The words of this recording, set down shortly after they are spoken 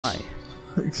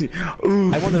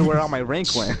I wonder where all my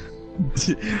rank went.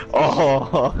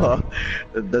 Oh,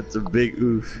 that's a big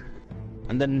oof.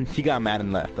 And then he got mad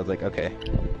and left. I was like, okay.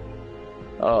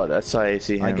 Oh, that's why I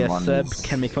see him. I guess on Seb his...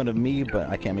 can make fun of me, but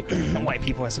I can't make fun of him. White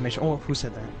people estimation. Oh, who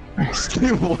said that?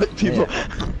 What people?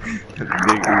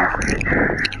 Yeah.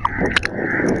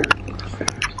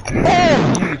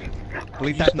 Big oof.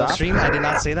 Believe that in the stream? I did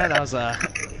not say that. That was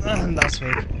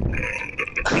fake.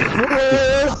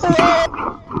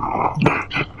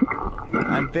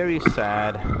 I'm very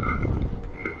sad.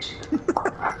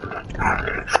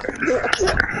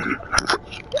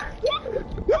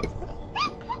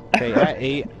 Okay, at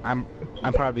 8, I'm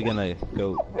probably gonna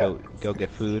go get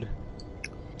food.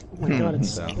 Oh my god, it's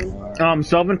So.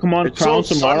 Selvin, come on, It's crown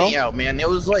so tomorrow. sunny out, man. It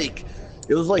was like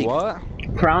What?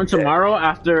 Crown tomorrow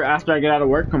after I get out of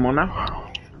work. Come on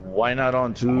now. Why not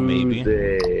on Tuesday?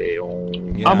 Maybe. Oh.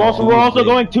 Yeah, We're also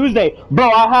going Tuesday, bro.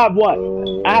 I have what?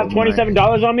 I have my.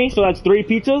 $27 on me, so that's 3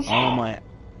 pizzas. Oh my!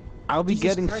 I'll be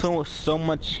getting so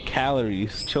much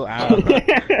calories. Chill out.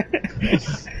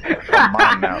 Come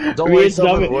on now. Don't worry,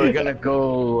 Selvin, we're gonna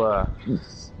go.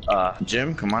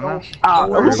 Gym. Come on now.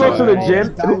 Who goes to the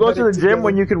gym? Who goes to the gym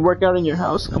when you can work out in your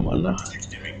house? Come on now.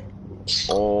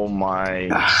 Oh my.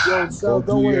 Yo, so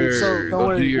don't worry. So don't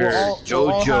worry.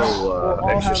 We'll all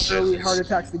have early heart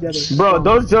attacks together. Bro,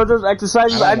 those JoJo's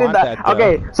exercises, I did that.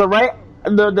 Okay, so right,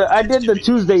 I did the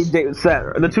Tuesday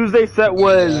set. The Tuesday set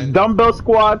was dumbbell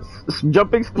squats,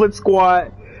 jumping split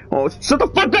squat. Oh, shut the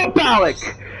fuck up, Balik!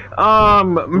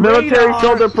 Military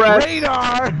shoulder press.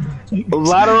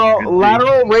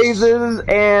 Lateral raises,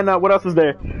 and what else was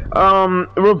there?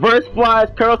 Reverse flies,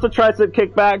 curls to tricep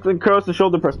kickbacks, and curls to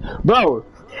shoulder press. Bro,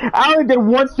 I only did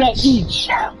 1 set each.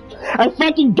 I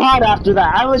fucking died after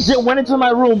that. I legit went into my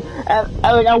room and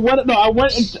I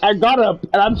got up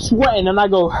and I'm sweating and I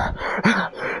go. I'm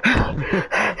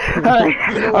going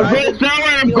to shower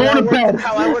and I'm going to bed.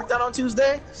 How I worked out on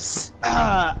Tuesday?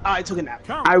 I took a nap.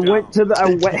 I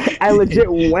legit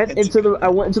went into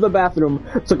the bathroom,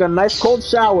 took a nice cold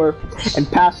shower, and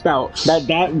passed out. That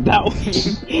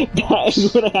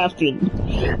is what happened.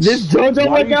 This JoJo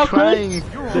workout, Chris,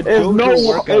 is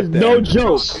no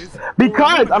joke.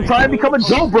 Because I'm trying to become a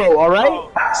Joe Bro, alright?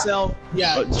 So,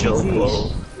 yeah,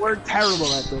 GG. We're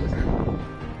terrible at this.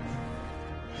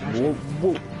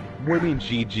 What do you mean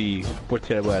GG? We're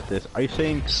terrible at this. Are you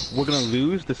saying we're gonna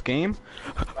lose this game?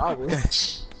 Probably.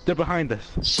 They're behind us.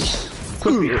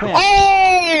 Quickly, plant.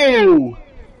 Oh!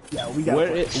 Yeah, we got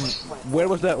where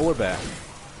was that orb at?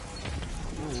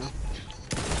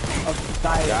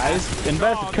 Guys,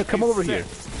 invest. Come over here.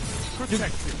 You're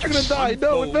gonna die.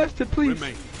 No, invest it, please.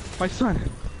 My son.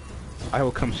 I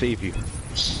will come save you.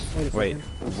 Wait,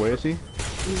 where is he?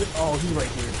 He's right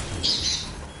here.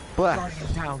 Black. My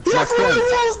friend.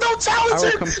 Don't challenge him!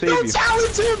 I will come save Don't you.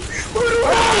 challenge him!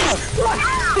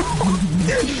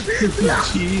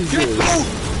 Jesus.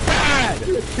 Bad.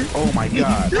 Oh my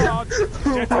god.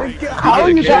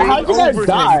 How'd you guys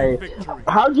die?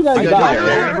 How'd you guys die?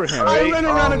 I ran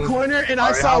around a corner and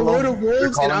I saw a load of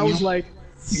wolves and I was like...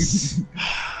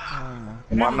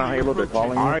 Come on now, Halo, they're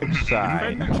calling you. Arc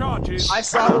side. I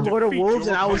saw the load of wolves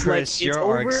and I was like, it's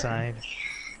over. Side.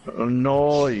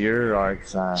 No, you're arc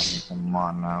side. Come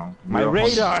on now. My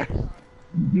radar.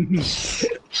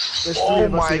 Oh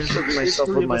my! Took myself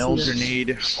with my own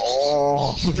grenade.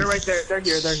 Oh. They're right there. They're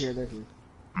here.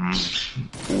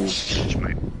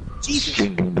 Jesus.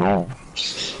 No.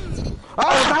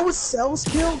 Oh, that was Cell's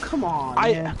kill? Come on,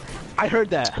 man. I heard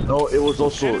that. No, it was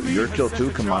also your kill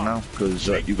too. Come on now, because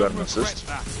you got an assist.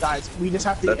 Guys, we just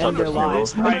have to That's end their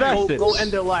lives. Invested. Go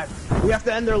end their lives. We have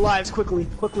to end their lives quickly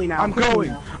now. I'm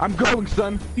going,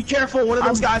 son. Be careful. One of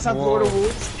those guys have Lord of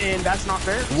Wolves, and that's not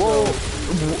fair. Whoa.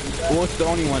 Well, it's the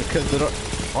only one because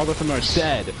all of them are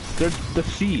dead. They're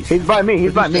deceased. He's by me.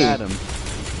 He's by me. Adam.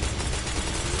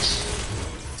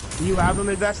 You have him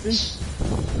invested?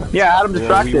 Yeah, Adam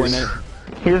distracted.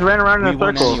 He just ran around in a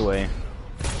circle. Anyway.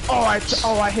 Oh, I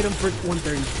hit him for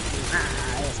 130.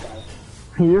 That's got it.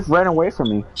 He just ran away from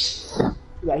me.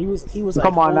 Yeah, he was like,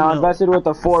 Come on now, invested with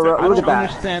the 4. I Look don't at that.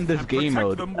 understand this game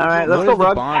mode. Alright, let's go,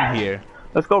 Rug. Bomb here.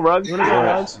 Let's go, Rug.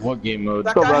 What game mode?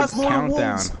 That Go, guy Rug. has Lord of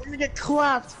Countdown. Wolves. We're gonna get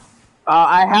clapped.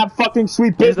 I have fucking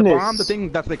sweet Is the business. bomb the thing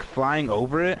that's like flying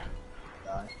over it?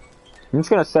 I'm just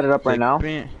gonna set it up right now.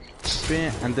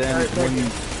 Spin, and then when you...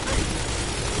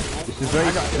 This is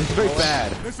very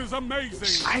bad. This is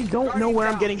amazing. I don't know where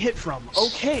I'm getting hit from.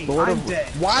 Okay, I'm dead.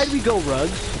 Why do we go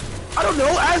Rugs? I don't know.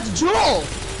 Ask Joel.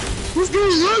 Let's go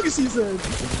rugs, he said.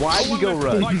 Why did you go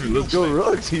rugs? Let's go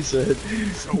rugs, he said.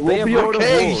 They We'll be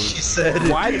okay, she said.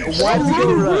 Why did you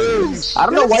go rugs? I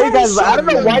don't know why you guys. I don't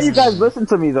know why you guys listen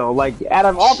to me though. Like, out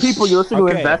of all people, you listen to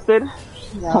invested.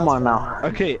 Come on now.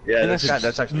 Okay. Yeah, that's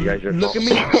actually guys. Your Look fault.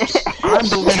 at me. I'm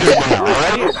the leader now,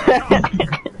 alright?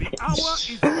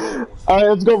 Alright,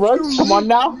 let's go rugs. Come on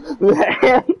now.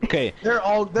 Okay. They're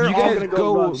all You gonna guys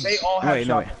go rugs. They all have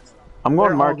shotguns. I'm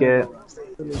going market.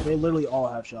 They literally all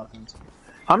have shotguns.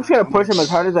 I'm just gonna push him as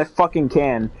hard as I fucking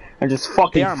can and just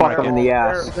fucking fuck him in the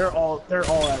ass. They're all at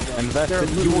rugs. Invested,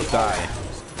 you will die.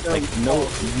 Like,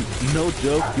 no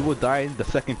joke, you will die the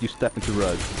second you step into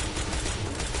rugs.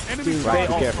 Right,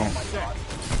 be careful.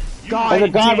 There's a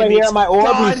guy right here at my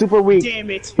orb. He's super weak. Damn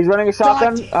it. He's running a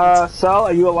shotgun. Cell,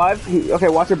 are you alive? Okay,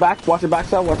 watch your back. Watch your back,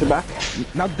 Cell. Watch your back.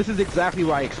 Now, this is exactly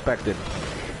what I expected.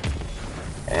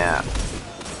 Yeah.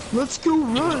 Let's go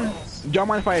rugs. Do y'all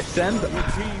mind if I ascend?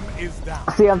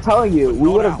 See, I'm telling you, we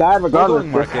would have died regardless.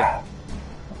 Market.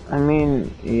 I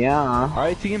mean, yeah.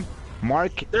 Alright, team.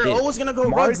 Mark They're it. always gonna go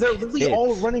Mark rugs. They're literally it.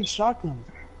 all running shotguns.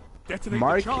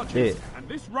 Mark it. And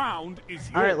this round is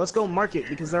Alright, let's go mark it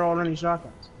because they're all running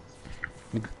shotguns.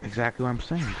 Exactly what I'm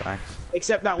saying, guys.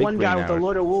 Except that Big one guy brain with the hours.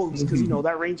 Lord of Wolves, because you know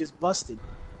that range is busted.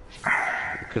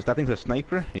 Because that thing's a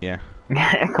sniper? Yeah.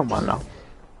 Come on now.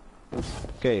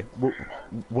 Okay,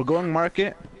 we're going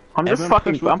market. I'm just Everyone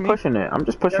fucking. push with I'm me? pushing it. I'm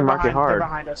just pushing They're market behind, hard. They're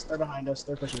behind us. They're behind us.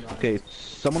 They're pushing behind Okay,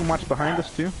 someone watch behind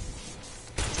us too. us.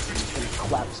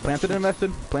 Plant it,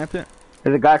 invested. Plant it.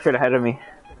 There's a guy straight ahead of me.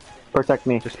 Protect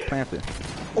me. Just plant it.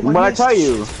 What I tell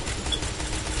you?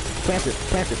 Plant it.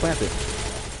 Plant it. Plant it.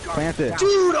 Plant it.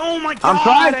 Dude, oh my god! I'm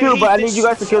trying to, but I hate need you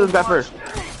guys to kill this guy first.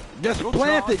 Just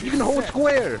plant it. You can hold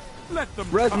square.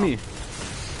 Res me.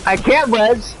 I can't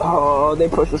res. Oh, they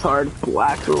pushed us hard.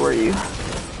 Blaxx, where were you?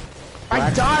 I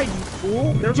died, you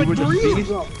fool! There's like were the 3 of beast?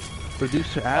 them!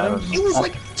 Producer Adams. It was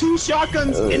like 2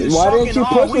 shotguns in the Why shotgun. didn't you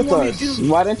push with us?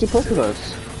 Why didn't you push with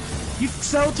us? You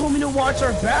Cell told me to watch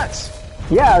our backs.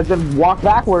 Yeah, then walk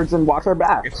backwards and watch our If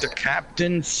backs. the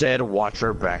captain said watch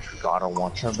our backs, we gotta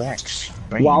watch our backs.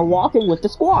 Bam. While walking with the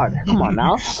squad. Come on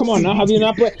now. Come on now. Have you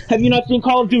not seen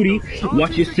Call of Duty?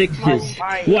 Watch your sixes.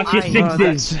 Watch your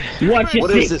sixes. Watch your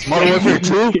What is this, Modern Warfare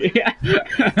 2?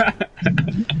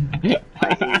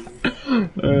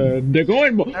 They're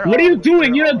going. What are you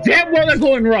doing? You know damn well they're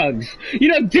going rugs. You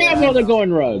know damn well they're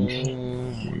going rugs.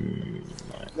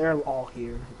 They're all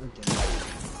here.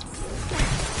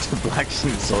 Blaxx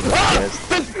is so depressed.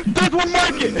 There's one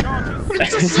market.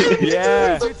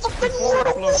 Yeah.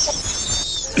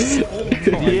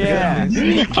 Yeah.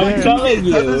 I'm telling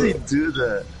How does he you. do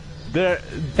that? They're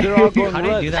all going How do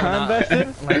you do rugs. that?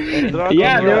 Invested. They're all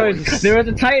Yeah, going rugs. there was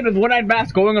a Titan with one-eyed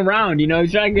mask going around. You know,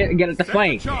 trying to get at the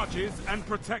flank. charges and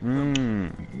protect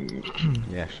them.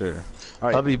 Yeah, sure.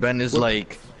 Alright. Hubby Ben is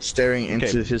like staring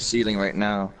into his ceiling right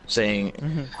now, saying,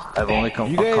 "I've only You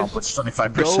guys accomplished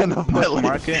 25% Go of my push life."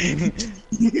 market,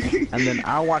 and then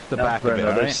I'll watch the back For of it.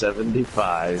 another Alright.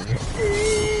 75.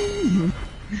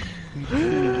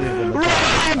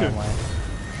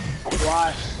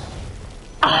 Why?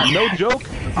 No joke.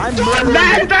 I'm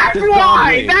That's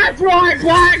why. That's why,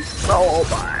 Blaxx. Oh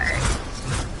my.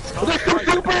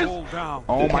 All down.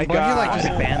 Oh my Why don't you like god.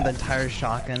 just ban the entire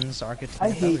shotguns archetype? I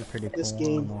That'd be hate pretty this cool.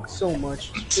 game so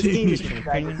much. This game is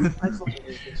pathetic. I fucking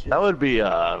hate this shit. That would be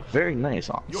very nice,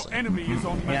 Your honestly. enemy is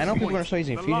on Yeah, I know match people are point. still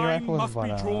using The fusion line rifles, must but be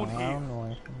drawn I here. don't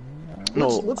know. No,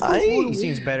 Let's go for He it.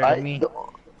 seems better than me.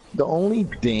 The only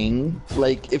thing,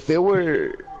 like, if it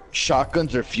were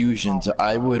shotguns or fusions,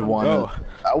 I would want.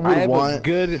 I I would have a want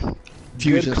good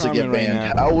fusions to get comment right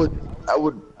banned. now. I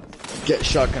would get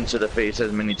shotguns to the face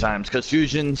as many times, because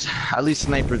fusions, at least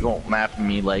snipers won't map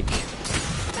me like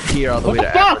here all the way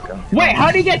to Africa. Wait, how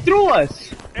did he get through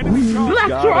us? Enemy charge.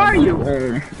 Blaxx, where are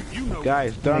you? You know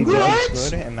Guys, done.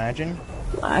 Good, imagine.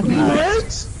 What? I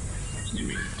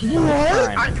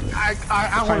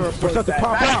want to We're report about to that.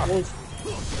 pop That out. was-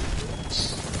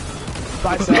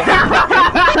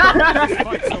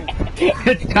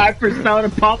 It's time for Cell to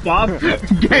pop off.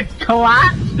 Gets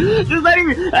collapsed. Just not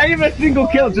even a single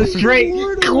kill, just straight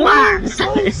collapse.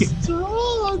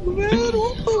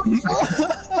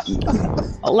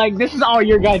 Like, this is all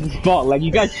your guys' fault. Like,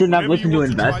 you guys shouldn't have listened to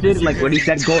Invested. Like, when he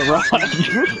said go wrong.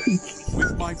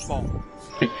 with my fault.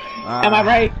 Am I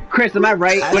right? Chris, am I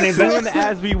right? When As soon Invested.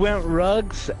 as we went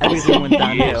rugs, everything went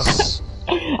downhill.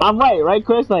 I'm right,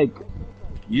 Chris? Like,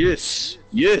 Yes,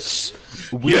 yes,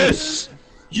 yes,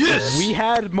 yes. We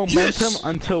had momentum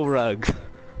until rugs.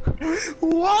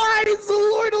 Why is the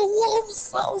Lord of Wolves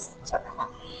so?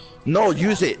 No,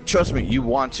 use it. Trust me, you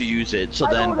want to use it. So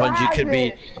then Bungie could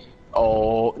be.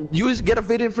 Oh, get a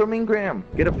faded from Ingram.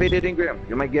 Get a faded Ingram.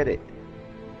 You might get it.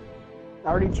 I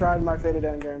already tried my faded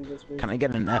engrams this week. Can I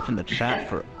get an F in the chat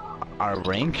for our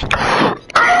rank?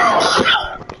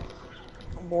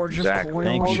 Or just Exactly.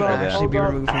 Thank you for that. actually be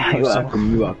removed from You're Crucible.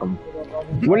 welcome. You're welcome.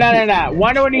 Well, no.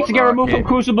 Wonder needs to get removed from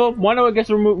Crucible. Wonder gets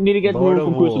removed. Need to get removed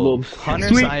from Crucible. Hunters,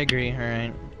 Sweet. I agree. All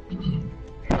right.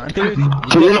 Hunters,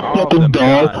 You're a fucking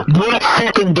dog. You're a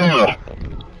fucking dog.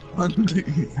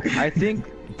 I think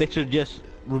they should just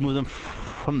remove them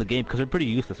from the game because they're pretty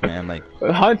useless, man. Like,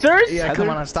 Hunters? Yeah, come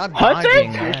on, stop Hunters?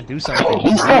 dodging. Yeah, do something.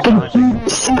 You fucking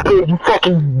stupid, you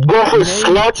fucking bullshit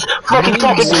sluts. Fucking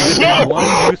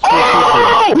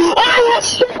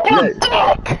shit.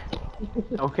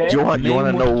 Okay. You want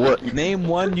to know what? Name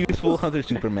one useful Hunter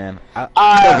Superman.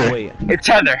 Wait. It's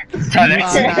Tether.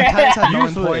 Times have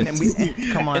no point, and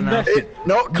come on now.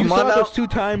 No, You come saw on now. those 2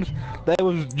 times that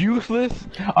was useless.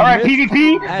 Alright, Missed,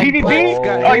 PvP? and PvP?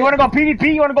 Blaxx Oh, you wanna go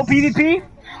PvP? You wanna go PvP?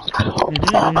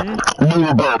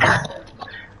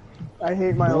 I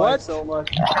hate my What? life so much.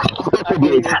 I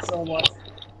hate it so much.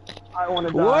 I want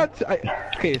to die. What?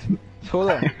 Okay, so hold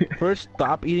on. First,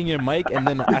 stop eating your mic, and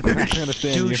then I think I can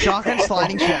understand Dude, you. shotgun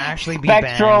sliding should actually be banned.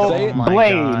 Spectral Oh my god.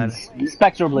 blades.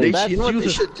 Spectral blades. That's You know what they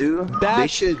useless. should do? That- They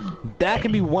should. That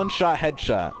can be one-shot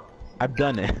headshot. I've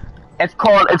done it. It's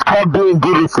called being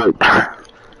good at it.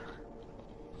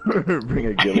 Bring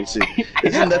a ghillie suit.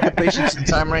 Isn't that the patience in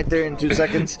time right there in 2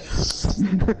 seconds?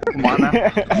 Come on now.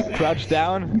 Crouch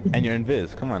down, and you're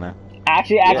invis. Come on now.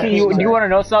 Actually, Yeah. do you wanna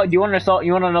know so? Do you wanna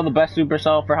know the best super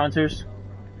cell for hunters?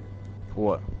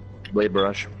 What? Blade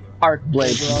brush. Arc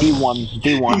Blade, D1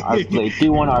 Arc Blade,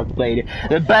 D1 Arc Blade.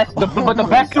 The best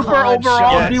super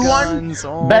overall D1,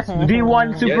 best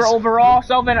D1 super overall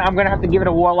self-res. I'm gonna have to give it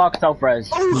a Warlock self-res.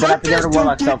 I'm gonna have to give it a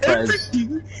Warlock self-res.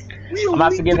 I'm gonna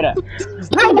have to give it a.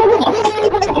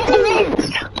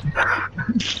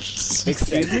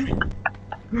 Excuse me?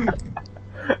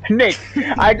 Nick,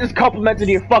 I just complimented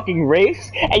your fucking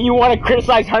race, and you want to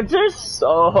criticize hunters?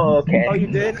 Oh, okay. Oh, you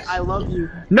did? I love you.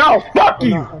 No, fuck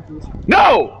you!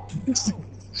 No!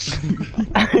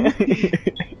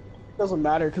 Doesn't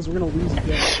matter because we're gonna lose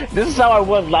again. This is how I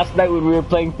was last night when we were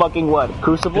playing fucking what?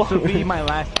 Crucible? This will be my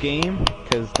last game,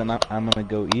 because then I'm gonna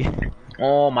go eat.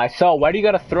 Oh my soul, why do you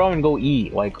gotta throw and go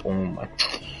eat? Like, oh my.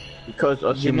 Because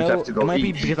us You humans know, have to go it might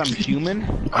eat. be because I'm human.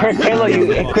 Chris Halo,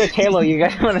 you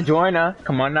guys wanna join, huh?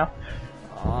 Come on now.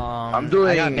 I'm doing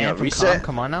I got banned from reset. comp,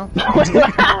 come on now.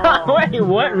 Wait,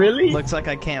 what? Really? Looks like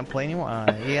I can't play anymore.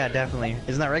 Yeah, definitely.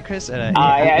 Isn't that right, Chris? Yeah,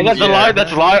 that's a lie,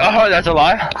 that's a lie. Oh, that's a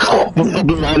lie.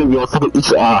 Ever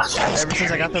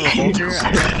since I got the revolter,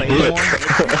 I can't play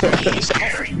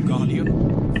anymore. Guardian,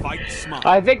 fight smart.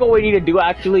 I think what we need to do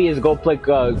actually is go play, quick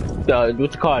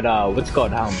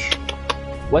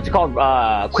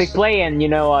play and,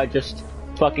 just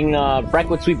fucking, break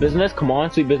with sweet business. Come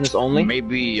on, sweet business only.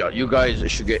 Maybe you guys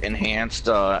should get enhanced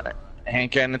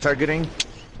hand cannon targeting.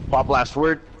 Pop last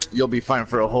word. You'll be fine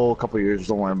for a whole couple years.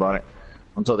 Don't worry about it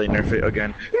until they nerf it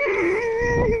again.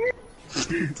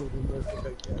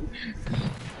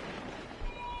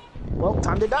 Well,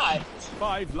 time to die.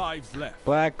 5 lives left.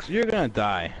 Blaxx, you're gonna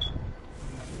die.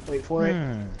 Wait for it.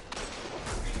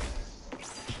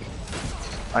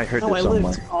 I heard No, this I somewhere.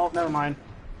 lived. Oh, never mind.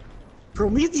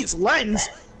 Prometheus lens?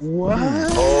 What?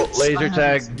 Oh, laser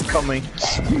tag coming.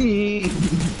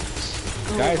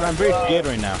 Guys, I'm very scared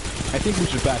right now. I think we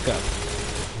should back up.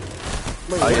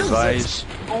 Wait, I what is advise this?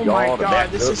 Oh my y'all to god,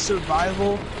 back this up. is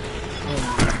survival.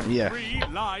 Yeah. 3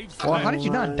 lives Well, left. how did you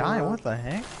not die? What the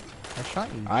heck? I shot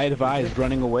you. I advise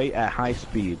running away at high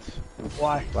speeds.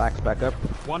 Why? Blaxx, back up.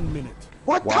 1 minute.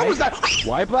 What? Why? How was that?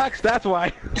 Why Blaxx? That's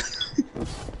why.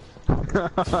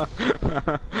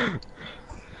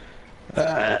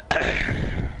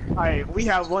 Alright, we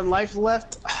have 1 life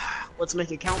left. Let's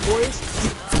make it count, boys.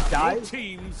 Die. Both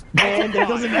teams. And it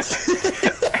doesn't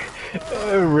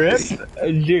Rip?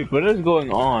 Dude, what is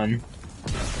going on?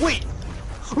 Wait!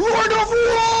 Lord of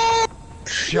War!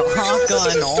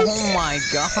 Shotgun! Oh my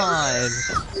god!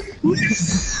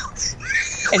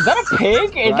 Is that a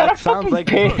pig? Is that a sounds fucking like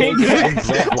pig?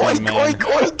 Bloodborne, man. Oink!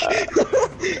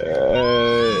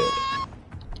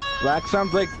 Blaxx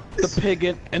sounds like the pig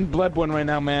in Bloodborne right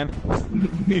now, man.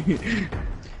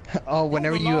 Oh,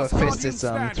 whenever you fist it's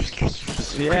Yeah. damage.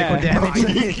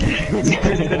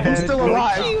 I'm still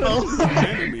alive.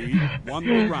 Enemy won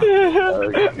the round.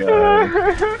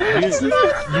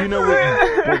 You know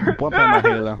what I'm at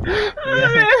here, though.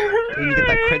 When you get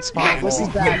that crit spot. This is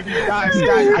bad. Guys,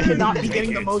 I cannot be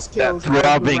getting the most kills. That's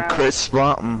robbing Chris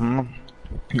spot. Alright,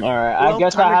 I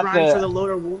guess I have grind for the to.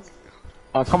 loader wolf.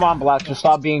 Come on, Blaxx, just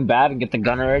stop being bad and get the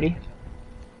gun already.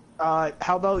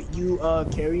 How about you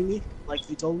carry me like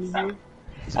you told me you would?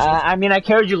 I mean, I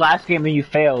carried you last game and you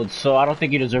failed, so I don't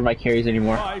think you deserve my carries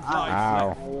anymore. 5 lives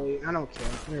Ow. I don't care.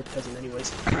 You're a peasant anyways.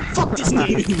 Fuck this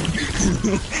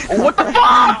game! What the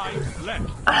fuck?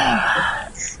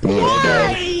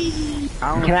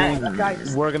 I don't Can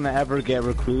think we're gonna ever get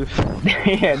recluse.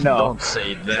 Yeah, no. Don't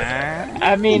say that.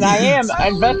 I mean, I am.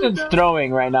 Invested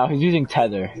throwing right now. He's using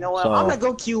tether. You know what? So. I'm gonna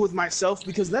go queue with myself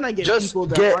because then I get Just people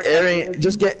that get aren't Aaron.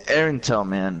 Just get Aaron Tell,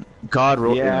 man. God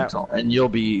wrote Yeah. Aaron Tell, and you'll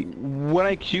be. When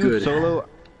I queued Good. solo,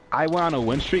 I went on a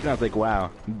win streak and I was like, wow,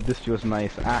 this feels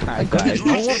nice. I died.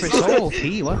 No one for so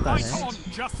OP. What the Fight heck? on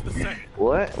just the same.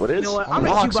 What? What is? You know what? I'm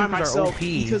Warlock gonna queue by supers are myself OP.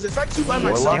 because if I queue by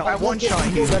myself, I won't get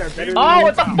people that are better than Oh, me.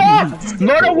 what the fuck?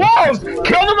 Murder wolves!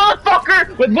 Kill the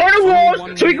motherfucker with murder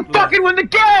wolves so we can fucking win the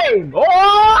game!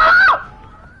 Oh!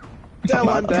 Tell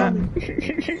I'm coming.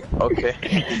 Okay.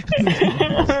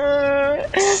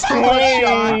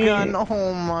 Shotgun.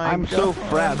 Oh my I'm god. so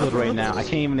frazzled right now. I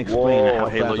can't even explain Whoa, how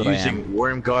Halo frazzled I am. using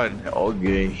Worm God.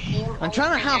 Okay. I'm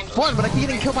trying to have fun, but I keep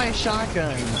getting killed by a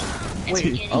shotgun.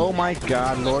 Wait, oh my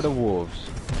god, Lord of Wolves.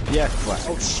 Yes, Black.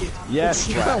 Oh shit. Yes,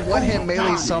 You Black. gotta one hit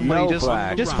melee somebody No,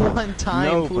 Black. just one time,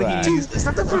 No, Black. please. Is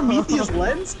that the Prometheus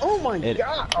lens? Oh my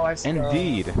god. Oh, I see.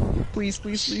 Indeed. Please,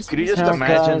 please, please. Could you just Oh,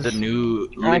 imagine gosh. the new?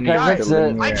 Okay, that's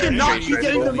it. I cannot be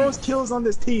getting the most kills on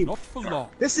this team. Not for long.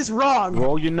 This is wrong.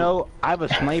 Well, you know, I have a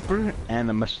sniper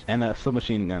and a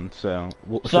submachine gun, so...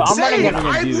 So I'm running Same. it.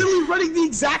 I'm literally running the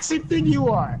exact same thing you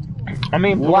are. I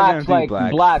mean, What are we gonna do,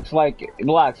 Blaxx,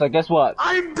 like, guess what?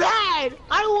 I'm bad.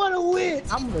 I want to win.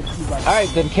 I'm gonna queue by myself. Alright,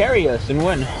 then carry us and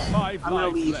win. 5 I'm gonna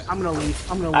lives leave. left. I'm gonna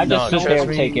leave. I'm gonna leave. I just No, sit there trust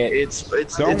and me, take it.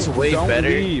 It's way don't better.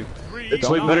 Leave. It's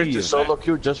way better to solo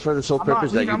queue just for the sole I'm not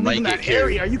purpose that leaving. you I'm might leaving get that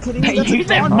carried. area. Are you kidding me? That's You a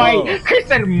said dawn might. blow. Chris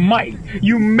said might.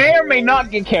 You may or may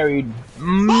not get carried.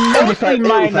 Mostly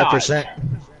might not.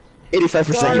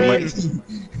 85% you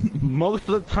might. Most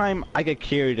of the time, I get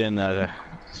carried in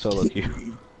solo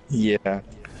queue. Yeah.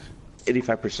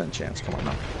 85% chance. Come on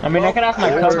now. I mean, I can ask my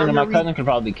cousin, and my cousin could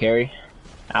probably carry.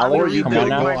 I'm Alex, you come could on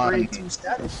go now. my on. grade 2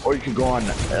 status. Or you could go on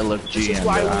This LFG is and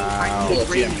why I need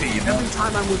Raymond. TMP, you know? Every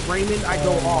time I'm with Raymond, I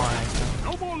go on.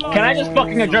 No more lives. Can I just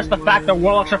fucking address the fact that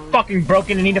warlocks are fucking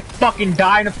broken and need to fucking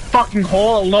die in a fucking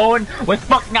hole alone with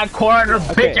fucking Ikora and her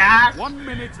bitch ass? 1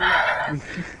 minute left.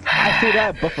 I say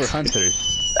that, but for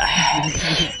hunters.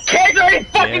 Kate's already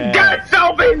fucking Yeah. dead,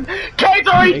 Selvin! Kate's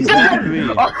already Exactly.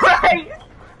 dead! Alright!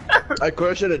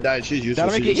 Ikora should have died. She's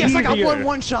That'll useless. make it Yes, I got easier.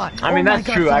 one shot. I mean, Oh my that's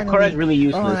God, true. finally. Ikora's really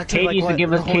useless. that took, Kate like, used to what, give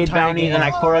the us whole Kate entire bounties, and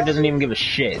game? Ikora doesn't even give a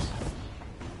shit.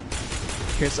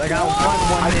 Chris, I got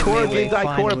one hit Ikora melee. gives Ikora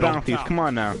Finally. bounties, come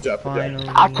on now. Finally.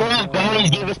 Ikora's bounties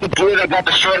gave us the blue that got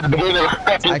destroyed at the beginning of the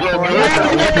fucking Ikora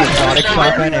game. with the exotic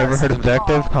shotgun. Ever heard of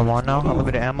Vective? Come on now, a little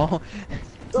bit of ammo.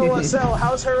 So, Sel,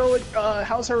 how's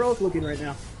heroic looking right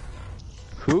now?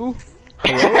 Who?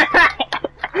 Hello?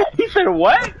 He said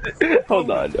what? Hold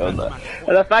on.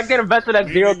 The fact that invested at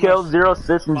 0 kills, 0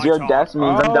 assists, and 0 deaths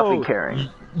means I'm definitely carrying.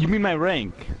 You mean my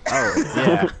rank? Oh,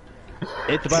 yeah.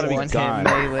 It's about to be One hit gone.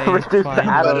 melee. Reduced to Finally.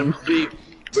 atoms.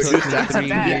 Took 3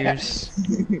 years.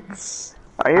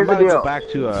 Alright, I'm here's the about to go deal. back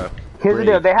to Here's the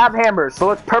deal. They have hammers, so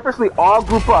let's purposely all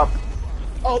group up.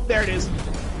 Oh, there it is.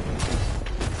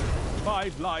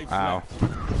 5 lives Ow.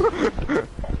 left.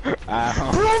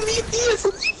 Ow. Prometheus!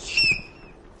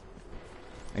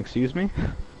 Excuse me?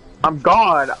 I'm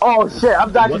gone. Oh shit,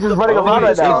 I'm actually just running around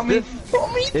right now. Is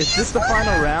this the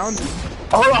final round?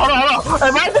 Hold on.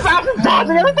 Am I just actually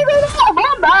dodging everything right now? Am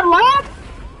I a bad lad?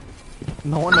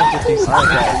 No one knows if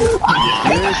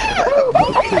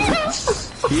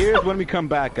he's Here's when we come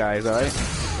back, guys, alright?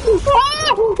 Halo,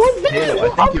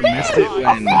 I think you missed it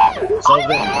when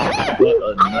Sullivan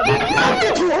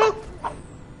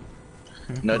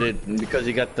nutted because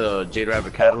he got the Jade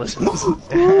Rabbit Catalyst. I'm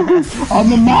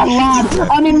a mad lad.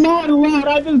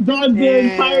 I just dodged the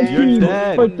entire You're team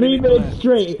dead. for 3 minutes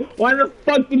straight. Why the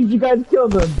fuck did you guys kill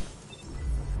them?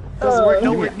 Because we're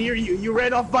nowhere near you. You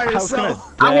ran off by How's gonna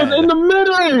yourself. I was dead? in the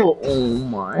middle. Oh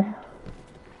my.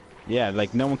 Yeah,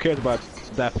 like no one cares about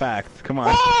that fact. Come on.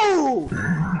 Oh!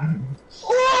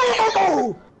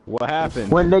 Oh! What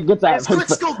happened? When Nick gets that, Let's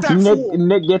quickscope that fool.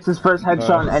 Nick gets his first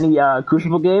headshot in any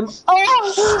Crucible game.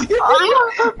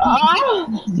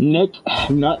 Nick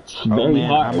nuts Oh very man,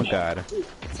 hard. I'm a god.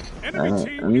 Enemy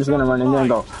team I'm just gonna run in there and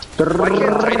go. Your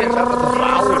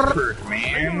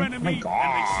enemy.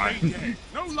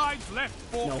 No lives left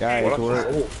for Guys,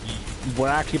 we're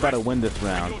actually about to win this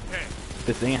round. your head.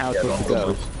 This ain't how it's supposed to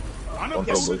go. One of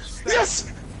those stands.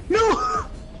 Yes! No!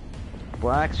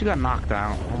 Blaxx, you got knocked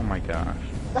out. Oh my gosh.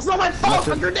 That's not my fault!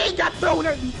 A grenade got thrown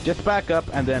at me! Just back up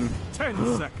and then 10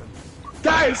 seconds.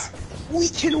 Guys, we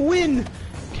can win.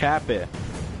 Cap it.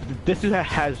 This dude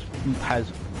has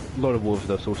Lord of Wolves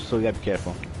though, so you gotta be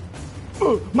careful.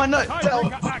 My nut. Sell.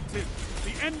 Tiebreaker active.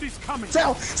 The end is coming.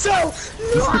 Sell. Sell.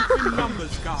 In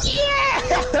numbers, guys.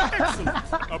 Excellent.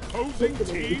 Opposing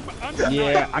team under.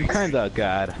 Yeah, I'm kinda a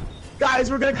god.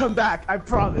 Guys, we're gonna come back. I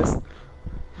promise.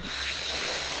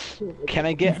 Can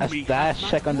I get a stash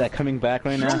check on that coming back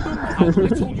right now? How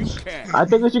little you care. I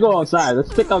think we should go outside.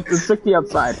 Let's stick the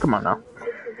outside. Come on now.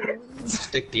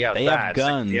 Stick the outside. They have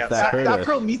guns that hurt That us.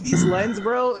 Prometheus lens,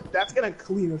 bro. That's gonna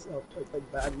clean us up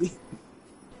like badly.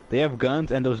 They have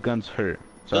guns and those guns hurt.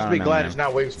 So Let's be glad it's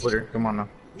not Wave Splitter. Come on now.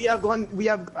 We have one. We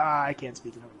have. I can't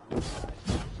speak. Never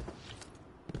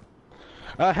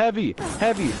mind. Heavy.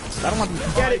 I don't want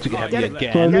Get it, to get heavy get it.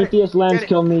 again. Prometheus lens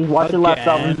killed me. Watch your left,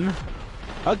 Alvin.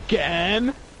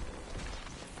 Again.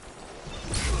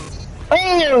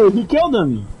 Oh, he killed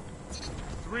him.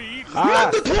 Three.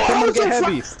 Someone get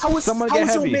heavy. Someone get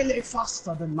heavy. Melee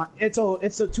faster than my. It's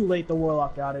too late. The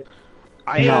Warlock got it.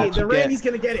 I know. The Randy's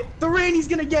gonna get it. The Randy's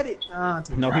gonna get it.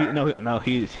 No,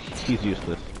 he's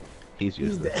useless. He's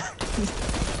useless.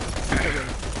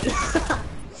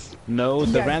 No,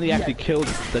 the Randy actually killed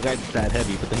the guy that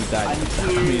heavy, but then he died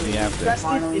immediately after.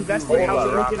 Invested. How's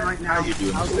it looking right now? How's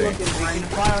it looking?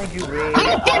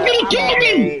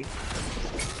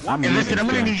 Listen, I'm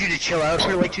gonna need you to chill out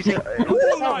for like 2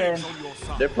 seconds.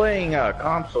 They're playing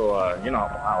comp, so you know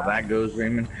how that goes,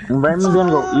 Raymond. Raymond's gonna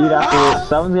go eat after this.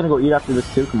 Seven's gonna go eat after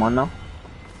this too. Come on now.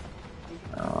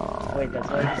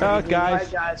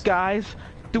 Guys,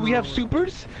 do we have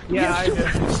supers? Yeah, I do.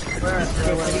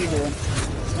 What are you doing?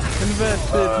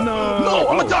 Invested. No,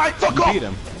 I'm gonna die. Fuck off. Beat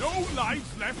him. No lives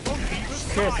left on either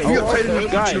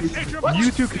side. Guys, you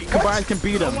two combined can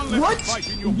beat him. What?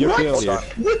 You're failure.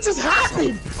 What just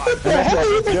happened? What the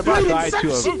hell? You're about to die to a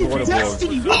Lord of Wolves.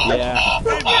 Yeah.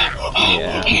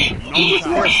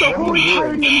 What's the whole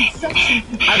entirety of Inception?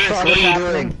 I saw it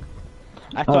happening.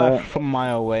 I saw it from a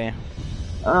mile away.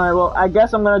 Alright, well, I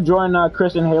guess I'm gonna join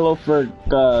Chris and Halo for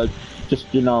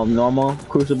just, normal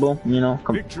Crucible,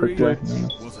 quick play.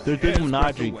 They're doing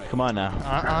Nadri. Come on now.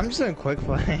 I'm just doing quick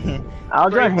play. I'll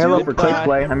join Halo for quick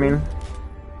play, I mean.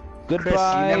 Chris,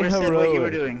 Goodbye, you never said what you were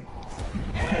Roody. doing.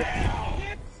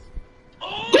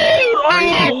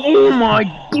 Oh my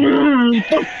god! The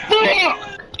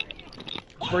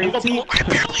fuck? I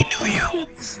barely knew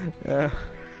you.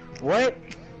 What?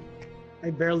 I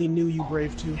barely knew you,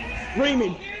 Brave 2.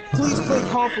 Raymond, please play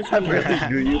comp with me. I really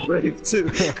knew you, Brave too.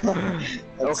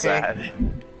 That's sad.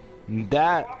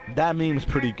 That meme's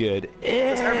pretty good.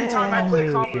 Because every time I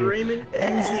play comp with Raymond, we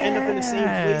usually end up in the same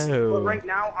place. But right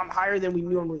now, I'm higher than we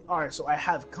normally are, so I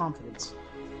have confidence.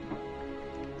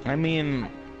 I mean,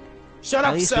 Shut at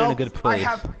up, least you're in a Cell. good I place.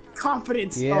 have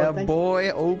confidence. Yeah, Oh, thank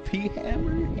boy, OP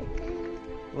hammer.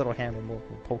 Little hammer will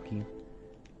poke you.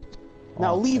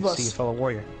 Now leave I see, us. fellow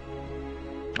warrior.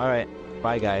 Alright,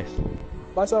 bye guys.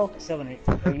 Bye, Cell. 7, 8.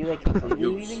 Are you like completely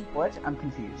leaving? What? I'm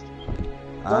confused.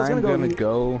 I'm gonna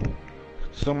go.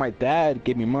 So my dad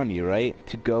gave me money, right,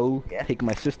 to go take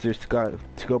my sisters to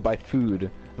go buy food. I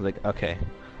was like, okay,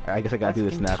 I guess I gotta do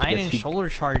this now. Titan shoulder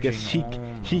charging.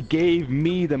 He gave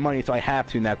me the money, so I have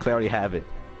to now because I already have it.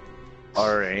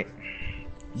 All right.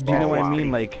 Do you know what I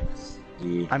mean? Like,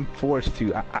 I'm forced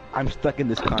to. I'm stuck in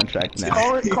this contract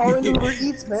now. Call in Uber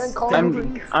Eats, man. Call in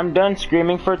Uber Eats. I'm done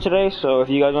screaming for today, so if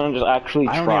you guys want to just actually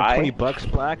I only have try.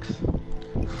 $20,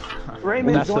 Blaxx.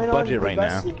 Raymond, That's the join budget on right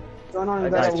now. Join on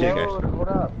Alright, see you Invested. guys. What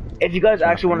up? If you guys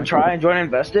actually want to try and join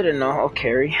Invested, and I'll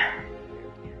carry.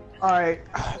 Alright,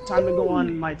 time to go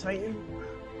on my Titan.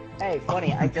 Hey,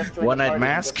 funny, I just joined One-eyed the party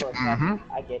mask? before Mhm.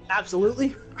 I get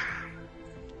Absolutely.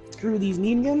 Screw these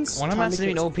minions. When I'm Time not to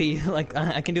doing kill- OP, like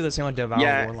I can do the same with Devour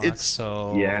Warlock, it's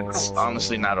so it's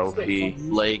honestly not OP.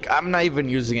 Like I'm not even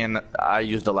using it. I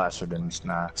use the Lacerdins.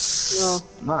 Nah.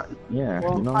 Not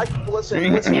Well, you know.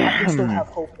 listen, I can still have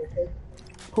hope, okay?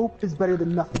 Hope is better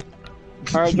than nothing.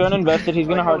 Alright, join Invested. He's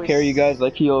gonna hard carry you guys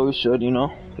like he always should,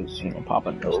 because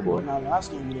Papa knows. Now,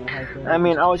 last game, you know, how to- I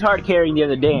mean, I was hard carrying the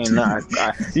other day, and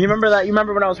you remember that? You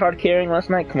remember when I was hard carrying last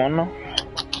night? Come on now.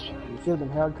 You should have been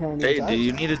hard carrying. Hey, do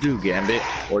you need to do Gambit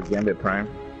or Gambit Prime?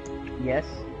 yes.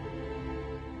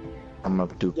 I'm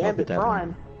gonna do Gambit that.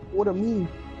 Prime? What a meme.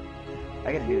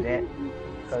 I gotta do that.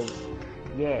 Cause,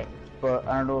 yeah, but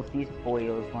I don't know if these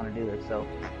boyos want to do it, so.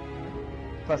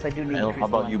 Plus, I do need How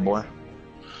about you, boy?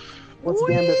 What's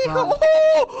Gambit Prime?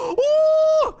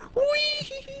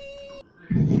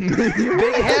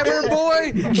 big hammer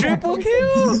boy, triple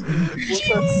kill.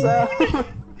 What's that sound?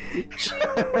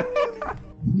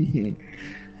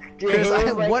 Because I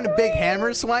had one big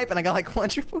hammer swipe and I got like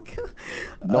quadruple kill.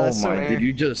 No, man, did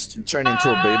you just turn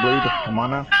into a Beyblade? Come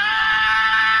on now.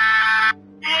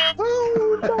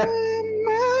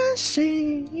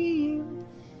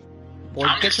 Boy,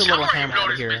 get your little hammer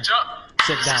out of here.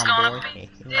 Sit down, boy.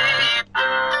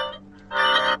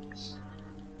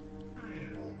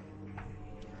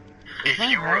 Is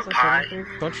my house a seven?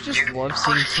 Don't you just love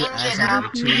seeing two asses do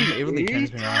two? It really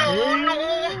turns me on.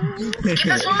 ¿Qué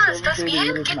pasó, ma? ¿Estás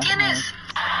bien? ¿Qué tienes?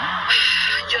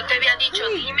 Yo te había dicho,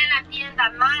 dime la tienda,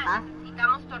 ma.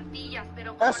 Necesitamos tortillas,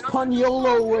 pero como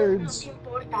Españolo words.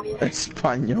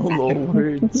 Españolo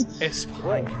words.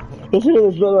 Español. Listen to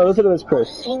this, brother. Listen to this, Chris.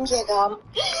 Por fin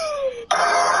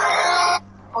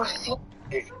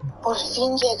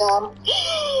llegamos.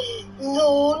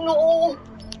 No.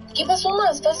 ¿Qué pasó, ma?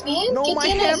 ¿Estás bien? No, ¿Qué my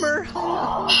tienes? hammer.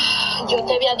 Yo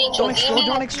te había dicho,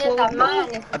 dime la tienda, ma.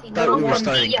 Necesitamos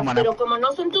tortillas, pero como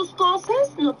no son tus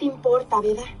cosas, no te importa,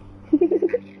 ¿verdad?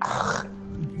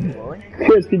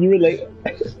 Chris, can you relate?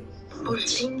 Por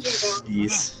fin llegamos.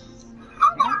 Yes.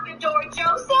 Unlock the door,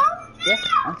 Joseph. Yeah,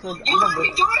 I'm still. You lock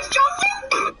the doors,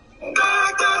 Joseph.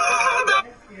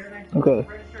 Okay.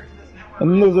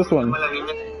 And then there's this one.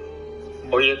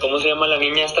 Oye, ¿cómo se llama la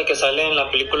niña esta que sale en la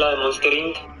película de Monster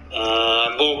Inc?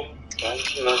 Boo. Ay,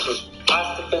 me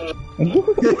asustaste, pendejo.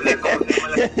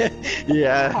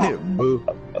 Yeah, boo.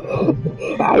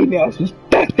 Ay, me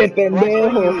asustaste,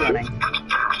 pendejo.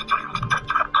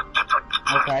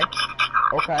 Okay.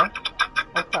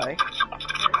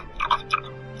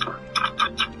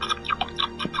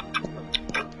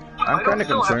 I'm kind of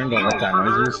concerned on what that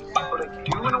noise is. But I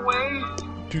do in a way.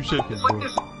 2 seconds, It's like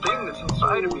this thing that's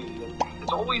inside of me.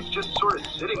 It's always just sort of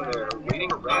sitting there,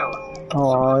 waiting around.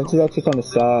 Oh, it's actually kind of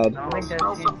sad. I think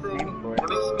Smell that's something that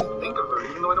makes me think of her,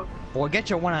 even though I don't. Boy, get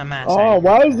your one on mass. Oh,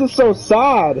 why is this so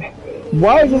sad?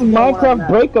 Why is this Minecraft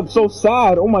breakup so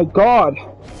sad? Oh my god.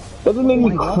 Doesn't make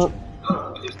me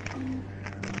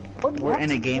we're in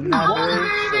a game now, boys.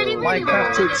 So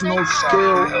Minecraft takes no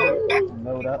skill.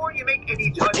 load up. Before you make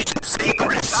any judgment, stay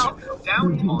south,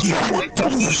 down,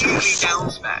 down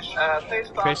smash. Face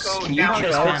Chris, taco, can you down,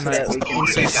 just down, spam that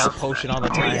instant health potion all the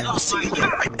time? Yes.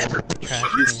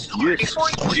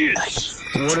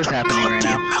 What is happening right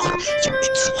now?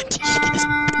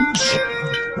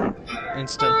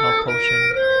 Instant health potion.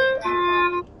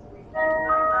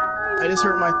 I just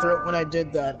hurt my throat when I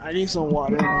did that. I need some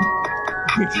water.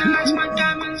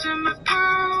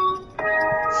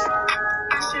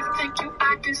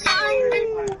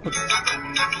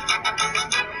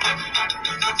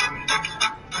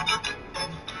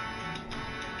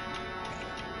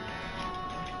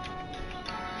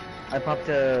 I popped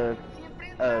a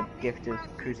gift of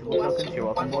Crucible tokens. You're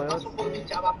welcome, boys.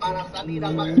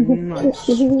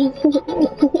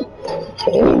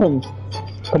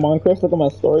 Come on, Chris, look at my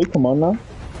story. Come on now.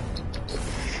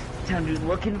 Time to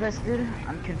look invested.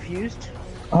 I'm confused.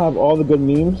 I have all the good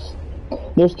memes.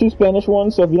 There's 2 Spanish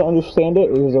ones, so if you don't understand it,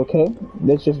 it is okay.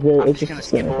 It's just very. I'm It's just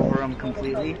just gonna skip Spanish over one. them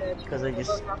completely because I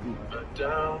just.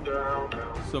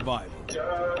 Survival.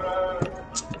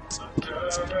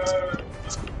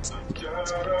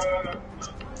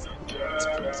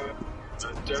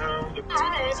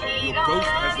 Your ghost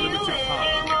has limited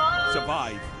power.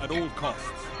 Survive at all costs.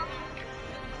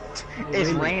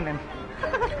 It's raining.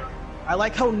 I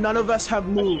like how none of us have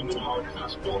moved. Oh,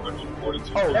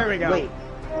 There we go. Wait,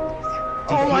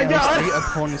 Oh my god! 3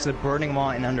 opponents with Burning Maw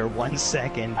in under 1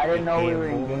 second. I didn't know we were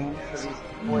in Okay, game. So these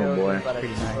spoilers boy. are about to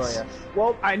Pretty destroy nice. us.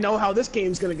 Well, I know how this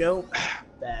game's gonna go.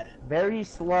 Bad. Very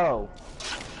slow.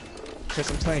 Chris,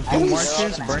 I'm telling you, Doom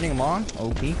Marches, Burning Maw,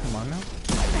 OP, come on now.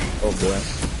 Oh boy.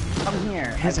 Come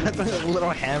here. Has that little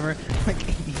hammer, like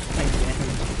 85 damage.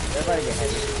 They're about to get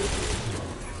heavy.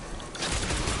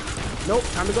 Nope,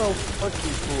 time to go. Push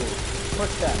these fools.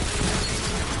 Push them.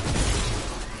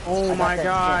 Oh I got my that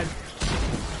god. shit.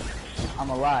 I'm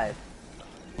alive.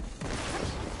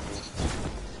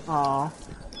 Aw.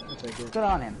 Good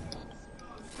on him.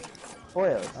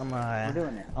 Spoilers. I'm We're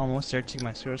doing it. almost there to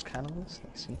my Source Catalyst.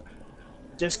 Let's see.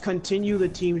 Just continue the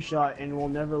team shot and we'll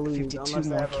never lose 52 unless they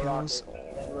more have a rocket. kills.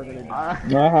 We're gonna do.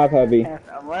 No, I have heavy.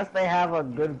 Unless they have a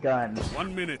good gun.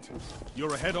 1 minute.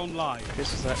 You're ahead on live.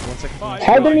 Chris, is that 1 second? Five.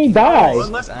 How did he die?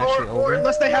 Unless, It's actually or over.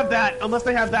 unless they have that. Unless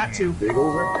they have that too.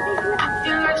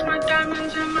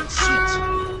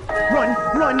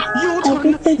 Run! Your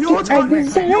turn! Your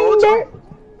turn!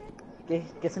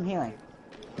 Get some healing.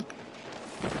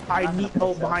 I need.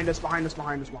 Oh, behind us! Not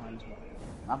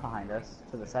behind us.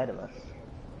 To the side of us.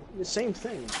 The same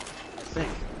thing. I think.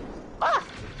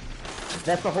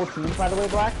 That's the whole team, by the way,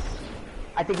 Blaxx.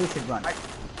 I think we should run.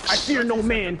 I fear no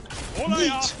man. All I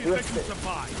ask is that you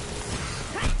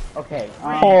survive. Okay.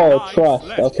 Oh, trust.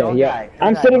 Okay, yeah.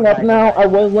 I'm sitting up now. I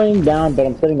was laying down, but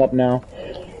I'm sitting up now.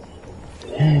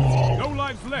 No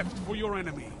lives left for your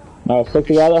enemy. Stick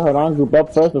together. Hold on. Group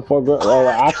up first before.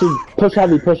 Actually, push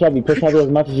heavy. Push heavy. Push heavy as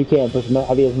much as you can. Push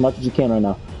heavy as much as you can right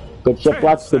now. Good shit,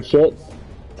 Blaxx. Good shit.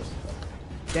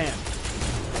 Damn.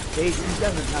 He's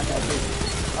definitely not that big.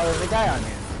 Oh, there's a guy on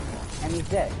here, and he's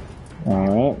dead. All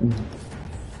right.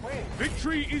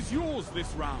 Victory is yours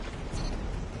this round.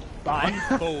 Bye.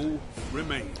 One foe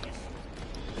remains.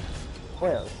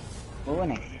 Spoilers. We're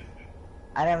winning.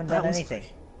 I haven't done anything.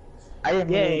 I didn't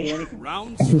really do anything.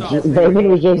 Round start. Raymond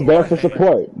was just there for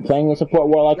support. Playing the support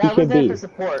warlock he should be. I was there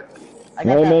for support. I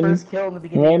got that first kill in the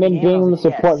beginning Raymond of the game. being the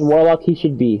support warlock he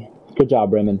should be. Good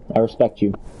job, Raymond. I respect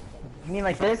you. You mean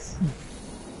like this?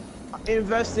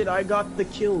 Invested, I got the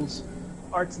kills.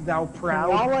 Art thou proud?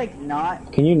 Can y'all like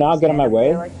not? Can you not get in my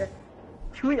way? Like that?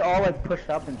 Should we all like push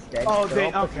up instead? Oh,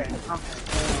 okay.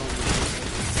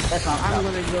 That's not. I'm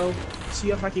gonna go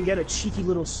see if I can get a cheeky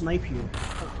little snipe here.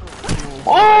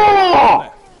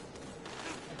 Oh!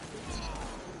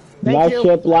 Nice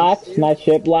shit, Blaxx. Nice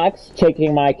shit, Blaxx.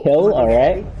 Taking my kill. All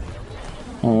right.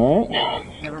 All right.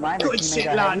 Never mind. Good shit,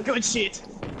 lad. Good shit.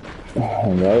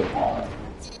 All right.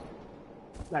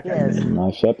 Yes.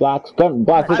 Nice shit, Blaxx.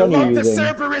 Blaxx, what gun are you using?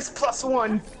 I love the Cerberus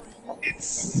 +1.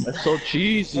 That's so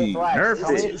cheesy. Nerf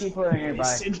it. People are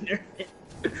nearby.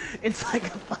 It's like a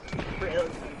fucking grill.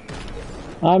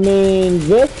 I mean,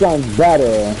 this gun's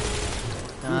better.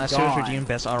 Series redeemed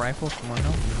best all rifles. Come on,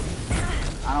 no.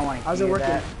 I don't want to. How's it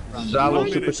working?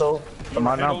 Zalo Super Soul. Come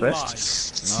on now,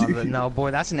 best. No,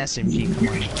 boy, that's an SMG. Come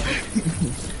on.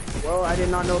 Well, I did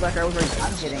not know that guy was right.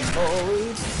 I'm getting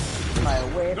bullied by a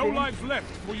weapon. No lives left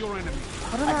for your enemy.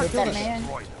 I hit that man.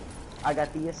 I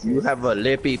got the assist. You have a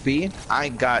le PP. I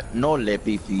got no le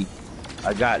PP.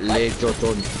 I got le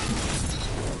joton.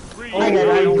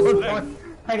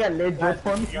 I got le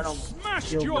joton.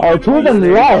 Oh, two of them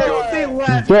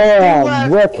left. Damn,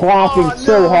 we're clapping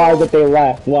so hard that they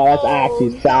left. Wow, that's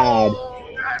actually sad.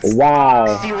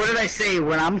 Wow. See, what did I say?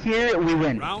 When I'm here, we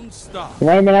win.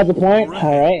 Raymond has a point.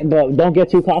 Alright, but don't get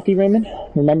too cocky, Raymond.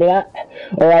 Remember that?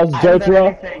 Or else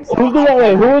JoJo. Who's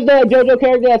the JoJo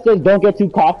character that says don't get too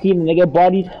cocky and they get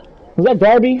bodied? Was that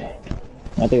Darby?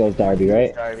 I think it was Darby,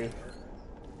 right? Darby.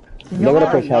 They're gonna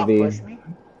push heavy.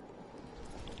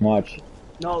 Watch.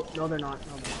 No, they're not.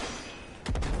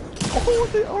 Oh,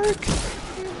 the arc.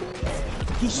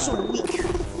 He's so weak.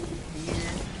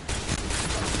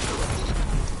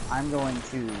 I'm going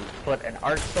to put an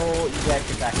Arc Soul. You guys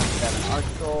get back into that Arc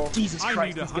Soul. Jesus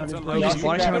Christ, Just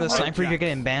watching with a sniper, you're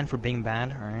getting banned for being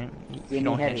bad, alright? If you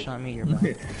don't headshot me, you're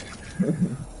bad.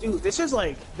 Dude, this is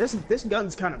like, this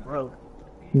gun's kind of broke.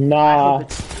 Nah.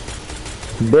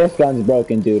 This gun's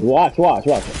broken, dude. Watch.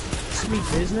 Sweet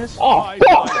business? Oh,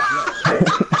 fuck!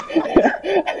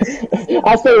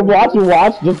 I say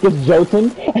watch, just get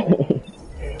Jotun.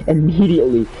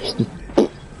 Immediately.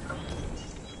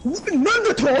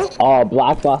 Oh,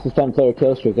 Blaxx lost his 10-player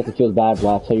kill streak. That feels bad,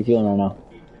 Blaxx. How you feeling right now?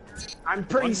 I'm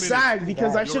pretty sad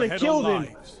because I should have killed him.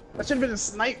 That should have been a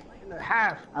snipe and a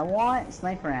half. I want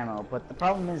sniper ammo, but the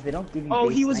problem is they don't give you. Oh,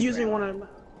 he was using one of.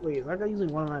 Wait, is that guy using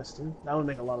one of my too? That would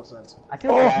make a lot of sense. I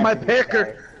feel my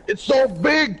pecker! It's so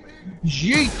big!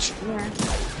 Yeet!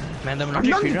 Man, the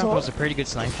Monopoly Free Drop was a pretty good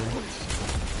sniper.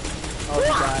 Oh,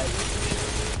 guys.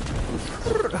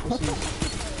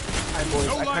 Hi, boys.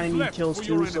 I kind of need kills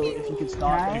too, so if you could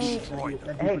stop. Hey,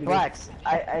 Blaxx,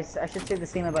 I should say the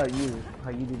same about you.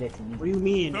 How you do that to me. What do you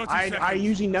mean? I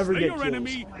usually never get kills.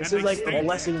 This is like a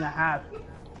blessing and a half.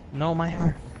 No, my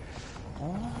heart.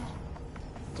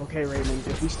 It's okay, Raymond.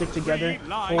 If we stick together,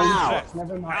 holy fuck,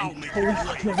 never mind. Holy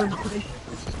fuck, never mind.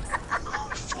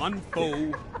 One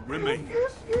foe remains.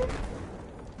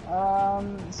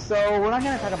 So we're not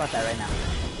gonna talk about that right now.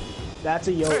 That's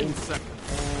a yo. And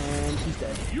he's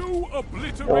dead. You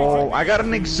obliterated. Oh, I got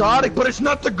an exotic, but it's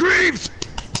not the Greaves!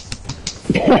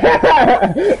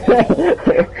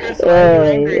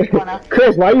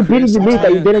 Chris, why are you beating your meat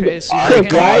that you didn't get?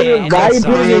 Chris, why are you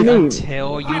beating your meat?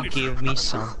 Until you give me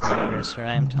something, Chris,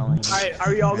 right? I'm telling you.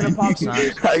 Are y'all gonna pop some?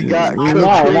 I got No.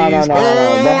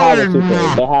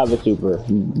 They have a super.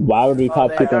 Why would we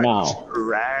pop super now?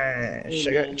 Trash.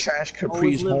 I got trash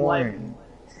Capri's horn.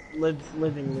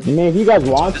 Living. I mean, if you guys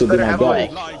want to, then I guess.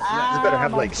 This better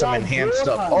have like some enhanced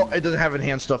stuff. Oh, it doesn't have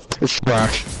enhanced stuff. It's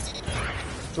trash.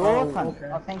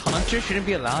 Hunter shouldn't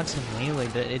be allowed to melee.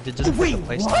 It doesn't fit the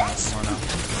playstyle anymore now.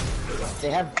 They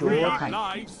have dual kind.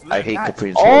 I hate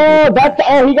Capri's. Oh,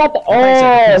 he got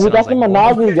the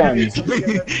Monopoly gun.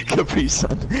 Capri's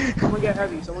son. Someone get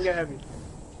heavy.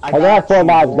 Oh, they have 4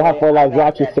 lives. They have 4 lives. They're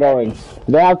actually throwing.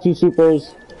 They have 2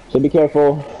 supers, so be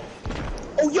careful.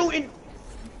 Oh, yo, it.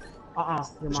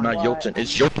 It's not Yolton.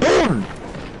 It's Yolton.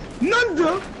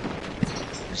 Nanda.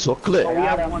 So clear. Oh, we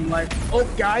have 1 life. Oh,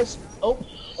 guys. Oh,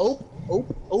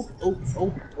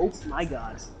 my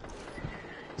God.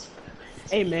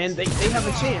 Hey, man, they have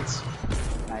a chance.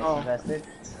 Nice invested.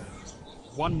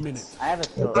 1 minute. I have a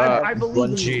sword. I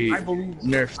believe in you.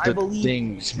 Nerf the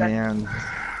things, man.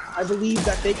 I believe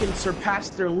that they can surpass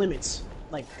their limits,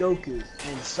 like Goku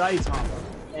and Saitama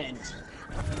and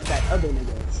that other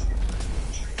nigga.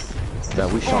 That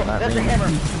we shall not That's a name. hammer.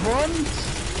 Run!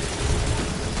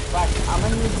 Blaxx, I'm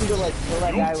gonna need you to like kill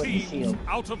that guy with the shield.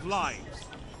 Out of lives.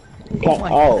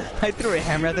 Oh. I threw a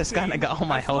hammer at this guy and I got all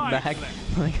my health back.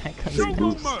 Like I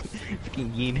couldn't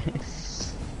fucking yeet it.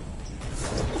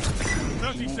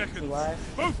 30 seconds.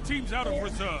 Both teams out of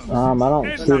reserve. I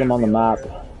don't see them on the map.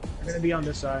 They're gonna be on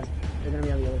this side. They're gonna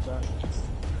be on the other side.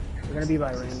 They're gonna be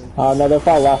by Raymond. Oh no, they're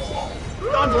far left.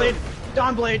 Dawnblade!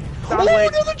 Dawnblade!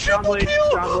 Dawnblade! Dawnblade!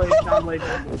 Dawnblade!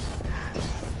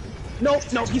 No,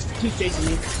 he's chasing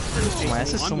me. Man,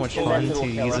 this is so much fun to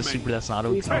use a super that's not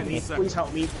Please help OP. me, please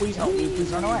help me, please help me,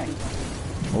 please run away.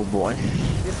 Oh boy.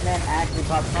 This man actually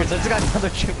popped. Because I just got another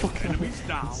triple kill. They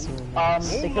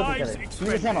killed each other. Use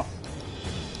his ammo.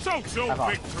 Social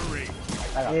victory.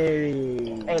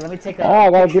 Hey, let me take a. Oh,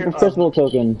 I got a group of crystal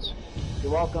tokens.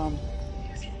 You're welcome.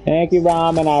 Thank you,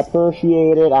 Ramen. I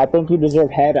appreciate it. I think you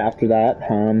deserve head after that.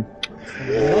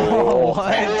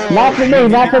 Not for me,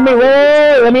 not for me.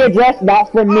 Wait, let me address.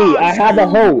 Not for me. I have a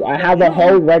hoe. I have a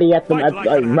hoe ready at the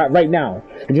right now.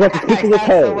 You have to speak to this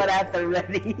hoe.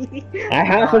 I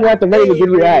have someone at the ready to give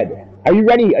you head. Are you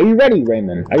ready? Are you ready,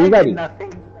 Raymond? Are you ready?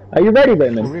 Are you ready,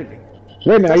 Raymond?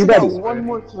 Raymond, are you ready? One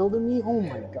more kill than me? Oh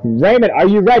my God. Raymond, are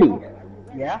you ready?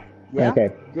 Yeah.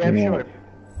 Okay. Yeah, sure.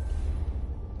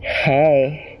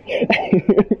 Hey.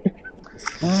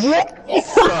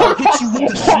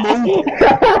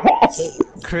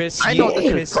 Chris, you know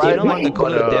like the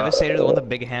Golden Devastator, the one with the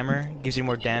big hammer, gives you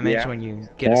more damage when you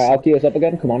get I'll queue us up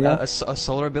again. Come on now. a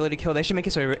solar ability kill. They should make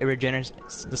it so it regenerates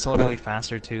the solar ability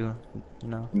faster too. You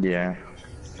know. Yeah.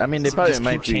 I mean, they probably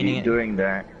might be doing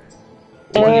that.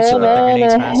 The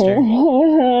grenades faster.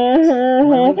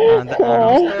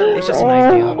 It's just an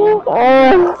idea.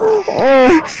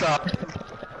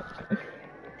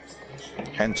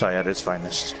 Hentai at its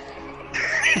finest.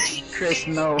 Chris,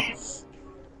 no.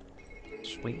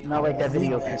 Sweet. Not like that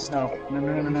video, Chris. No.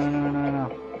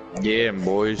 No. Yeah,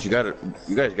 boys, you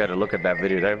guys gotta look at that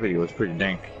video. That video was pretty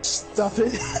dank. Stop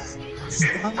it.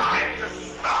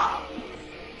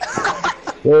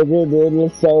 This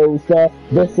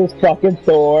is fucking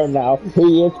Thor now.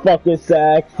 He is fucking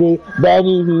sexy. Then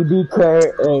he be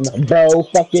curtain. Bo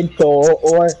fucking Thor.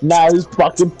 Or now he's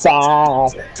fucking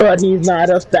fat. But he's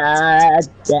not a fag.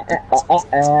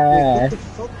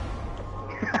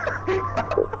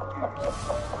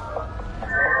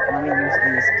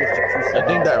 I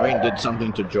think that rain did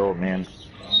something to Joe, man.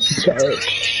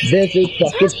 This is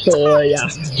fucking Thor, yeah.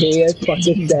 He is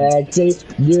fucking sexy.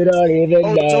 You don't even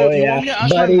know, yeah.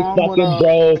 But he's fucking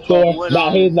bro Thor.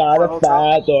 But he's not a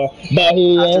fag Thor. But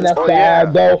he ain't a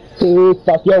fag though. He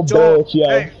fuck your bitch,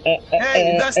 yo.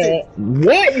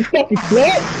 What? You fucking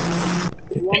slut?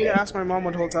 You want me to ask my mom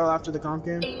what hotel after the comp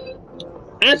game?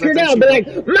 Ask her now, be like,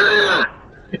 Ma!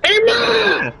 Hey,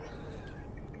 Ma!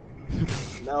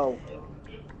 No.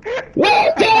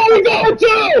 Where are we going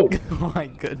to? Oh my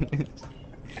goodness.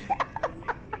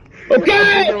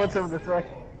 Okay!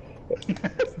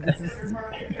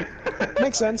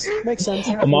 Makes sense. Makes sense.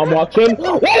 Mom walks in.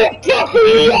 Where the fuck are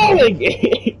you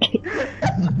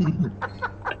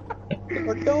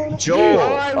going? Joe,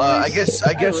 I guess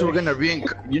we're gonna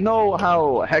you know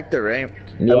how Hector, right?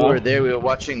 Yeah. We were there, we were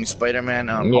watching Spider-Man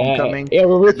Homecoming. Yeah,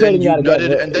 we're recreating that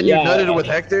again. And then you nutted with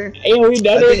Hector? Yeah, we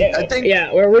nutted. I think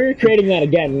yeah, we're recreating that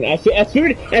again. As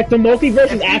soon as the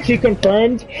multiverse is actually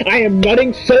confirmed, I am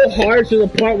nutting so hard to the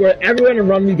point where everyone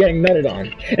around me is getting nutted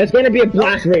on. It's gonna be a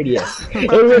blast radius. It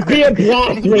will be a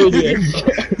blast radius.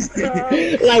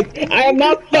 Like, I am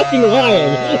not fucking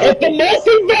lying. If the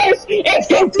multiverse is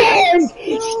confirmed,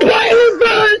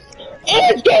 Spider-Verse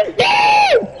is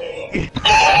confirmed!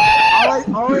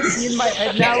 All I see in my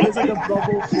head now is like a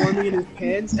bubble forming in his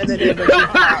pants, and then it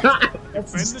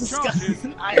that's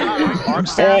disgusting. Alright,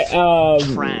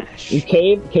 Trash.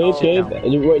 Cave.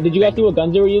 Did you guys see what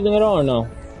guns they were using at all, or no?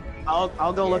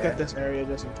 I'll go look at this area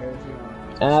just in case.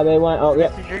 You know. They went. Oh,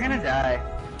 yeah. You're gonna die.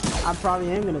 I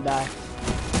probably am gonna die.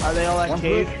 Are they all at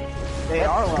cave? They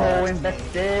are all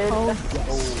invested.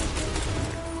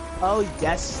 Oh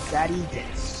yes, Daddy,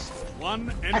 yes.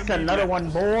 One enemy That's another left. one,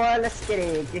 boy. Let's get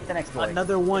it. Get the next boy.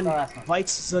 Another one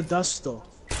bites the dusto.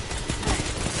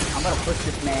 I'm gonna push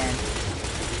this man.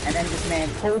 And then this man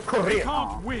whole career.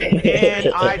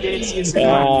 And I didn't see a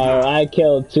single I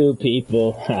killed 2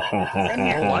 people.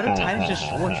 Why did Titan just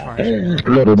short charge?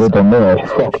 Little did I know,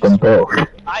 fuck them both.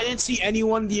 I didn't see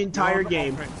anyone the entire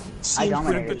game.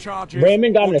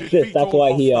 Raymond got an assist, that's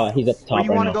why he's at the top Where you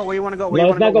right wanna now. go? Where you wanna go? No,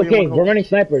 let's not go cave. We're running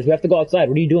snipers. We have to go outside.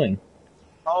 What are you doing?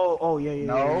 Oh, yeah.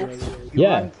 No. You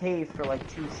Yeah. run cave for like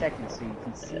 2 seconds so you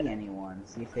can see anyone.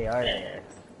 See if they are there.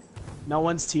 No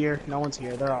one's here. No one's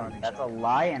here. They're on. That's a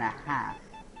lie and a half.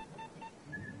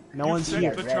 No one's See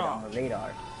here. red on the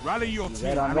radar. Rally your See team.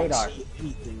 red on I don't radar. see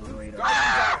anything on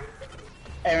radar.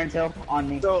 Aaron Till on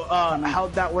me. So,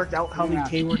 how'd that work out? How did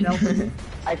K work out for me?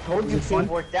 I told you Cave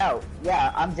worked out.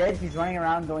 Yeah, I'm dead. He's running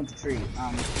around going to tree.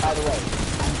 By the way,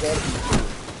 I'm dead in the tree.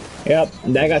 Yep,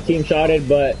 that got team shotted,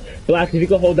 but Blaxx, if you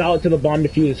could hold out till the bomb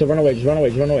defuses, so run away, just run away.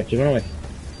 Don't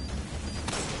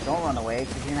run away,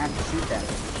 because you're gonna have to shoot them.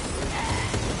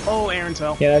 Oh, Aaron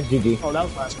Tell. Yeah, that's GG. Oh, that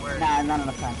was last word. Nah, not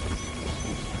enough time.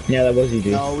 Yeah, that was GG.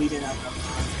 No, we didn't have enough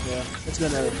time. Yeah, it's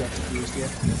gonna get confused here.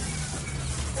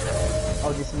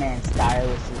 Oh, this man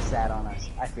stylishly sat on us.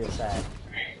 I feel sad.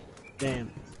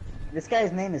 Damn. This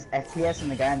guy's name is FPS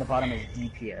and the guy on the bottom is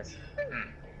DPS.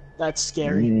 That's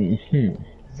scary.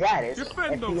 That is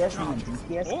FPS and then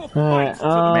DPS. Alright,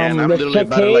 Man, I'm let's literally check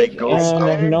about to, cave, like, go and if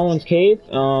outside. no one's cave,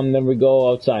 then we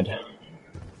go outside.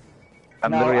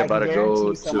 I'm No, literally I about to can go guarantee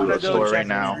to someone the will store check right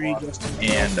now the tree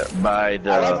and buy I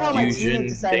like how the my fusion team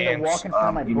decided to dance walk in front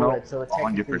of my emote. bullet, so it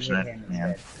technically hit 100%, him man.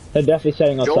 instead. They're definitely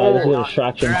setting outside, this is a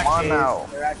distraction. Come on now.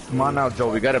 Come on now, Joe.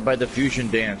 We gotta buy the fusion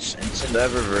dance and send the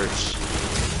Eververse.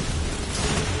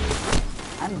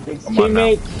 I'm a big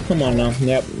Teammates, come on now.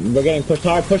 Yep, we're getting pushed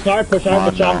hard with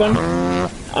shotgun.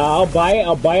 I'll buy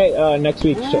it next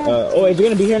week. Oh, is it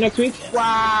gonna be here next week?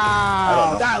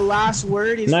 Wow, that last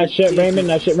word is Nice shit, Raymond.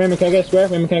 Nice shit, Raymond. Can I get a square?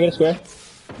 Raymond, can I get a square?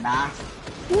 Nah.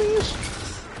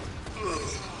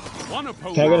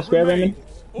 Can I get a square, Raymond?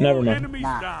 Never mind.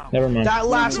 Never mind. That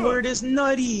last word is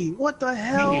nutty. What the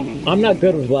hell? I'm not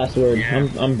good with last word.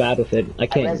 I'm bad with it. I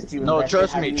can't. No,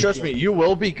 trust me. You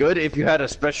will be good if you had a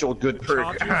special good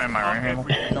perk. Am I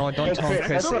right? No, don't tell him,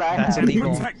 Chris. That's what I That's have.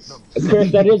 illegal.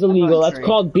 Chris, that is illegal. That's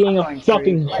called being a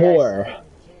fucking whore.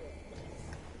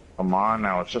 Come on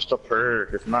now, it's just a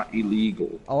perk. It's not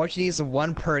illegal. All you need is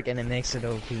one perk and it makes it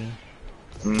OP.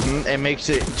 It makes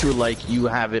it to like you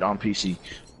have it on PC.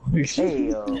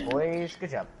 Hey, boys, good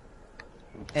job.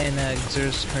 And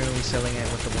Xer's currently selling it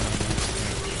with the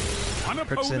one on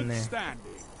perks in there.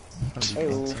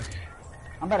 Hey,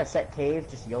 I'm about to set cave,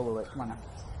 just YOLO it. Come on now.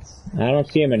 I don't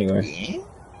see him anywhere.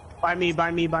 By me.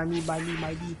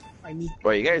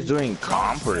 Wait, you guys doing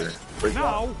comp or?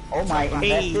 Now, Oh my,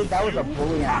 invested? That was a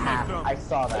bully and a half. I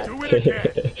saw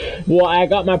that. Well, I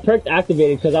got my perk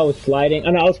activated because I was sliding,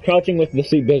 and I was crouching with the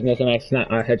sweet business, and I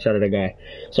headshotted a guy.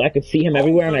 So I could see him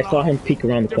everywhere, and I saw him peek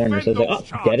around the corner. So I was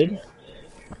like, oh, deaded.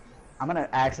 I'm gonna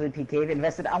actually peek cave.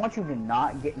 Invested, I want you to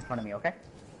not get in front of me, okay?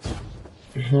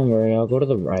 Don't worry, I'll go to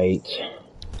the right.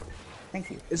 Thank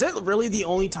you. Is that really the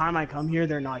only time I come here?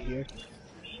 They're not here.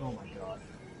 Oh my god.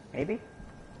 Maybe?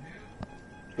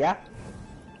 Yeah?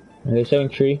 Are they setting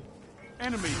tree?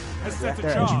 enemy has set a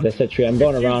charge. They set tree. I'm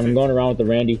going around with the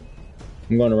Randy.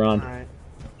 I'm going around. Alright.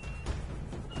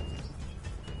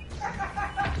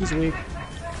 He's weak.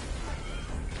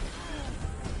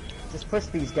 Just push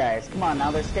these guys. Come on,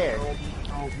 now they're scared.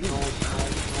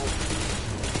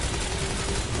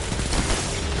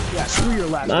 Yeah, screw your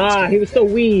last. Ah, he was so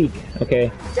weak.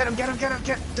 Okay. Get him,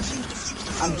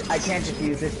 defuse. I can't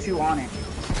defuse, there's 2 on it.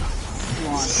 2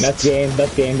 on. That's game,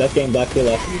 Blaxx to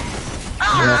left.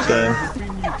 That's game.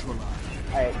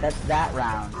 Alright, that's that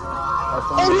round.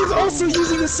 Oh, he's also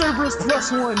using a Cerberus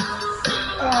 +1.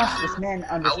 This man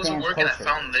I wasn't understands working, I culture.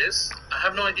 found this. I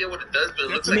have no idea what it does, but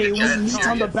it looks like Mate, a giant he's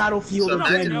on the battlefield so again,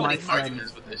 imagine my winning friend.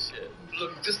 arguments with this shit.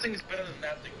 Look, this thing is better than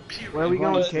that thing, period. Where are we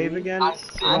going, cave again?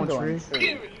 I'm going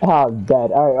tree. Oh,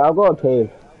 dead. Alright, I'll go cave.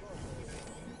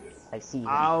 I see him.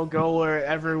 I'll go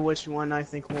wherever which one I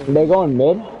think will. They going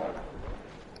mid?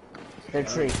 They're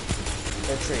tree.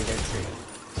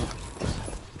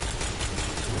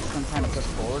 I'm trying to push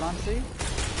forward on tree.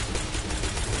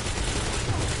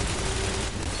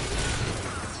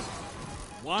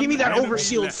 Give me that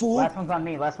oversealed, fool. Last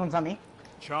one's on me.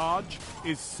 Charge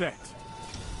is set.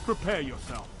 Prepare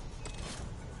yourself.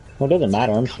 Well, it doesn't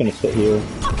matter. I'm just gonna sit here.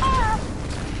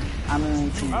 I'm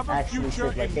going to Have a actually future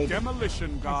sit like in they did.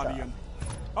 Demolition Guardian.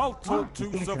 I'll talk to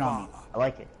Good on Zavala. me. I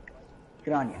like it.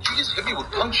 Good on you. You just hit me with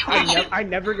punctuation. I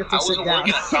never get to I sit wasn't down.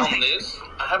 working, I found this.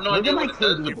 I have no Look idea at my what it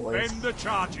does. KD, boys. Defend the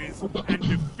charges and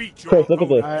defeat your Chris, look at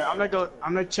this. Alright,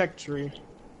 I'm gonna check tree.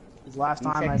 Because last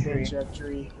time I did check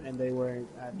tree and they weren't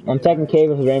at I'm taking cave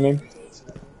with Raymond.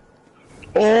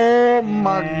 Oh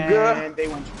my god. And they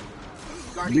went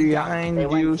Behind They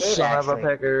went you, cave, son of a actually.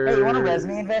 pecker. Hey, you want to res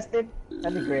me invested?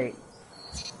 That'd be great.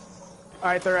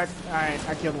 Alright, they're alright,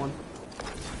 I killed one.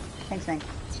 Thanks, Hank.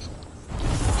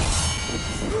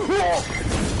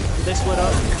 Did they split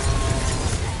up?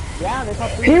 Yeah, they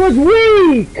popped He was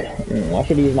weak! I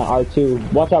should use my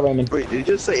R2. Watch out, Raymond. Wait, did you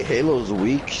just say Halo's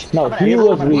weak? No, he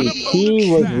was weak.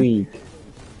 He was weak.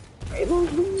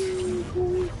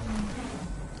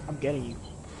 I'm getting you.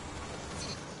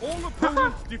 All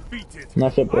opponents defeated.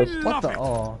 That's it, boys. What the?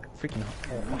 Oh, freaking.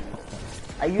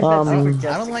 I use that secret just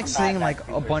I don't to like come seeing back like that a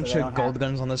secret, bunch so they of don't gold have-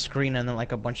 guns on the screen and then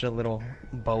like a bunch of little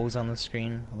bows on the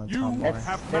screen on the top bar.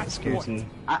 That's scares spooky. me.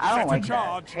 I don't like that.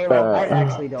 charge. Halo, I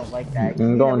actually don't like that.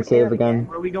 I'm going cave again.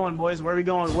 Where are we going, boys? Where are we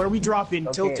going? Where are we dropping?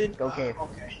 Go Tilted? cave, go cave.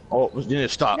 Okay. Oh, we need to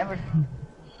stop. Never.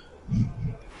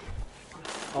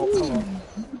 Oh, hello.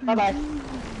 Bye-bye.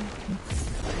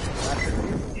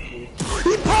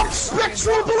 He popped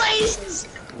Spectral Blaze!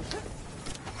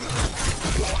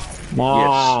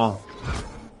 Nah.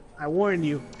 I warned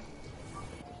you.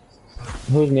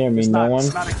 Who's near me? No one?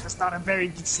 It's not a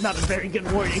very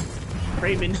good warning.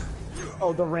 Raymond.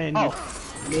 Oh, the Ren. Oh.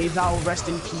 May thou rest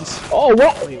in peace. Oh,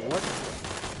 what? Wait, what?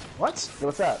 What?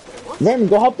 What's up? Raymond,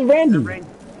 go help the Randy.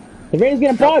 The Randy's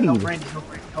getting Help bodied. Randy,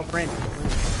 help Randy.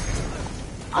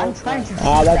 I'm trying to.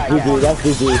 Ah, that's shoot that GG. guy. That's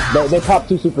GG. They popped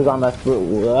 2 supers on us. That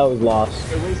was lost.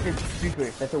 They wasted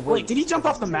supers. That's a waste. Wait, did he jump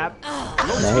off the map?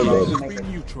 No, he did.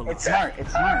 It's smart.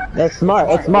 It's smart. That's smart.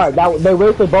 It's smart. They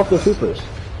wasted both their supers.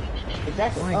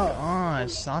 Exactly. Oh my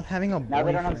god, stop having a Now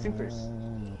they don't have boyfriend.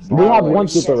 supers. We have 1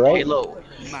 super, right? Halo.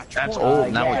 That's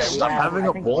old. Now yeah, it's stop yeah, having I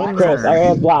a think bone. Chris, I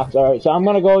have blocks. Alright, so I'm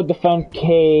gonna go defend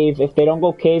cave. If they don't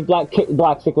go cave, Black,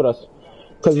 stick with us.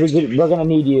 Because we're gonna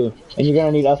need you. And you're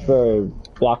gonna need us for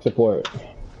block support.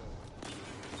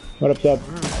 What up, Seb?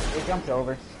 They jumped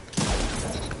over.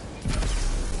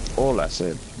 All I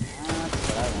said.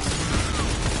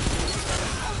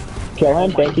 Kill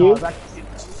him, thank you.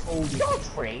 Don't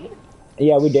trade.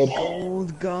 Yeah, we did.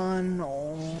 Gold gun,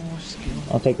 oh, skill.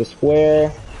 I'll take the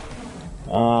square.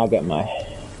 I'll get my...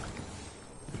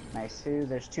 Nice, two.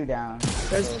 There's 2 down.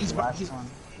 He's one.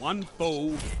 One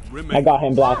foe remains. I got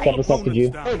him, Black. I protected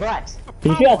you. Hey, Blaxx. Did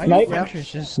you see that Why snipe? do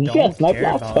hunters just Did you see that don't snipe, care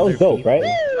Black? about That was other dope, people? right?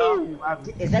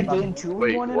 Is that game 2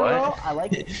 Wait, in one in a what? row? I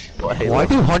like it. Why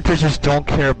do hunters just don't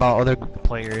care about other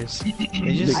players? They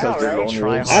just Because they're try only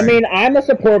hard. I mean, I'm a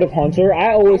supportive hunter.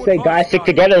 I always say guys stick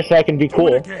together so I can be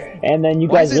cool. And then you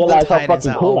Why guys is it the realize how Titans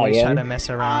fucking that cool I always try to am. mess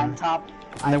On around? top.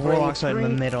 And the I'm warlocks are in the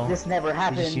 3. middle. This never They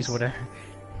happens. just use whatever.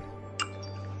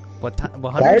 What hunters?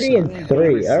 Guardian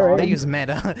 3, They alright. use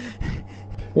meta.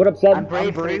 What up, I'm Seb?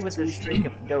 brave 3 with a streak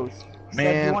of ghosts. Seb, do you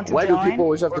Man, want to why do join, people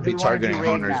always have or to do be you wanna do targeting raid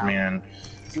hunters, now? man?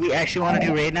 Do we actually want to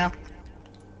do raid now?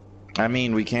 I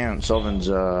mean, we can't. Sylvan's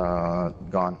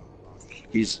gone.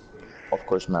 He's, of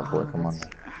course, Map Boy. Come on.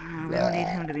 We don't need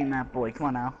him to be map boy. Come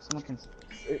on now. Someone can.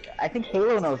 I think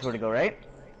Halo knows where to go, right?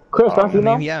 Chris, don't you I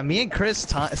know? mean, yeah, me and Chris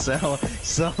taught, so.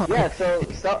 Yeah.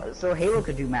 So Halo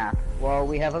could do map while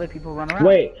we have other people run around.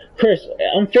 Wait, Chris,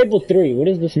 I'm Fable 3. What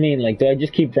does this mean? Like, do I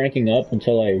just keep ranking up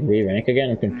until I re-rank again?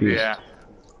 I'm confused. Yeah.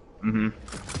 Mhm.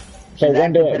 So Is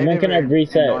that when can I competitive or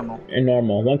reset? normal? In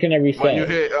normal. When can I reset? When you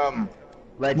hit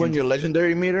Legend. when your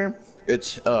legendary meter,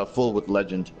 it's full with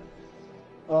legend.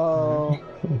 Oh,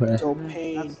 Okay. so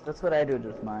pain. That's what I did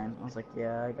with mine. I was like,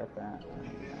 yeah, I got that.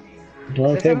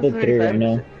 Well, Fable 3 right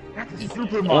now.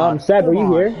 Super Seb, are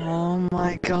you here? Oh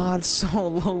my god, so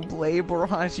low blade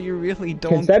barrage, you really Can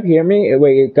don't. Seb hear me?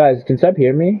 Wait, guys, can Seb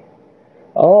hear me?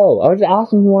 Oh, I was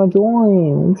asking if you want to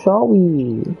join. I'm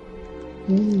sorry.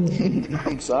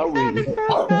 I'm sorry.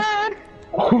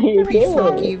 You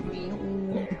did.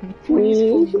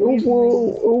 Please,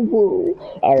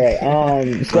 Alright,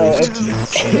 so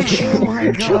Oh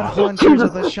my god, hunters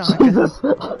of the shotgun.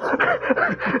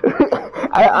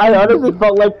 I honestly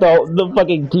felt like the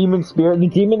fucking demon spirit, the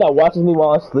demon that watches me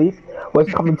while I sleep, was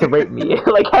coming to rape me.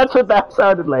 Like, that's what that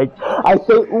sounded like. I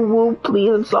say, ooh, woo, please,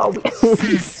 I'm sorry.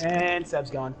 And Seb's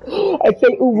gone. I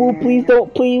say, ooh, woo, please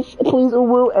don't, please, ooh,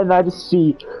 woo, and I just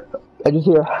hear.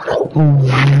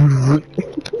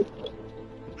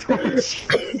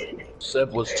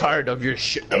 Seb was tired of your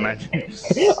shit, imagine.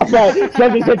 I'm sorry,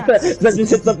 Seb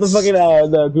just hits up the fucking,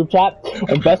 the group chat,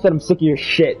 and Best said I'm sick of your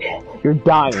shit. You're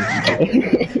dying.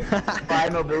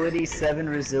 5 mobility, 7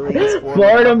 resilience. 4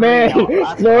 Florida man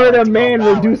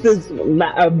balance. reduces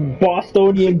a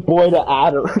Bostonian boy to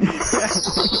Adam.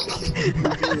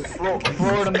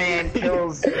 Florida man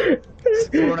kills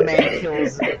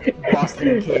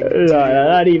Boston kid. No,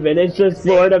 not even. It's just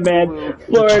Florida man.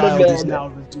 Florida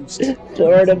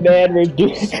man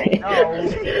reduces.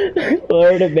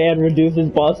 Florida man reduces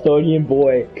Bostonian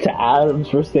boy to Adams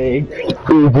for saying,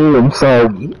 I'm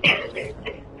sorry.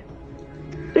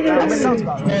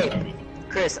 Hey,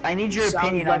 Chris, I need your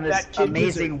opinion on this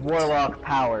amazing warlock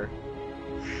power.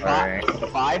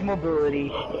 5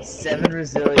 mobility, 7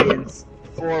 resilience,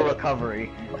 4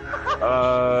 recovery.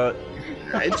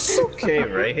 It's okay,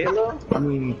 right, Halo? I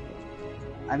mean,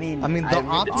 the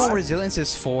optimal resilience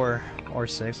is 4 or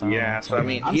 6. Yeah, so I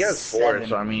mean, he has 4,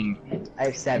 so I mean... I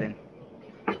have 7.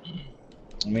 I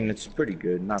mean, it's pretty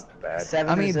good, not bad.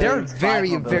 I mean, there are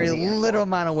very little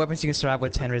amount of weapons you can survive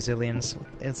with 10 resilience.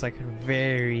 It's like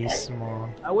very small.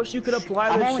 I wish you could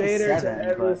apply the shader to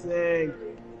everything.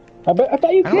 I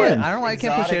thought you could. I don't know why you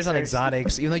can't put shaders on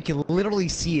exotics. You like you literally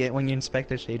see it when you inspect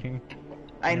the shader.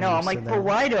 I know. I'm like, but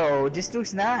why though? Just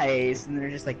looks nice, and they're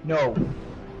just like, no.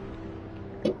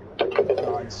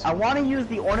 I want to use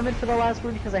the ornament for the last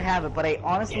word because I have it, but I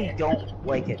honestly don't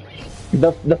like it.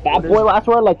 The fat boy last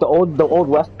word, like the old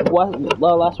west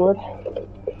last word.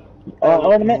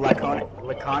 Ornament. Laconic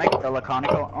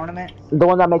ornament. The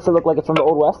one that makes it look like it's from the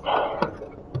old west.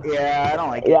 Yeah, I don't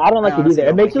like it. Yeah, I don't like it either.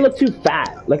 It makes it look too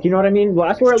fat. Like, you know what I mean?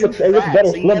 Last word it looks better,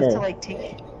 so slimmer. You have to, like,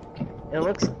 it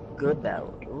looks good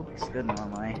though. It looks good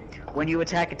normally. When you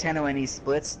attack a Tenno and he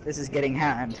splits, this is getting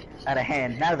out of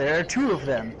hand. Now there are 2 of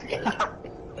them.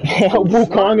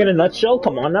 Wukong in a nutshell?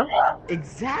 Come on now.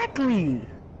 Exactly.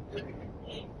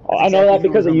 Oh, I know that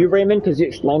because of you, Raymond, because you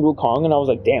explained Wukong, and I was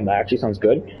like, damn, that actually sounds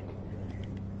good.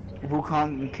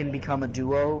 Wukong can become a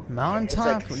duo.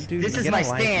 Mountaintop, like, dude. This is my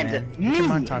stand. Get your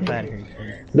Mountaintop out of here.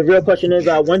 The real question is,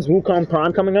 when's Wukong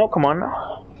Prime coming out? Come on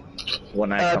now.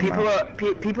 When I come out.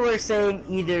 People are saying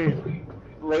either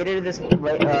later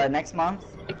next month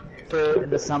for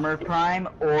the summer Prime,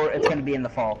 or it's gonna be in the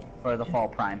fall for the fall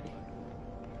Prime.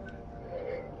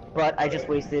 But I just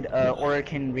wasted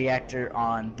Oracle Reactor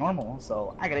on normal,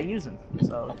 so I gotta use him.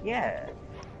 So yeah,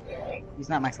 he's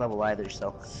not max level either,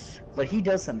 so. But he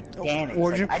does some damage.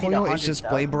 Origin like, Portal is just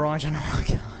Blade Barrage and oh my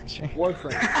gosh.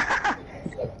 Warframe. I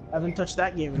haven't touched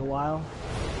that game in a while.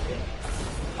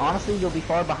 Honestly, you'll be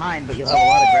far behind, but you'll have a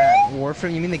lot of grab.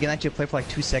 Warframe? You mean they can actually play for like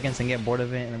 2 seconds and get bored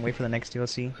of it and then wait for the next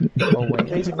DLC? Oh wait.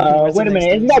 Wait a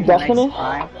minute, isn't that Destiny?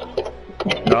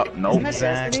 No.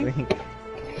 Exactly.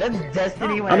 That's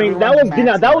Destiny. I mean, that was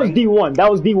D1. That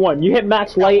was D1. You hit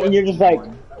max light and you're just like.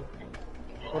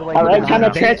 Alright, time to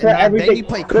transfer everything. Then you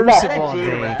play Crucible.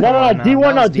 No,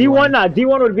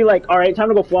 D1 would be like, alright, time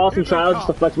to go follow some trials just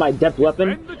to flex my adept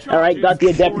weapon. Alright, got the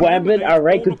adept weapon,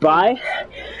 alright, goodbye.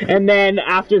 And then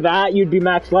after that, you'd be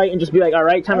max light and just be like,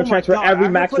 alright, time to transfer every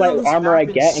max light armor I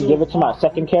get and give it to my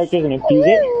second characters and infuse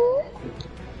it.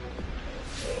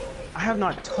 I have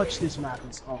not touched this map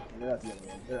in they're at the other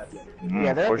one.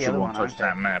 Yeah, they're at the other one. Touch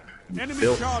that map.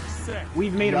 Enemy charge set.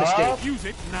 We've made a mistake. Use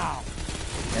it now.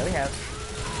 Yeah, we have.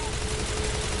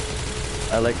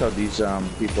 I like how these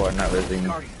people are not resing.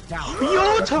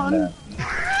 Your turn!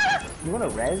 You wanna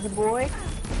res the boy?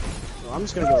 No, I'm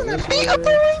just gonna go this way.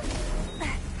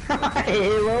 Halo? I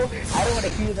don't wanna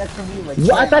hear that from you. Like,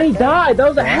 I thought he died! That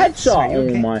was a headshot!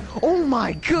 Okay? Oh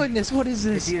my goodness, what is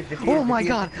this? Oh my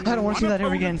god, I don't want to see that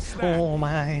ever again. Oh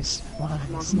my eyes.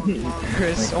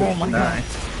 Chris, oh my god.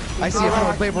 I see a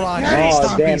whole Blade Barrage.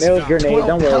 Oh damn, it was grenade.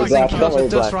 Don't worry, Blaxx. Don't worry,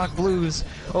 Dust Blaxx. Rock Blues.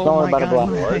 Don't Oh worry my about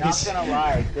it, god. Blaxx. I'm not gonna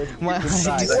lie. My eyes.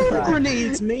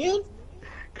 Grenades, man!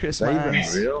 Chris, Is that my even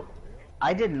eyes. real?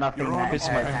 I did nothing that Chris,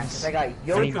 time. my 'Cause I got Any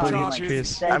yoked on booty, like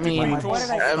Chris. 7 I mean, times. What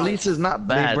did I at do? least it's not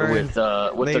bad with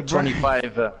the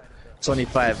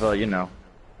 25, you know,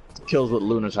 kills with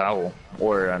Luna's Howl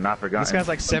or Not Forgotten. This guy's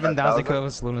like 7,000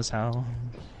 kills, Luna's Howl.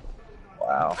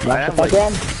 Wow. I have like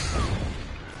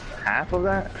half of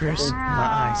that. Chris, my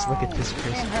eyes. Look at this,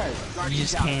 Chris. You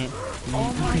just can't.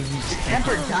 You just can't.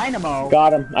 Tempered Dynamo.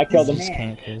 Got him. I killed You just him.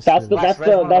 can't, Chris. That's the game.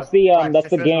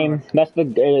 That's the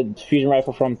fusion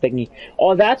rifle from Thingy.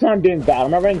 Oh, that's what I'm doing bad.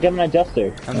 I'm not running Gemini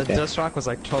Jester. And the Dust Rock was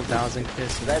like 12,000,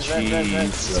 Chris. Res. Get you an idea.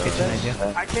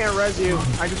 I can't res you.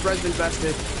 I just res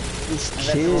invested. This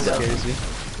kid scares you.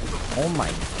 Oh my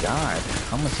god.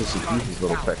 How much does he eat, his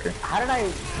little pecker? How did I...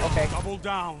 Okay. Double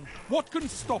down. What can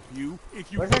stop you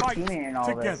if you Where's that fight teammate in all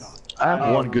together? this? I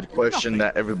have one good question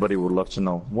that everybody would love to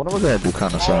know. What was that do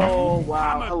kind of sound? Oh,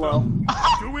 wow. Hello.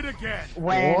 Do it again.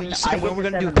 When You said when we're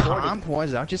gonna do comp? What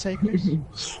is that what you say, Chris?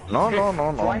 No. Join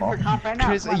for comp right now.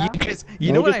 Chris, come on now.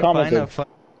 you know what I find commented.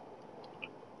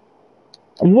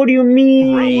 What do you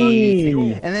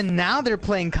mean? And then now they're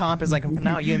playing comp. It's like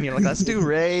now you and me are like, let's do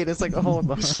raid. It's like, hold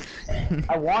on.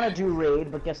 I want to do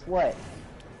raid, but guess what?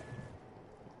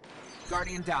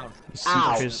 Guardian down.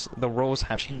 See, the roles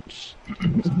have changed.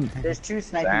 There's 2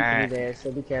 sniping through there,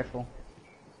 so be careful.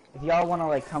 If y'all want to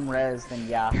like come res, then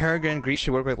yeah. Peregrine Grease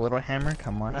should work with Little Hammer.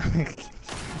 Come on.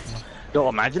 Yo,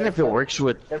 imagine if it works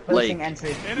with like,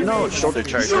 you know, shoulder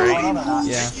charge, right?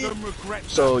 Yeah.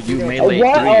 So you melee 3,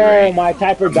 what? right? Oh, my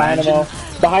Typer Dynamo.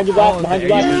 Behind your back, behind your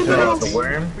back. The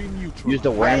worm. Use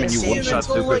the worm and you one-shot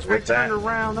supers with that.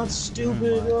 Around. That's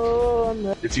stupid.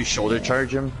 Oh, if you shoulder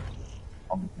charge him,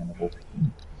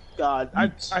 God,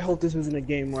 I hope this isn't a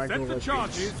game where I go the like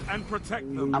charges and protect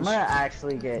them. I'm gonna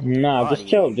actually get. Nah, just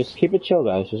chill. Just keep it chill,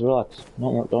 guys. Just relax.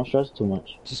 Don't stress too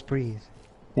much. Just breathe.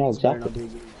 Yeah, exactly.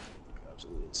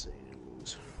 Absolutely insane.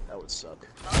 That would suck.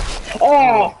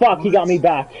 Oh fuck! He got me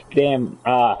back. Damn.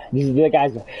 These are the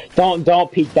guys.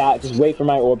 Don't peek that. Just wait for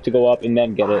my orb to go up and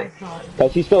then get it.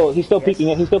 Cause he's still peeking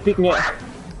it. He's still peeking it.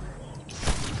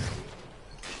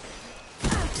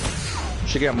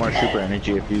 should get more super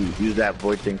energy if you use that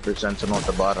void thing for sentinel at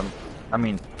the bottom. I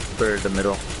mean, for the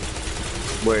middle.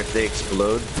 Where if they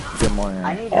explode, you get more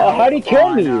energy. Oh, how'd he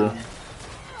kill me?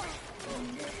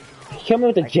 He killed me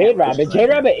with a Jade Rabbit. Jade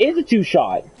Rabbit is a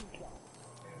 2-shot.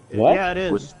 What? Yeah, it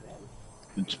is.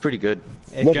 It's pretty good.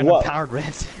 If with you're what? Powered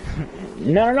red.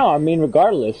 No. I mean,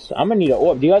 regardless, I'm gonna need an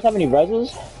orb. Do you guys have any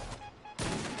reses?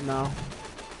 No.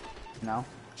 No.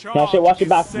 No shit. Watch the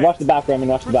back. Watch the back, Raymond.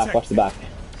 Watch the back. Watch the back.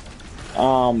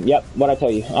 Yep. What I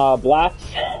tell you. Blaxx.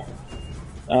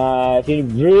 If you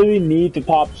really need to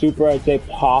pop super, I'd say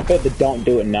pop it, but don't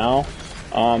do it now.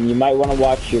 You might want to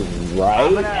watch your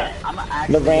right.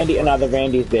 The Randy, the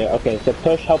Randy's there. Okay, so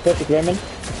push. Help push with Raymond.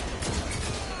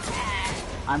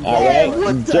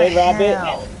 Alright, Jade Rabbit.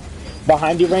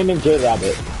 Behind you, Raymond, Jade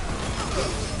Rabbit.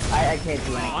 I can't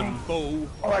do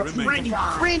anything.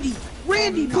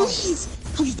 Randy, please!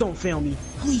 Please don't fail me.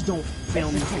 Please don't fail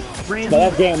me. Randy. No,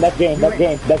 that's game.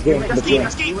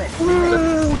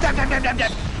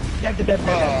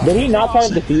 Did he not try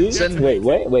to defuse?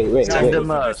 Wait.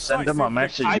 Send him a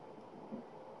message.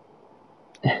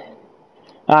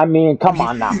 I mean, come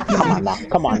on now.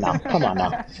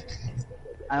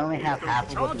 I only have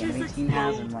half of what the enemy team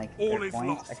has in like 4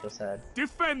 points. I feel sad.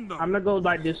 Defend them. I'm gonna go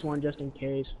by this one just in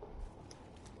case.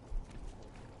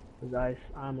 Guys,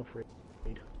 I'm afraid.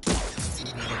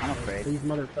 These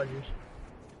motherfuckers.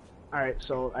 Alright,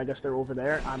 so I guess they're over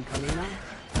there. I'm coming now.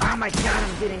 Oh my god,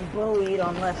 I'm getting bullied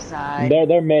on left side.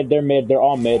 They're mid. They're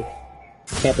all mid.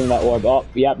 Camping that orb. Oh,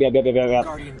 yep.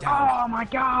 Oh my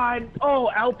god.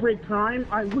 Oh, Outbreak Prime.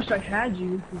 I wish I had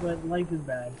you, but life is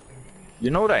bad. You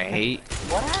know what I hate?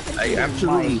 What happened to I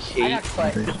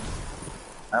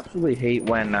absolutely hate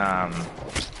when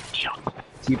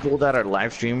people that are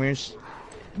live streamers,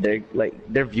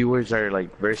 their viewers are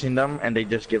like versing them and they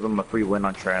just give them a free win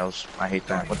on trials. I hate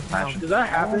that with passion. Does that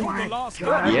happen?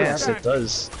 Yes, it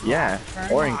does. Yeah,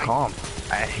 or in comp.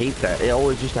 I hate that. It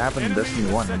always used to happen in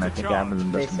Destiny 1, and I think it happens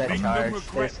in Destiny 2. They set charge.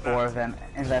 There's 4 of them.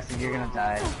 Invested, you're gonna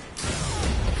die.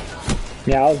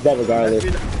 Yeah, I was dead regardless.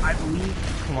 I believe.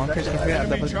 Come on, Chris, if we have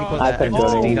those people that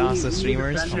DDoS the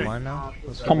streamers, come on now.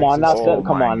 Come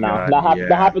on now. That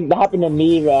happened to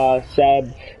me,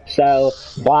 Seb, Cell,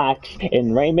 Blaxx,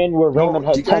 and Raymond, where Raymond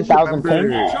had 10,000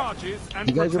 ping. Do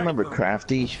you guys remember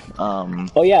Crafty?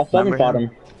 Oh yeah, 7 fought him.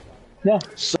 Yeah.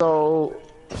 So,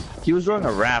 he was doing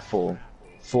a raffle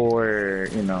for,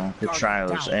 the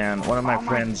trials, and one of my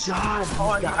friends... What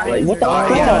the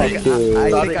fuck, dude? I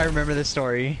think I remember this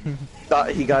story.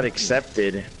 Thought he got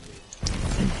accepted.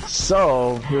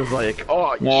 So, he was like,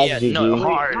 oh, yeah, no,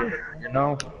 hard,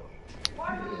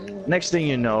 Next thing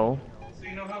you know,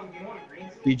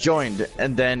 he joined,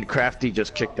 and then Crafty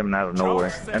just kicked him out of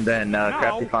nowhere. And then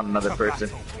Crafty found another person.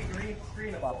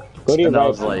 Go to your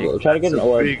right, like, try to get an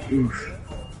orb.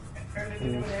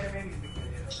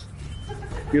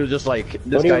 He was just like,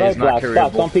 this guy is not careerable.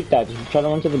 Stop, don't peek that. Just try to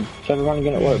run and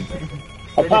get an orb.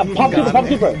 Oh, pop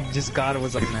super! Just God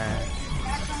was like mad.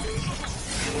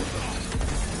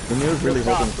 And he was really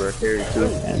hoping for a carry too.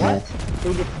 What?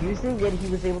 They defused it, yet he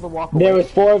was able to walk away. There was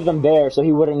 4 of them there, so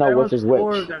he wouldn't know which is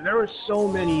which. There were so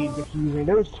many defusing.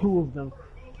 There was 2 of them.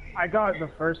 I got the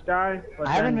first guy, but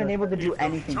I haven't been able to do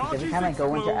anything because every time I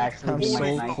go into actually I'm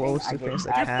so close to finish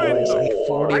the I catalyst, like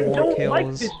 40 more don't kills.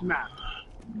 like this map.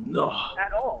 No.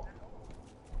 At all.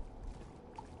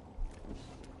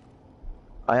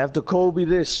 I have to Kobe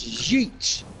this.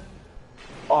 Yeet.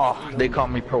 Oh, they call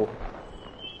me pro.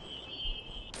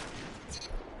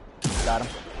 Got him.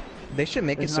 They should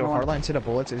make it so hardline to the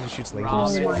bullets, it just shoots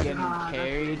lasers. Getting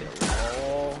carried.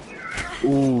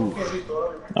 Ooh.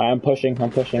 I'm pushing. For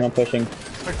 2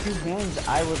 games,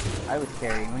 I was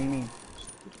carrying. What do you mean?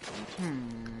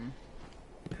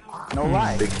 No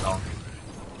lie.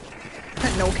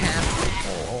 No cap.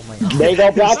 Oh my god. There you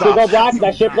go, Blaxx. There you go, Blaxx.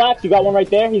 Nice shit, Blaxx. You got one right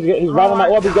there. He's right on my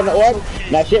orb. He's getting an orb.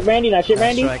 Nice shit, Randy. Nice shit,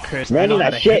 Randy. That's right, Chris. Randy,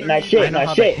 nice shit. Nice shit.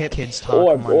 Nice shit.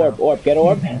 Orb. Get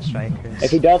orb. That's right, Chris.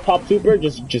 If he does pop super,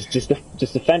 just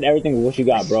defend everything with what you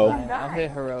got, bro. I'll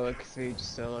hit heroic so you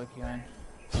just solo can.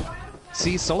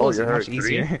 See, solo's much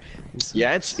easier.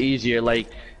 Yeah, it's easier. Like,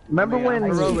 remember when he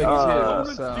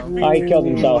killed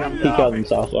himself. He killed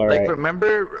himself. All right. Like,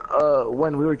 remember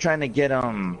when we were trying to get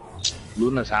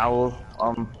Luna's Howl?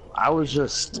 I was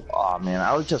just, oh man,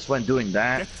 I was just when doing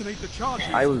that.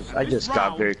 I just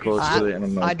got very close to it.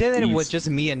 And I did it with just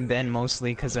me and Ben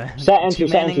mostly, cause set entry.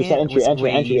 They wouldn't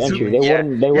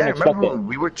expect it.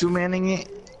 We were 2-manning it.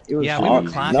 It was we were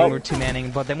clapping, we were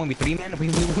 2-manning, but then when we 3-manned,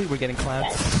 we were getting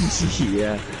clapped.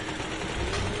 Yeah.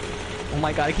 Oh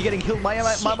my god, I keep getting killed by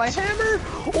my hammer!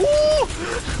 Oh!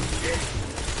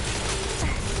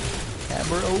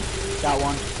 Hammer, Got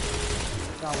one.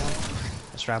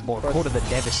 That's right, boy. Go to the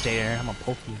Devastator. I'm a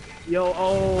pokey. Yo,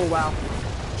 oh wow.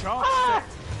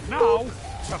 Now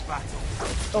to battle.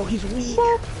 Oh, he's weak.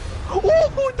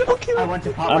 Oh, no kill. I went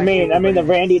to pop. I mean, the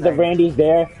Randy's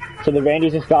there, so the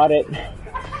Randy's just got it.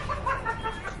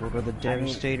 Go to the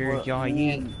Devastator, y'all.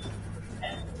 I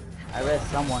read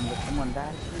someone, but someone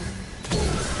died.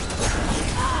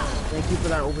 Thank you for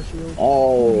that overshield.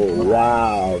 Oh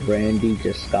wow, Randy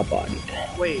just got bodied.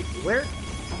 Wait, where?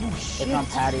 It's on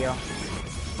patio.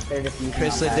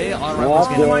 Chris, the day our Oh was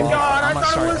getting my god, I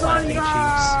thought it was on Cheeks.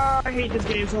 I hate this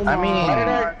game so much. I mean,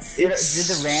 did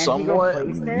the Randy somewhat. go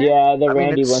place there? Yeah, the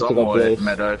Randy went to go place.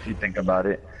 Meta if you think about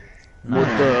it.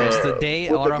 It's the day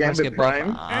our Gambit was get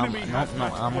Prime. I'm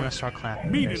gonna start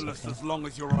clapping. Meaningless as long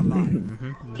as you're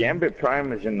alive. Gambit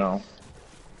Prime is,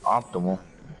 optimal.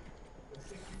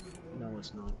 No,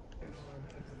 it's not.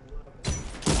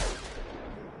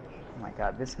 Oh my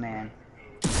god, this man.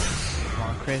 Come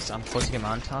on, Chris, I'm supposed to get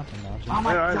on top. Imagine. Oh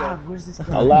my god, where's this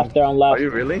guy? On left, they're on left. Are you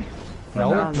really? No.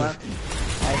 They're on left.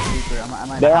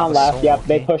 They're on left, yep,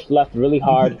 they pushed left really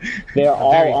hard. They're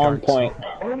all on point.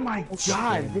 Oh my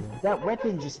god, that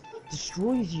weapon just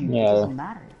destroys you. Yeah. It doesn't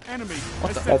matter. Enemy.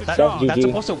 That's That's GG.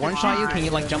 supposed to one-shot you? Can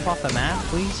you, like, jump off the map,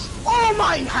 please? Oh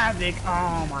my havoc!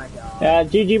 Oh my god. Yeah,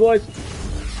 GG boys.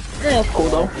 Yeah, that's cool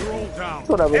though.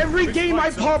 Whatever. Every game I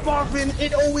pop off in,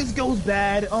 it always goes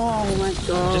bad. Oh my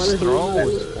god. Just throw.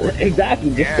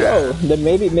 Exactly, just throw. Then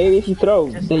maybe if you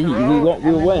throw, then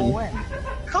we'll win.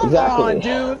 Come on,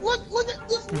 dude. Look at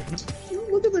this.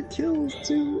 Look at the kills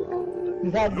too. Oh.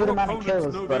 He's had a good amount of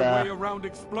kills, but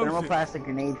thermoplastic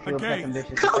grenade field second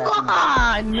vicious. Come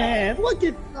on, man. Look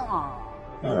at.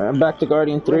 Alright, I'm back to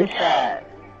Guardian 3. Look at that.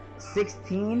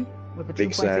 16 with a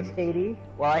 2.6 KD,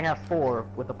 while I have 4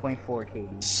 with a 0.4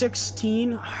 KD.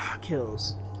 16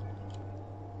 kills.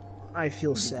 I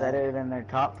feel It's sad. better than their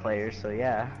top players, so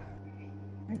yeah.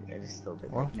 I just still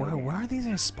did. Where are these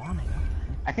guys spawning?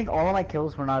 I think all of my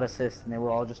kills were not assists, and they were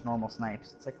all just normal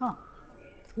snipes. It's like, huh.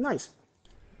 Nice.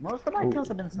 Most of my kills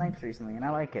have been snipes recently, and I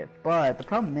like it. But the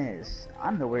problem is,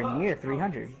 I'm nowhere near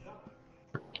 300.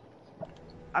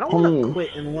 I don't want to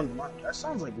quit in 1 month. That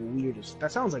sounds like weird.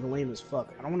 That sounds like lame as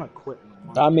fuck. I don't want to quit in 1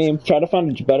 month. I mean, try to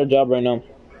find a better job right now.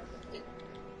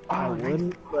 I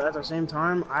wouldn't, but at the same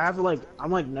time, I have to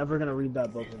I'm never gonna read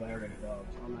that book if I have a job.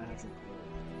 So I'm gonna have to quit.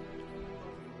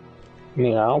 I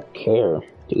mean, I don't care,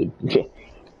 dude.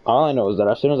 All I know is that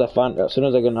as soon as I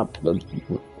get a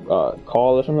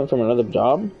call or something from another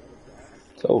job,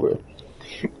 it's over.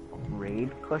 Raid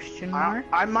question mark?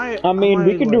 I might. I mean,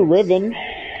 we could do Riven.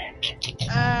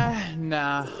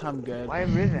 Nah, I'm good. Why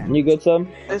Riven? You good, Sub?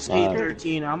 It's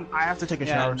 8:13. I have to take a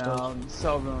shower no, still. I'm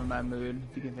so ruined my mood.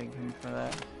 If you can thank him for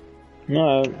that.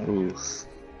 No.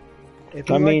 If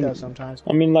you like that sometimes.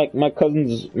 I mean, like, my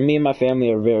cousins, me and my family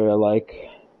are very alike.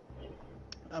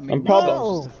 I mean, I'm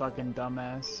probably just a fucking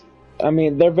dumbass. I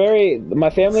mean, they're very. My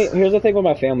family. Here's the thing with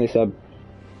my family, Sub.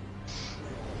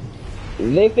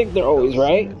 They think they're always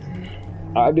right.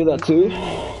 I do that too.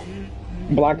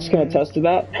 Blaxx can attest to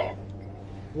that.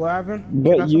 What happened?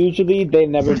 But usually they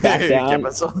never back down.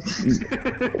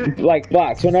 Like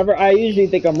Blaxx, whenever I usually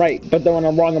think I'm right, but then when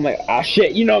I'm wrong, I'm like, ah,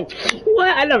 shit.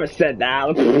 What? I never said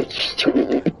that.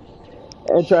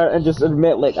 And try and just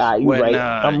admit, like, you're right.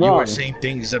 I'm wrong. You were saying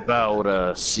things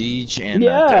about Siege and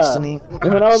Destiny.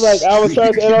 And when I was like, all right,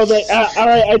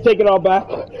 I take it all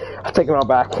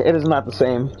back. It is not the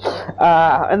same.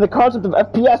 And the concept of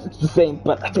FPS, it's the same,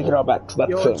 but I take it all back. It's not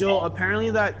the same. Joel, apparently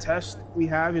that test we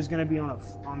have is gonna be on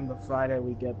the Friday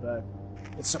we get back.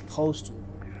 It's supposed to.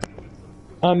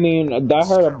 I mean, I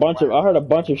heard a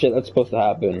bunch of shit that's supposed to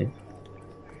happen.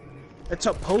 It's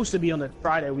supposed to be on the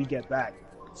Friday we get back,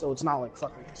 so it's not like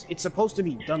fucking. It's supposed to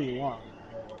be dummy long.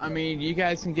 I mean, you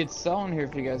guys can get Saul here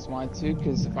if you guys want to,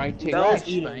 because if I take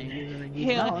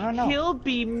he'll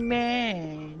be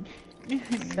mad.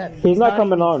 He's not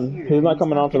coming on. He's not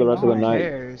coming on for the rest of the night.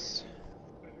 Cares.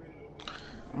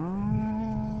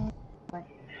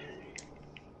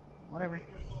 Whatever.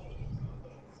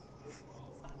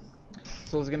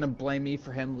 Soul's gonna blame me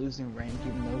for him losing rank,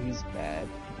 even though he's bad.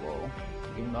 Whoa.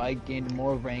 Even though I gained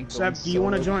more rank. Seb, do you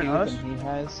want to join us? Than he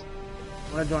has.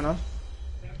 Want to join us?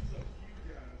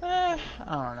 I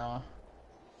don't know.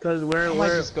 Cause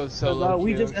just go solo.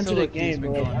 We just entered the game,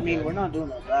 but I mean, we're not doing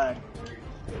that bad.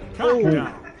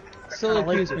 Solo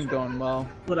queue's been going well.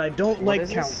 But I don't like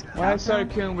count. When I started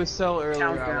queuing with Cell earlier,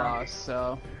 I lost,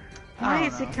 so... Why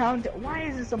is it count? Why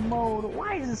is this a mode?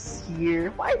 Why is this here?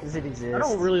 Why does it exist? I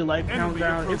don't really like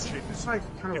countdown. It's like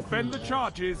kind of defend the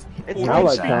charges. I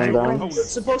like countdown. It's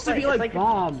supposed to be like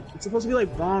bomb. It's supposed to be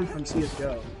like bomb from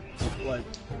CS:GO. Like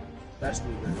that's the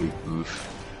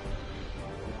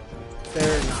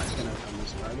They're not gonna come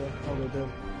this far. Oh, they do.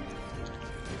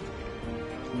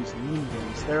 These mean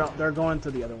games. They're going to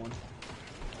the other one.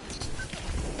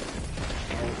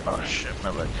 Oh shit, my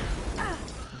leg.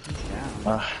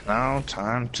 Now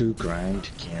time to grind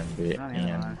Gambit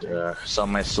and sell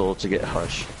my soul to get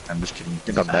Hush. I'm just kidding.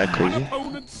 Think I'm that crazy?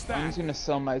 I'm just gonna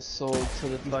sell my soul to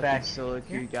the fucking solo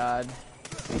queue god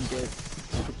and get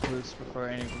recluse before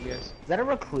any of you guys. Is that a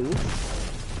recluse?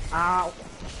 Ow.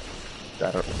 Is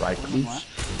that a recluse?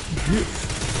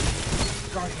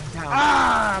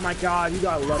 Ah, my god, you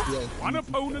got lucky. One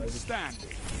opponent standing.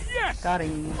 Yes! Got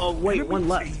him. Oh, wait, one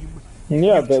left.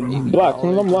 Yeah, the Blaxx, one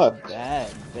of them left.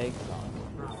 Bad, big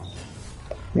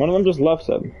One of them just left,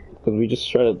 Seb, because we just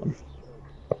shredded them.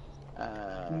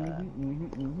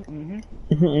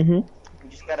 We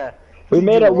just gotta. We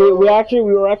made it. We were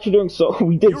actually doing so.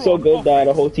 We did so good that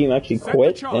a whole team actually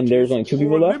quit, and there's only 2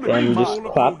 people left, and we just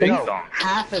clapped them. No,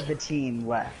 half of the team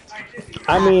left.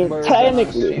 I mean,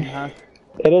 technically,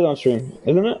 it is on stream,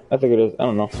 isn't it? I think it is. I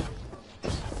don't know.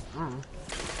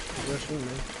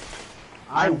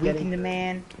 I weakened the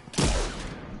man.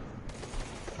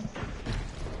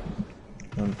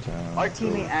 Our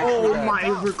teammate actually. Oh my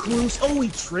recluse! Oh, he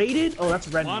traded. Oh, that's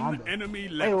red. One enemy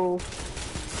left.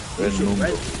 Red Moon.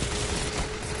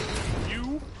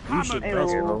 You hammered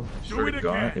them. Do it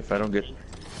again. If I don't get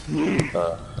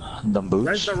the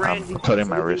boots, I'm cutting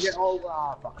my wrist.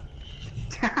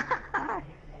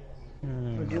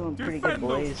 We're doing pretty good,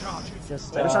 boys.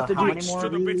 Just have to do how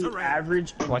many more?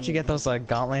 Average. Why don't you get those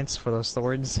gauntlets for those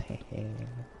swords?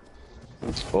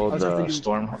 It's called the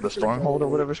Stormhold or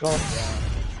whatever it's called.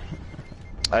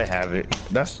 I have it.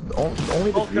 That's the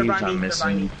only the greaves I'm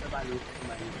missing.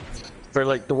 For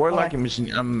like the Warlock, I'm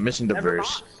missing the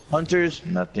verse. Hunters,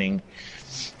 nothing.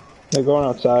 They're going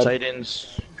outside.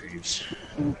 Titans, greaves.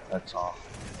 That's all.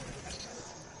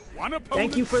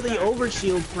 Thank you for the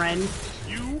overshield, friend.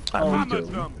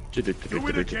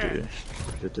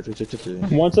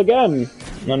 Once again,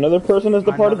 another person has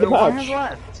departed the match.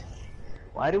 Left.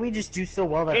 Why do we just do so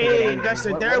well that hey,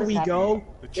 Dustin, there we go.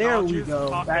 There we go.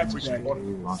 That's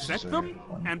better. Set them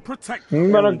and protect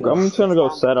I'm just gonna go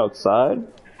set outside.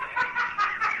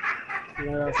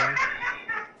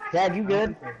 Dad, you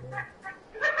good?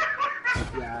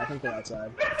 Yeah, I think they're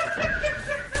outside.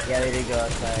 Yeah, they did go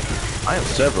outside. I have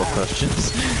several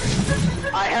questions.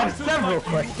 I have several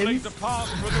questions.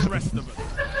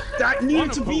 That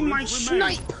needed to be my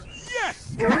snipe.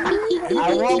 Yes.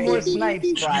 I want more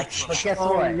snipes, Blaxx. But guess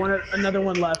what? Another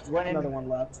one left. Another one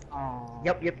left.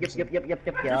 Yep. Can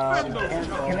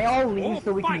they all leave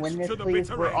so we can win this,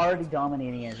 please? We're already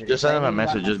dominating as it is. Just send them a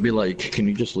message. Just be like, "Can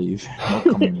you just leave? No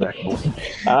coming back."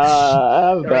 I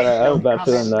have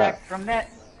better than that. From that.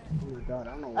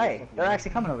 Hey, they're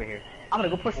actually coming over here. I'm gonna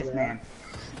go push this man.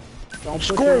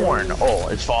 Scorn! Oh,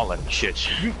 it's fallen. Shit.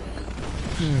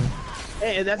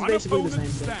 Hey, that's basically the same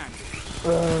thing.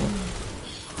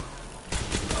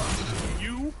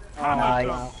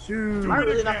 Dude, I'm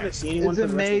really not gonna see anyone.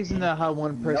 It's amazing how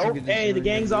one person can Hey, the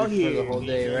gang's all here for the whole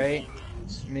day, right?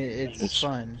 I mean, it's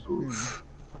fun.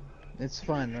 It's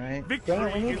fun, right? We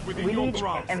need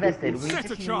invested. We just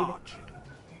need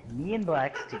me and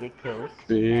Blaxx to get kills.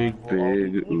 Big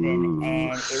even,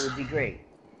 and it would be great.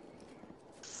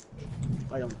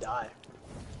 I don't die.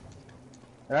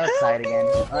 They're outside again.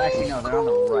 Oh, actually, no, they're on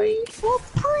the right.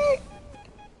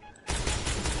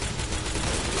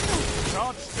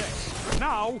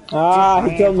 Ah,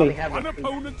 he killed me.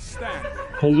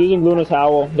 He's using Luna's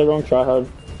Howl. They're going try hard.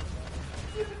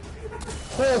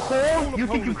 You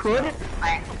think you could?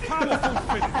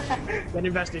 Get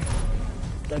invested.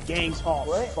 The gang's off.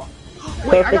 What? Fuck.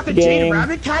 Wait, I got the Jade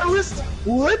Rabbit catalyst?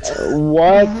 What?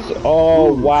 What?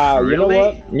 Oh wow!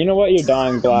 Really? You know what? You're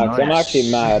dying, Blaxx. I'm actually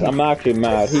mad. I'm actually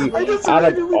mad. Out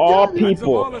of all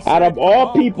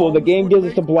people, the game gives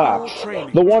it to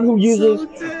Blaxx, the one who uses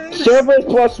servers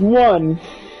 +1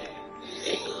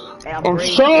 and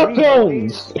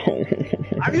shotguns.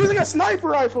 I'm using a sniper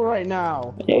rifle right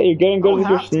now. Yeah, you're getting good with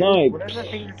your snipe. What is the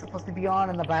thing that's supposed to be on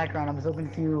in the background? I'm so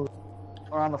confused.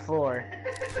 Or on the floor.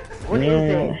 What is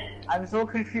it? I'm so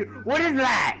confused. What is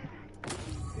that?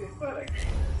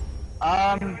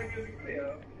 I'm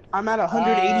at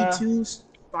 182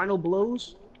 final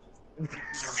blows.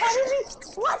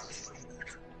 What?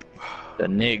 The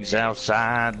niggas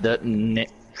outside the net.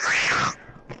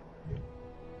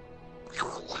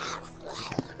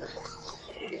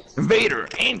 Vader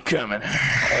incoming.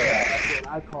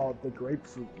 I call it the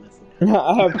grapefruit method.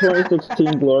 I have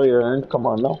 2016 glory earned. Come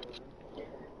on, no.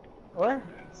 What?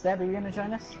 Seb, are you gonna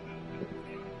join us?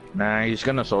 Nah, he's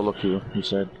gonna solo queue, he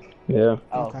said. Yeah.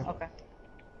 Oh, okay.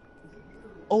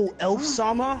 Oh, Elf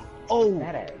Sama? Oh.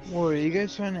 Whoa, are you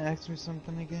guys trying to ask me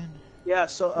something again? Yeah,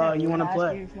 so, you wanna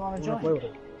play? If you wanna join. Play with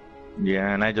him.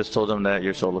 Yeah, and I just told him that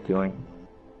you're solo queuing.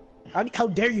 How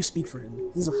dare you speak for him?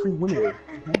 He's a free woman.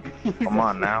 Come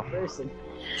on now.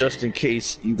 Just in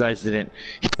case you guys didn't.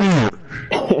 I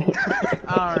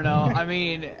don't know. I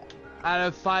mean, out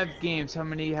of 5 games, how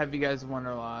many have you guys won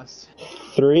or lost?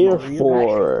 3 or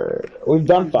 4. We've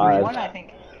done 5. I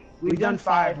think. We've done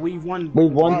 5. We've won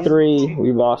 3.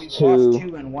 We've lost 2. Lost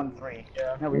 2 and won 3.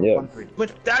 Yeah. No, we won 3.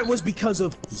 But that was because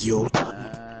of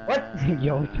Yota. What?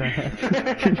 Yota.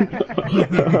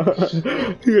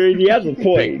 He has a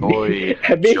point. Boy,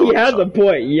 I mean, he has a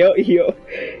point. Yeah.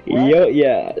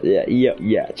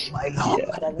 My lord,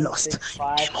 lost. And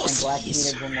Black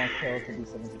needed 1 more kill to be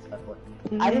 76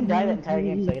 I didn't die that entire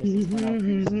game, so I get a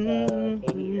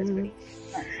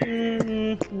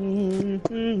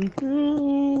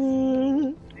 6.0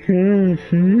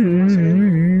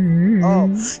 Oh,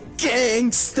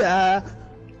 gangsta!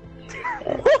 Oh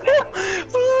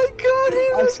my god, he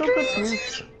was so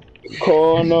confused.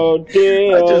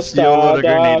 I just yelled a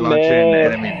grenade launcher in the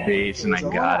enemy base and I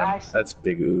got him. That's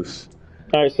big ooze.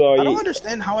 Alright, so I don't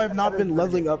understand how I've not been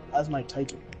leveling up as my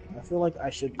Titan. I feel like I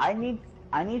should.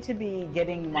 I need to be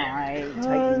getting my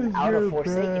Titan out of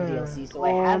Forsaken DLC, so I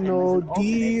have him as an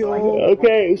alternate, so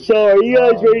okay, so are you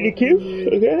guys ready to queue?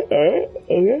 Okay, alright,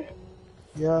 okay.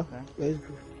 Yeah. I'm ready.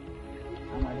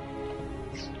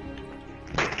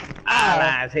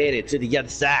 I've headed to the other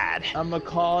side. I'ma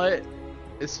call it.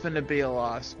 It's finna be a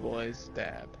loss, boys.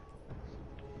 Dab.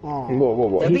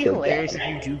 Whoa. That'd be hilarious if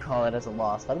you do call it as a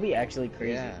loss. That'd be actually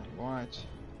crazy. Yeah, watch.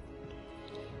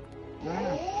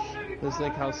 Just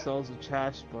like how Cells a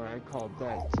trash boy, I called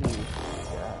that too.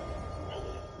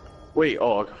 Wait,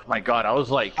 oh my god, I was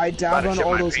like, I downed on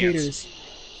all those haters.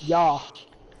 Yeah.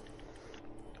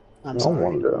 I'm sorry. No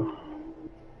wonder.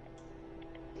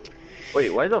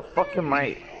 Wait, why the fuck am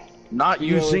I not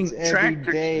using tractor?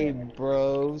 Every day,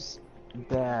 bros.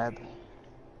 Dab.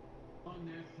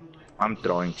 I'm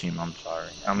throwing team, I'm sorry.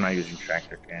 I'm not using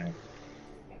tractor cannon.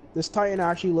 This Titan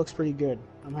actually looks pretty good.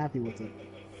 I'm happy with it.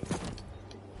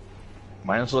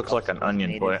 Mine looks like an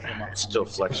onion, but it's still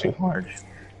flexing hard.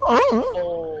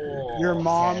 Oh, your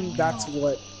mom, that's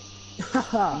what.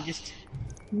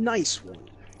 Nice one.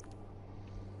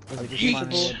 Was it just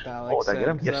funny what Balik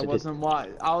said? Yes,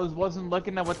 I wasn't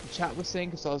looking at what the chat was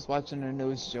saying because I was watching the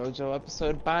newest JoJo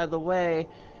episode. By the way,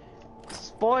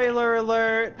 spoiler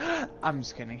alert! I'm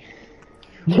just kidding.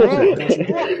 Fun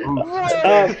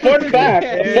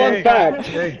fact.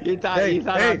 You thought I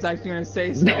was actually gonna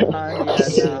say something.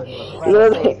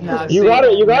 You got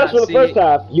us for the first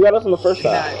half. You got us in the first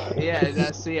half.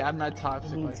 See, I'm not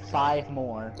toxic. Needs 5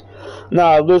 more.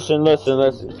 Nah, listen.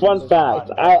 Fun fact.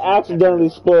 I accidentally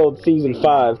spoiled season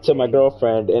 5 to my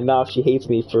girlfriend, and now she hates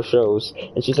me for shows.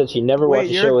 And she said she never watched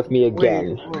the show with me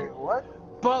again. Wait, what?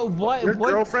 But what? Your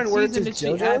what girlfriend season is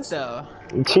she at though?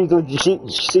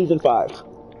 Season 5.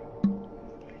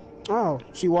 Oh,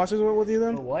 she watches it with you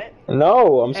then? What?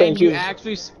 No, I'm saying and you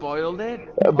actually spoiled it?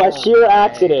 By sheer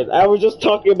accident. I was just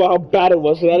talking about how bad it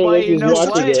was, so I didn't know she was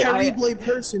watching it. Terrible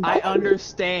person. I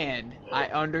understand. I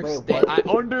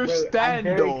understand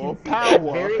though.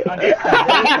 Power.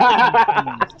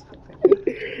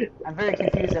 I'm very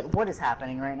confused at what is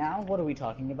happening right now. What are we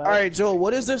talking about? Alright, Joel,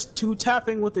 what is this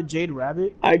two-tapping with the Jade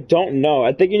Rabbit? I don't know.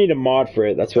 I think you need a mod for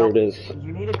it. That's what it is.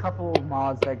 You need a couple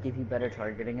mods that give you better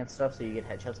targeting and stuff, so you get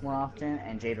headshots more often.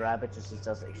 And Jade Rabbit just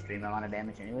does extreme amount of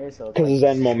damage anyway. So because like,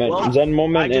 Zen Moment, well, Zen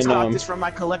Moment, I just and got this from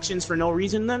my collections for no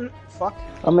reason. Then fuck.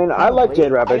 I mean, I like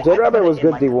Jade Rabbit. Jade Rabbit was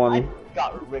good. D1.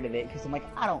 Got rid of it because I'm like,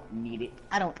 I don't need it.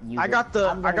 I don't use it.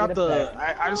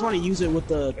 I just want to use it with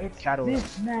the catalyst.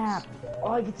 This map. Oh,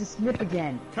 I get to snip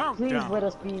again. Please let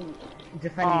us be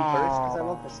defending first because I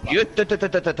love this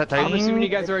spot. I'm assuming you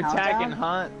guys are attacking,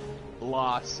 huh?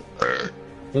 Loss.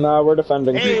 Nah, we're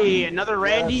defending. Hey, another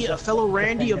Randy, a fellow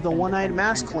Randy of the One-Eyed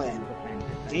Mask Clan.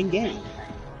 Gang.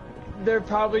 They're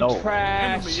probably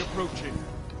trash. Enemy approaching.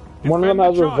 One of them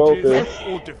has Revoker.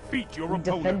 Or defeat your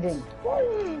opponent.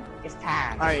 It's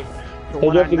time. Alright. They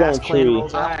have to go in tree.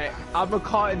 Alright, I'm gonna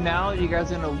call it now. You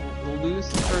guys are gonna lose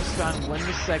the first round, win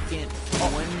the second,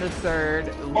 win the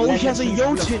third. Oh, he has a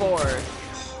Jotun.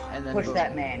 And then push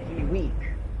that man. He's weak.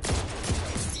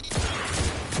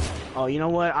 Oh, you know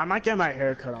what? I might get my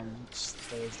hair cut on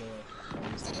Thursday.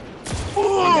 You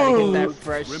gotta get that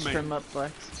fresh trim up,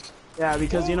 Blaxx. Yeah,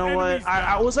 because you know what?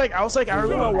 I was like, I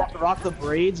really want to rock the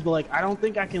braids, but like, I don't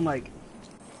think I can like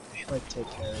take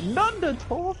care of it. None at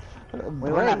all.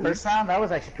 We won that first round. That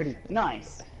was actually pretty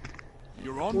nice.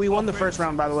 We won the first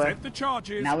round, by the way.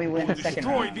 Now we win the second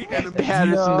round. They had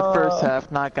us in the first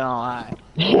half. Not gonna lie.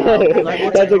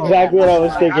 That's exactly what I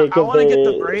was thinking. I want to get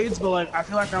the braids, but like, I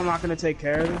feel like I'm not gonna take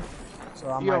care of them. So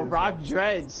I'm rock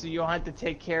dreads, so you don't have to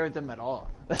take care of them at all.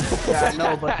 Yeah, I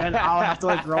know, but then I'll have to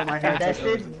like grow my hair.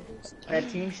 That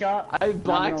team shot.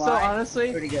 Blaxx, so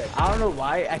honestly, pretty good. I don't know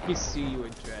why I can see you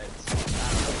with dreads.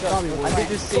 I could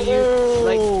just see you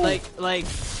like.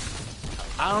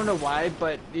 I don't know why,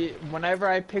 but whenever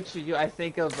I picture you, I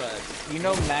think of you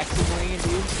know Maximilian,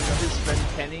 dude. You know his friend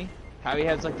Kenny. How he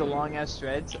has like the long ass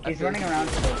dreads. He's running around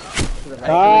to the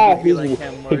right.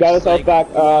 He got himself back.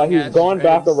 He's going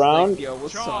back around. Like, yo,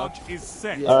 what's up?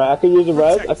 Alright, I can use a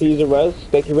res.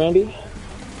 Thank you, Randy.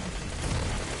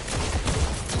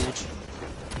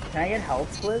 Can I get help,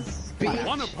 please?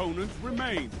 One opponent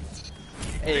remains.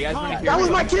 Hey, you guys want to hear? That was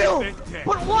my kill.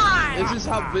 But why?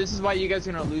 This is why you guys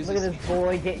are gonna lose. Look at this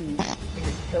boy getting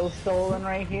his kill stolen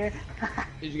right here.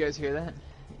 Did you guys hear that?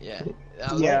 Yeah.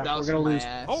 That was we're gonna lose.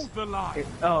 Hold the line.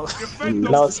 Oh.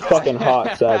 That was fucking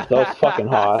hot, Seth. That was fucking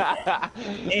hot.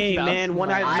 Hey man,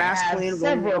 One-Eyed Mask Clan.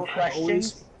 Several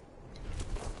questions.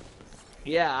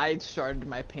 Yeah, I started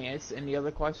my pants. Any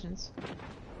other questions?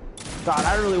 God,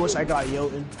 I really wish I got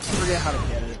Jotun. Forget how to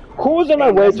get it. Who was in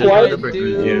my way twice?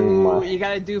 You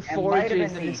gotta do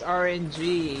forges and it's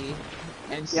RNG.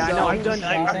 And yeah, I know.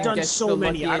 I've done so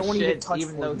many. I don't want to get touched.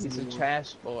 Even though he's a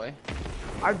trash boy.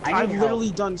 I've literally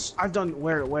done. I've done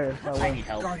where? I need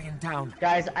help. Guardian down.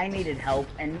 Guys, I needed help,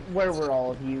 and where were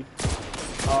all of you?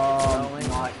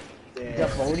 Not there. The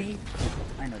Bodhi?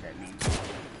 I know that name.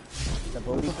 The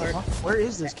Bodhi part? Where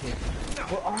is this kid?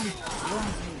 We're on.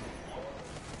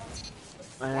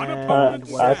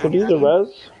 I could use a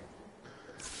res.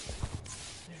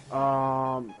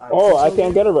 Oh, I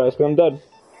can't get a res because I'm dead.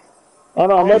 Oh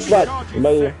no, I'm not dead.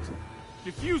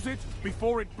 Defuse it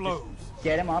before it blows.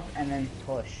 Get him up and then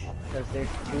push, because there's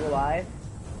 2 alive,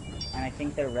 and I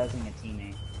think they're rezzing a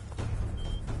teammate.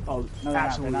 Oh, no,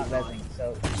 they're not rezzing,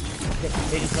 so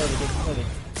they just loaded.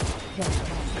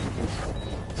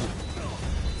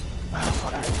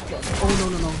 Oh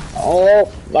no.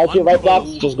 Oh, Laxii, right back.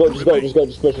 Just push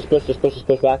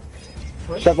back.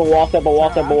 Step a wall. Turn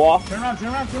around.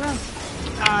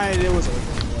 It was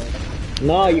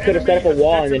No, you could have set up a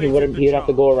wall and then he'd have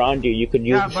to go around you. You could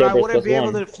use the Cerberus +1. I wouldn't be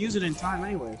able to defuse it in time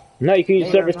anyway. No, you can use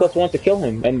Cerberus +1 to kill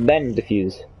him and then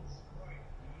defuse.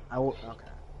 Okay.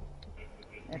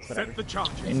 That's whatever. Set the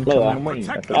charges.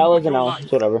 L is an L,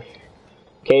 it's whatever.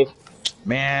 Cave.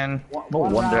 Man, no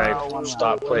wonder I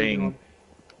stopped playing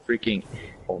freaking.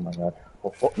 Oh my god.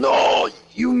 No,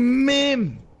 you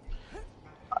mim!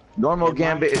 Normal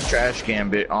Gambit is trash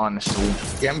Gambit, honestly.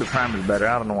 Gambit Prime is better.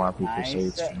 I don't know why people say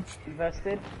it's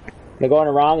invested. They're going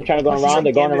around, they're trying to go around,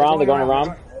 they're going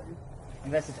around.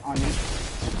 Invested on me.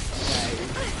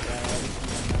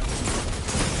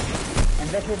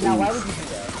 Invested now, why would you do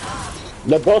that?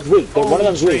 They're both weak. One of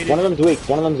them's weak,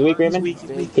 Raymond.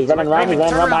 He's running around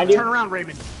behind you. Turn around,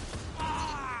 Raymond.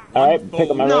 Alright, pick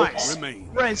up my nice.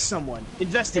 Res someone.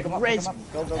 Invested, res.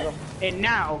 Go. And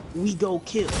now, we go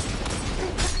kill.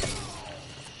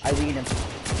 I lead him.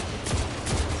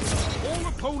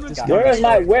 Where is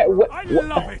my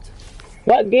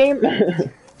what game?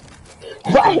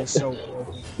 What?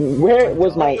 Where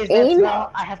was my aim?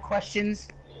 I have questions.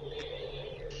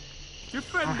 I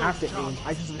don't have to aim.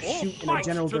 I just shoot in a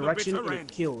general direction and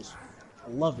it kills. I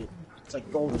love it. It's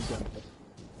like golden gun,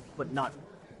 but not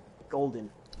golden.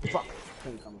 Fuck.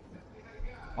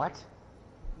 What?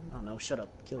 I don't know. Shut up.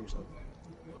 Kill yourself.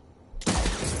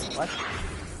 What?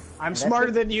 I'm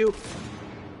smarter than you.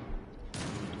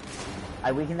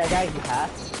 I weakened that guy. He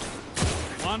passed.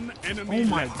 One enemy. Oh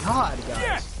my god, guys.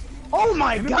 Yes! Oh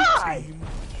my god!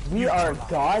 We are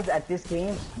gods at this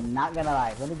game. Not gonna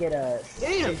lie. Let me get a.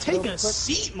 Damn, take a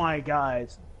seat, my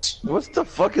guys. What the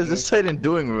fuck is this Titan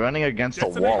doing running against a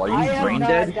wall? Are you brain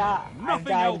dead? I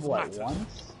died what,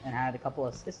 once? And had a couple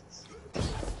assists.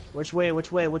 Which way?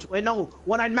 Which way? Which way? No!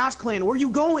 One-Eyed Mask Clan, where are you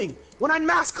going? One-Eyed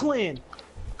Mask Clan!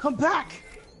 Come back!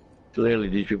 Clearly,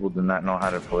 these people do not know how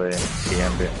to play the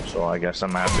Ambit, so I guess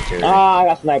I'm gonna have to carry. Ah, I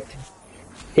got sniped.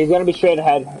 He's gonna be straight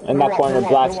ahead in that corner.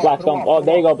 Blaxx, Blaxx, don't. Oh,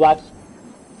 there you go, Blaxx.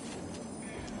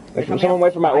 Someone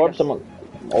wait for my orb. Someone.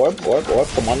 Orb.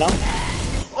 Come on now.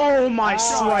 Oh my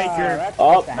striker!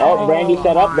 Oh, Randy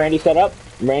set up. Randy set up.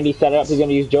 Randy set up. He's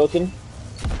gonna use Jotun.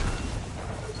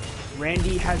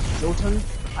 Randy has Jotun.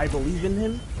 I believe in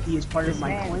him. He is part of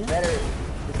my clan.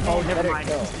 Oh, never mind.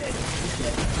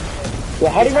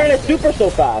 Well, how do you run out of super so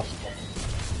fast?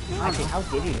 How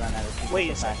did he run out of super? Wait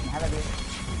a second. I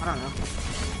don't know.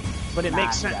 But it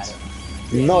makes sense.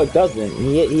 No, it doesn't.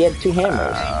 He had 2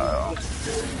 hammers.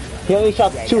 He only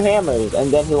shot 2 hammers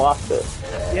and then he lost it.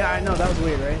 Yeah, I know. That was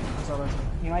weird, right?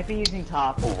 He might be using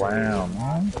top. Oh, wow,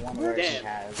 man. Damn.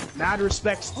 Mad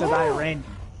respects to thy Randy.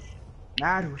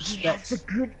 Mad respects.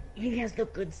 He has the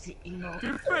good emo.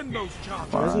 Defend those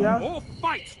charges. Or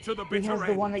fight to the bitter He has the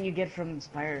end. one that you get from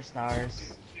Spire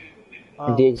Stars.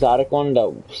 The exotic one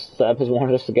that Seb has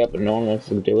wanted us to get, but no one wants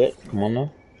to do it. Come on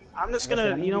now. I'm just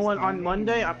gonna, you know what? On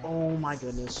Monday, oh my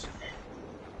goodness.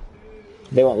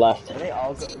 They went left.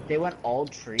 They went all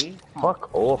tree. Huh.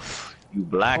 Fuck off, you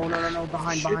black. Oh no!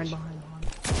 Behind.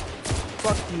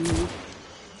 Fuck you.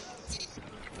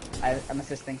 I'm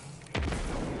assisting.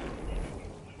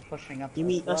 Pushing up. You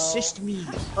mean assist me?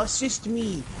 Assist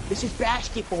me! This is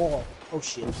basketball. Oh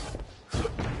shit.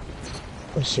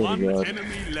 I swear to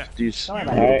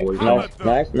God.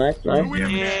 Alright, nice.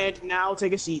 And now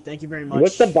take a seat. Thank you very much.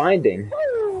 What's the binding?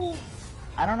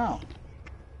 I don't know.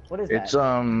 What is that? It's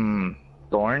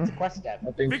Thorn. It's a quest step.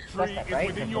 I think. Quest step, right?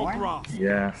 Within your grasp.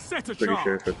 Yeah. Pretty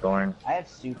sure for Thorn. I have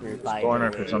super fire. Thorn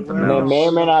or for something No, else. may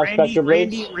or may not have Spectre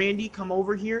Blades. Randy, come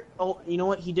over here. Oh, you know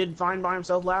what? He did fine by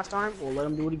himself last time. We'll let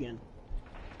him do it again.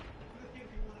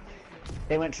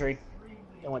 They went tree.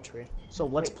 So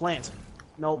let's plant.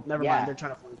 Nope, never mind. They're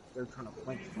trying to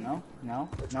flank. No.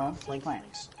 Flank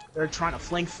flanks. They're trying to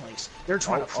flank flanks. They're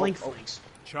trying to flank flanks.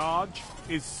 Charge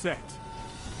is set.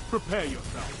 Prepare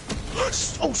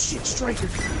yourself. Oh shit, striker.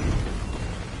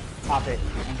 Pop it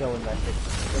and go invest it.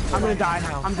 I'm gonna die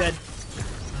now. I'm dead.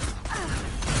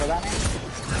 So that man?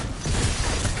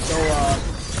 So,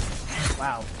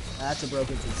 wow. That's a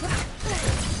broken piece.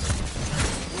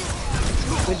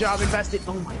 Good job, invested.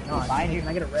 Oh my god. Behind you. Can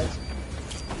I get a res?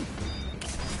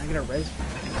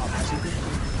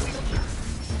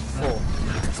 Cool.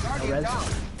 No res?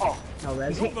 Oh, no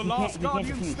res? You're the last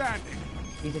guardian standing.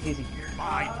 He's defusing.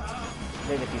 Fine.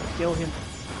 They're defusing. Kill him.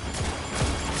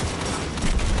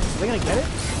 Are they gonna get it?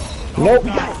 Nope.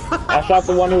 I shot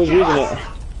the one who was using it.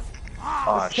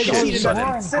 Oh shit, Sit Sit on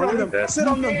them. Sit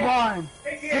on them.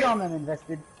 Sit on them,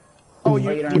 invested. Oh, you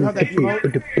have that emote?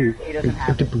 He doesn't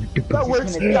have it. That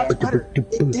works. That's better.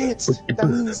 It danced. That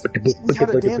means we had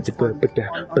a dance party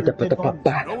on your dead body.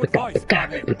 No advice.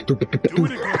 Do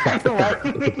it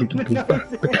again.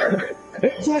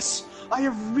 Yes, I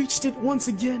have reached it once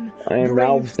again. I am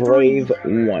now Brave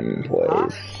 1,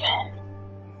 boys.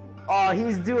 Oh,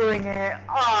 he's doing it.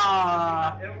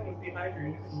 Ah.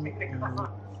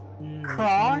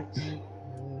 Crotch.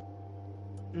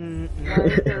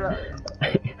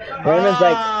 Raymond's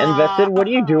like, invested, what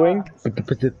are you doing?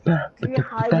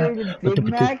 Dehydrated Big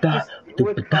Mac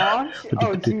with crotch?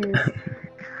 Oh, jeez.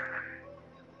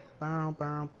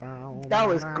 That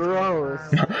was gross.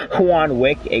 Juan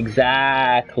Wick,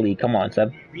 exactly. Come on,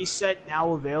 Seb. Reset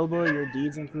now available. Your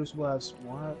deeds in Crucible have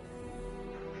what?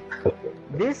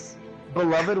 This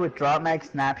beloved with drop mag,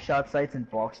 snapshot sights, and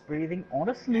box breathing.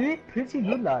 Honestly, pretty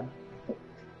good, lad.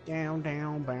 Down,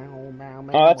 bow.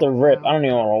 Oh, that's a rip. I don't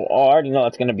even know. Oh, I already know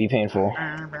that's gonna be painful.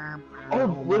 Oh,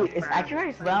 wait, is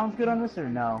accurate rounds good on this or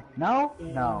no? No?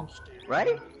 No.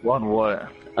 Ready? What?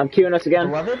 I'm queuing us again.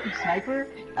 Beloved sniper?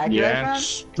 Accurate Yeah, round?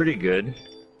 it's pretty good.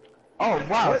 Oh,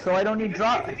 wow, so I don't need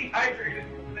drop.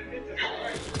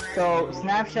 So,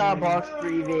 snapshot, box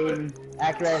breathing,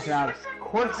 accurate rounds,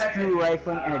 corkscrew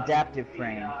rifling, and adaptive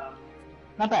frame.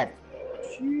 Not bad.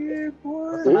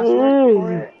 What's the password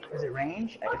for it? Is it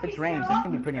range? If it's range, that's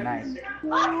gonna be pretty nice.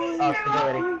 Oh,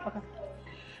 stability. Okay.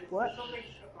 What?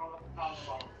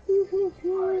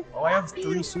 Oh, I have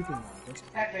 3 super mods.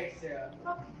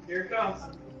 Here it comes.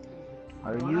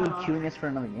 Are you queuing us for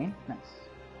another game? Nice.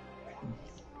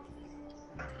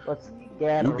 Let's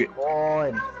get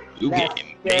on.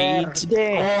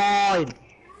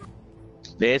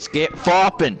 Let's get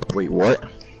fopping. Wait, what?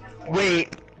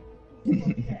 Wait.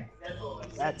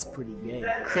 That's pretty gay.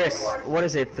 Chris, what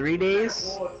is it? 3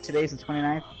 days? Today's the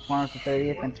 29th, tomorrow's the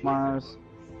 30th, and tomorrow's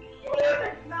the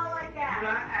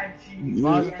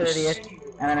 30th,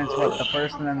 and then it's what, the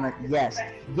 1st, and then the...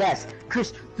 Yes,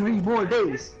 Chris, 3 more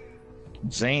days!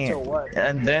 Damn.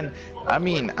 And then, I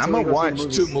mean, I'm gonna watch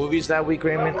 2 movies that week,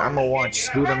 Raymond. I'm gonna watch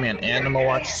Spider-Man and I'm gonna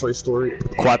watch Toy Story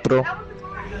 4.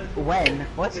 When?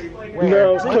 What?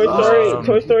 No,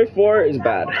 Toy Story 4 is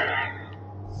bad.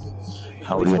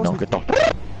 How do you know? Get the...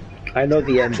 I know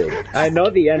the ending.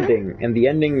 And the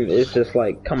ending is just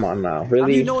like, come on now, really? How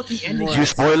do you know what the ending is? You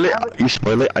spoil it?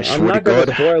 I swear to God.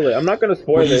 I'm not gonna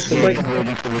spoil it. It's like...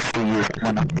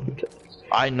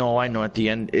 I know, at the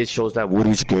end, it shows that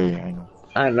Woody's gay,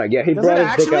 I don't know, yeah, he brought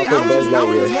his dick out for Buzz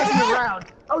Lightyear.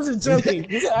 I was just joking.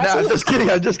 Nah, I'm just kidding,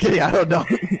 I don't know.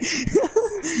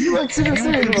 You like super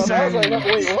serious, I was like,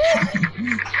 wait, what?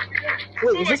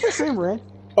 Wait, is this the same ring?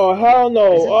 Oh, hell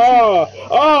no.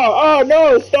 Oh,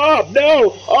 no, stop,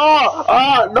 no.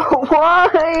 No, why?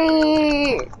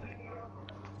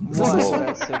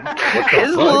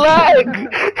 His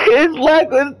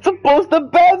leg was supposed to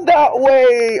bend that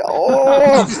way.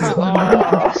 Oh,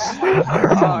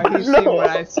 you see what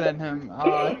I sent him.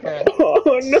 Oh, okay.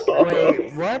 Oh no.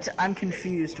 Wait, what? I'm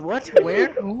confused. What?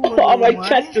 Where? Who? Oh, my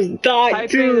chest just died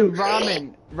Type too.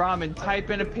 in ramen.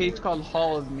 Type in a page called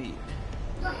Hall of Meat.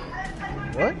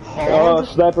 What? Oh,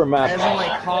 sniper map. As in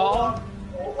like Hall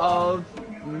of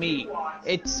Meat.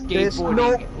 It's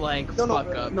skateboarding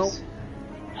fuck ups.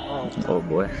 Oh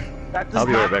boy. I'll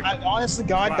be right back. Honestly,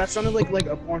 God, that sounded like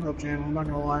a Pornhub channel. I'm not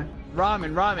gonna lie.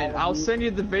 Ramen. I'll send you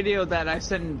the video that I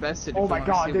sent Invested. Oh my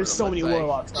God, there's so many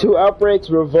warlocks. 2 outbreaks,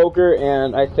 Revoker,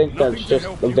 and I think that's just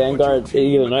the Vanguard,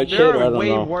 either Nightshade or I don't know.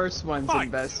 There are way worse ones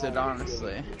Invested,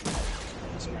 honestly.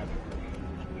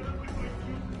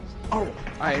 Oh,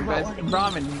 alright,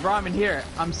 Ramen, here.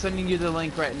 I'm sending you the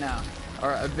link right now,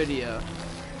 or a video.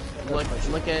 Look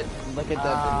at the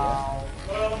video.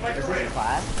 Is this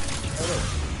class?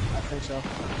 I think so.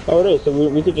 Oh, it is. So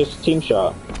we could just team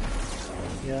shot.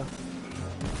 Yeah.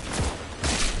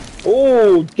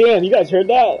 Oh, damn! You guys heard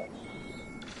that?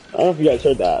 I don't know if you guys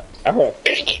heard that. I heard.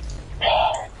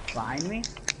 Behind me?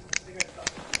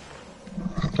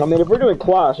 I mean, if we're doing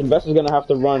Clash, Invest is gonna have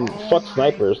to run fuck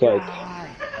snipers. Like,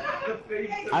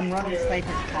 I'm running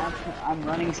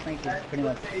snipers pretty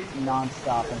much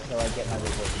non-stop until I get my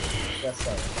reward. Just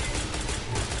so.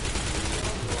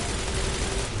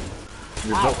 I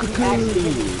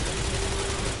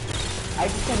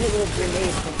just got hit with a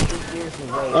grenade from 2 years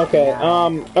away. Okay,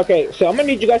 okay, so I'm gonna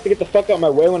need you guys to get the fuck out of my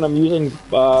way when I'm using,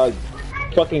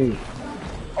 fucking...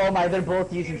 Oh my, they're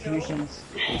both using fusions.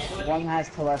 One has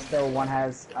Telesto, one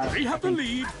has... we have the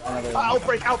lead!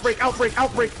 Outbreak! Oh,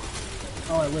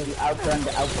 I really outgunned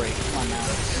the outbreak. Come on now.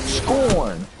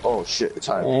 Scorn! Oh shit, it's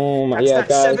high. Oh my, yeah,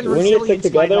 guys, we need to stick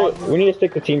together. We need to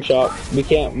stick to team shot. We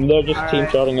can't, they're just team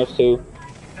shotting us too.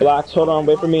 Blaxx, hold on,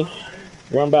 wait for me.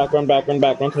 Run back, run to the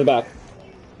back. Run to me.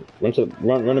 Bring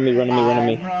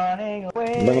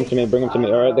him to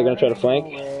me. Alright, they're gonna try to flank.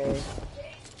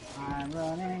 I'm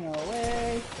running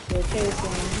away. They're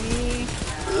chasing me.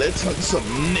 Let's hunt some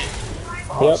Nick.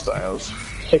 Yep. Styles.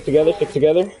 Stick together.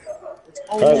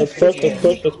 Alright, let's push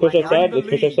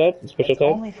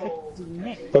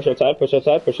outside.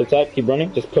 Push outside, keep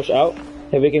running, just push out.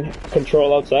 If we can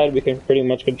control outside, we can pretty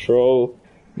much control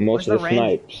most of the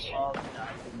snipes.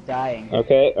 Dying.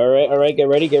 Okay, alright, get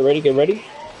ready.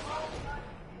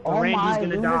 Oh my,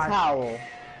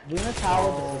 Luna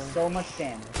Towel does so much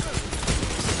damage.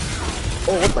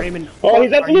 Oh, what Raymond? Oh,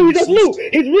 he's at blue!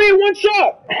 He's really one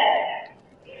shot!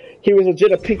 He was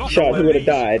legit a pink shot, he would've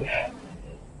died.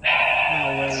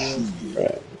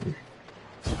 Right.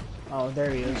 Oh,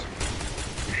 there he is.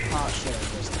 Oh shit, I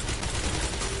missed it.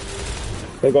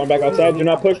 They're going back outside, do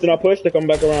not push, they're coming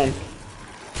back around.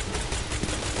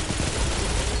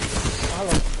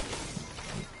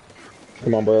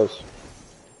 Come on, bros.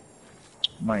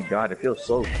 My God, it feels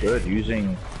so good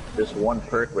using this one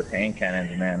perk with hand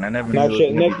cannons, man. I never Nice knew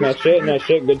shit, Nick, nice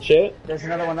shit, good shit. There's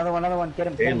another one, get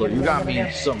him. Hey, look, you got me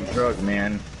some drug,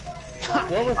 man.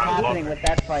 What was happening with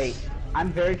that fight?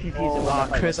 I'm very confused about that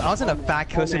fight. Chris, I was in a back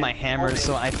coast with my hammer,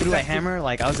 so I threw a hammer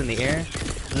like I was in the air.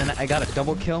 And then I got a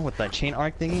double kill with the chain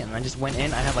arc thingy, and I just went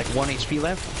in. I had like 1 HP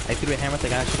left. I threw a hammer with the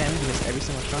guy shooting at me, missed every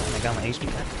single shot, and I got my HP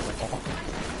back. I was like, oh.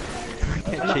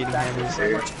 Shading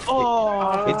hammers.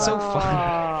 Oh, it's so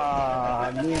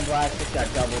fun. Me and Blaxx just got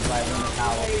doubled by one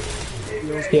towel.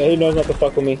 Yeah, he knows not to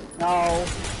fuck with me. No.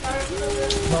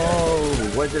 No,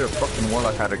 why did a fucking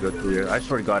warlock have to go through here? I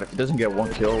swear to God, if he doesn't get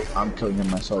 1 kill, I'm killing him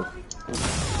myself.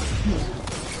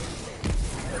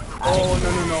 Oh,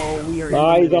 no. We are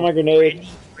Ah, he's on my grenade.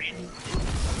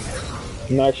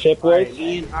 Nice shit, boys.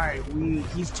 Alright,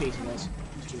 he's chasing us.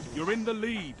 You're in the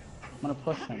lead. I'm gonna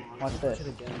push him. Watch this.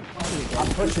 I'm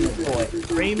pushing this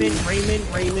boy. Raymond.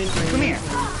 Come here.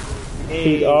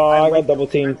 Hey, oh, I got double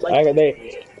teamed. Alright,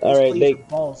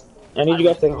 I need you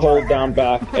guys to hold down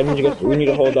back. We need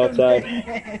to hold outside.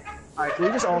 Alright, can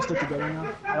we just all stick together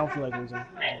now? I don't feel like losing.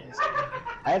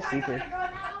 I have secret.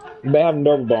 They have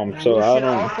no bomb, so I don't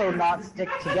know. We should also not stick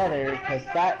together, because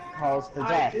that calls for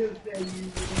death. No.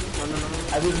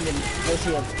 I really didn't.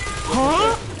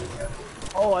 Huh?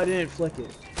 Oh, I didn't flick it.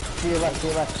 To your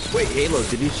left. Wait, Halo,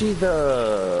 did you see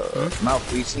the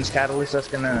malfeasance catalyst that's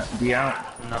gonna be out?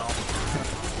 No.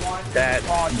 That,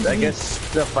 I guess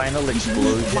the final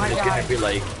explosion is gonna be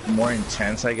like more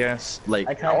intense, I guess.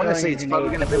 Like, I wanna say it's probably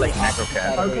gonna be like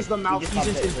macrocast. Oh, because the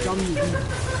malfeasance is dummy.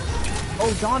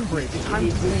 Oh, Dawnbreak. It's time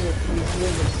to do it. He's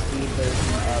doing the speed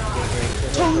version of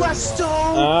Telesto!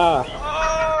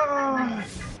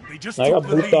 I got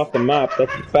boosted off the map.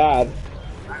 That's bad.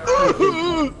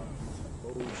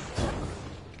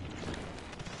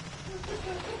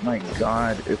 My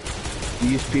God, if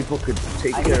these people could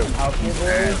take care of these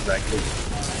fans, I could.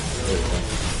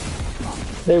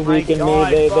 They weakened me.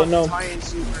 They know.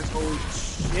 Holy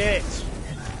shit!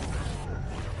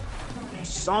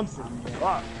 Something.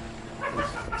 Fuck.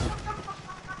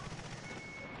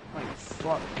 Like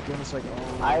fuck. Give us like.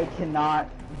 Oh. I cannot.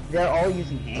 They're all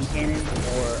using hand cannons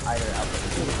or either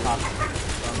output.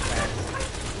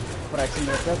 But I see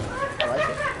this up. I like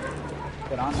it.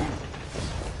 Good on man.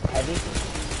 Heavy.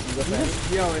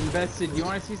 Yo, Invested, you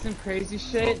wanna see some crazy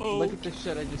shit? Look at the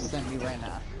shit I just sent you right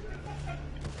now.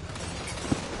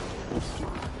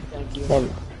 Thank you.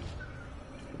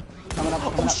 Coming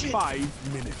up.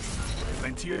 5 minutes.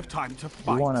 Plenty of time to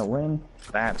fight. You wanna win?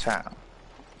 That's how.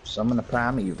 Summon the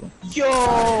primeval.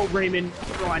 Yo, Raymond,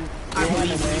 go on. I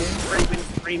believe in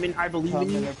you. Raymond, I believe in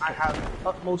you. I have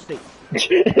utmost faith.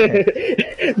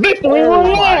 Victory Oh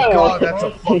my God, that's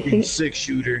a fucking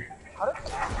 6-shooter.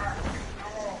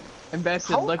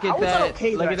 Invested, look at that.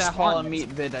 Look at that Hall of Meat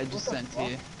vid I just sent to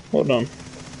you. Hold on.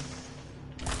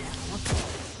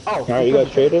 Oh. Alright, you guys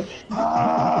traded?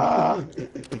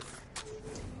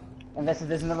 Invested,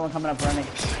 there's another one coming up running.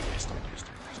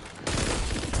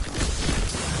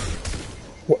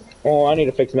 Oh, I need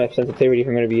to fix map sensitivity if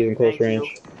I'm going to be using close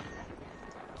range.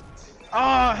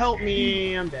 Oh, help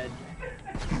me! I'm dead.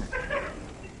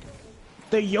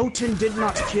 The Jotun did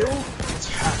not kill?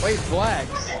 Wait, Blaxx,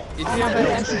 if you have an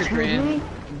Instagram,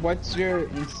 what's your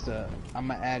Insta? I'm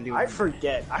gonna add you. I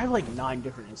forget. I have like 9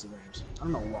 different Instagrams. I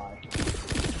don't know why.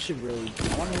 I should really.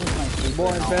 I want to use my Facebook.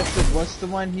 More Invested, what's the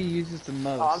one he uses the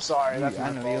most? Oh, I'm sorry. That's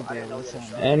I know you'll be able to tell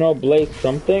me. NO Blaze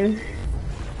something?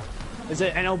 Is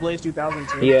it NO Blaze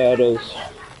 2002? Yeah, it is.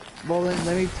 Well, then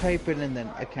let me type it in then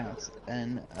accounts.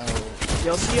 NO.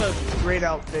 You'll see a grayed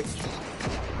out picture.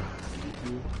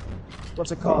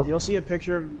 What's it called? You'll see a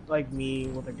picture of like me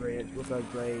with a gray.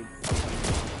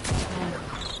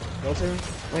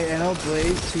 Wait, NO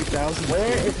Blaze 2000.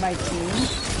 Where is my team?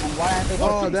 And why aren't they?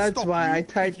 Oh, that's why I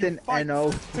typed in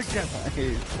NO.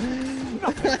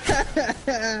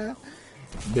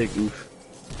 Big oof.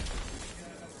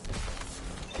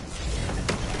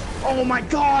 Oh my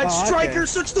God! Striker,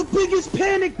 such the biggest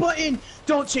panic button.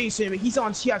 Don't chase him. He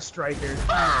has Striker.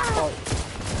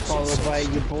 Followed by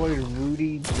your boy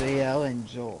Roody, JL, and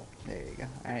Joel. There you go.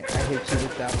 Alright, I hit you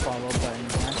with that follow button.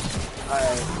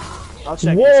 Alright, I'll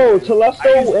check. Whoa,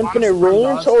 Telesto Infinite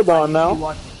Range? Hold on now.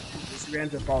 Instagram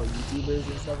to follow YouTubers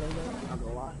and stuff like that. I'm not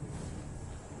gonna lie.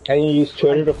 I can use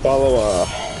Twitter to follow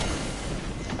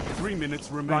 3 minutes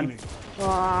remaining.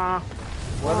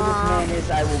 Whoever this man is,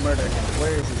 I will murder him.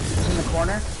 Where is he? He's in the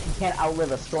corner. He can't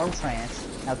outlive a storm trance.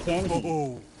 Now can he?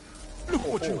 Look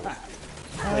what you have.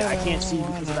 Wait, I can't see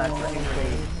because of that freaking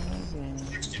fade.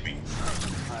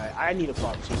 Alright, I need a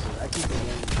pop chaser. I keep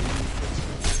forgetting.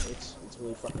 It's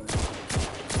really fucking.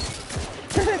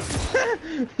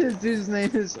 His dude's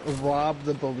name is Rob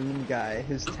the Balloon Guy.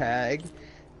 His tag.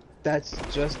 That's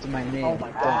just my name. Oh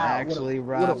my God. Don't actually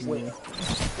rob me.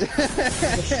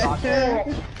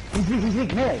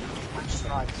 Melee. I'm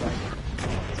shot. I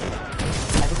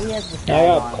think I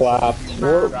got clapped.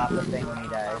 Drop the thing when he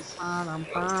dies.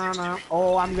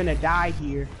 Oh, I'm gonna die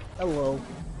here. Hello.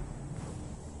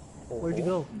 Where'd you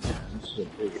go?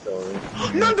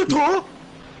 Nandito!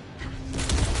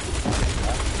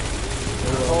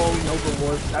 Oh, Nova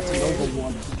Warp. That's a Nova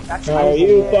Warp. That's Are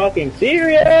you fucking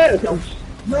serious?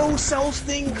 No self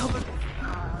thing coming.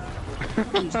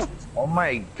 Oh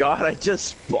my god, I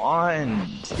just spawned!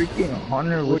 Freaking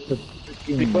Hunter with the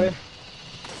freaking...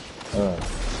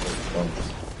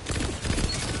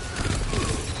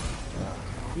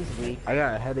 He's weak. I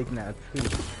got a headache now too.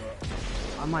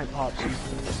 I might pop some.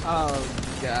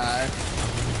 Oh god.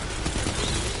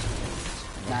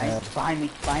 Nice. Behind me.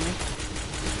 Behind me.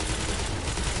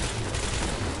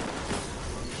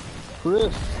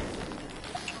 Chris,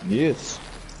 Yes.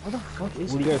 What the fuck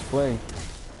is what are you guys playing?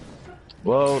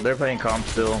 Well, they're playing comp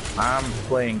still. I'm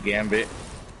playing Gambit.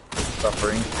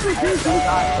 Suffering.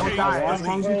 Don't die. As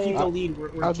long as we keep the lead,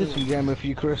 we're I'll do some Gambit for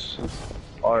you, Chris.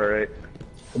 Alright.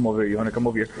 Come over here. You wanna come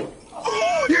over here?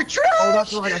 Oh, you're trash! Oh,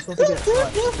 that's right. I'm supposed to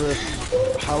get it.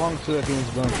 Chris, how long till that game's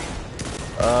done?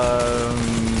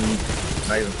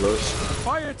 Not even close.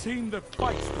 Fire team that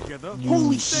fights together.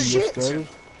 Holy shit!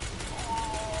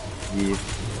 Yeah.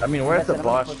 I mean, we're at the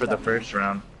boss for the first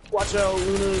round. Watch out,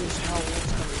 Luna's house.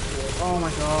 Oh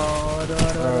my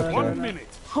god. 1 minute.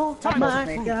 Oh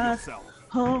my god.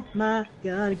 Oh my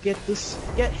god. Get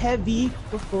heavy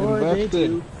before they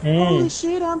do. Holy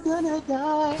shit, I'm gonna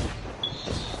die.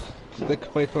 The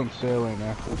plate's on sale right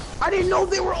now. I didn't know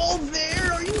they were all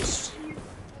there. Are you serious?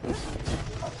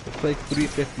 It's like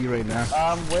 $3.50 right now.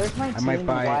 Where's my team? might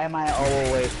buy Why it. am I all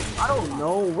away from? I don't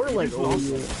know. We're like Why are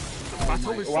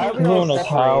we I'm all doing a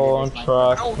tower on separated?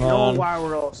 trucks, I don't know man. why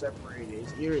we're all separated.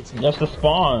 It's irritating. That's the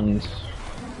spawns.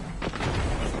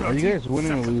 Are you guys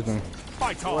winning or losing?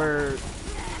 We're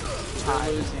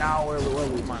tied. Now we're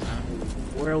losing.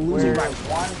 We're losing by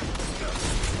 1.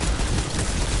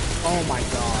 Oh my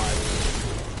god.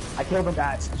 I killed him.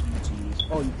 That's GG's.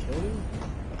 Oh, you killed him?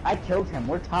 I killed him.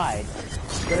 We're tied.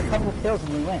 Get a couple kills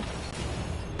and we win.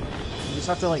 You just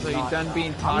have to like. So you done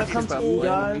being toxic about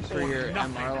blaming me for your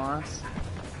MR loss?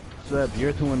 Seb,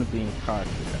 you're the one being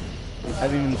toxic. I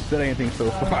haven't even said anything so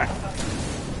far.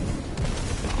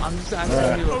 I'm just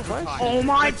asking you a question. Oh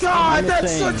my god,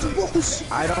 that's saying, such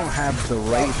bullshit! I don't have the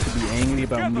right to be angry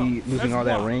about me losing all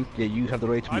that rank, yet you have the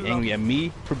right to be angry at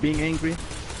me for being angry.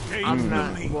 I'm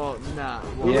not. Well, nah.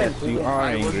 Well, Yes, you are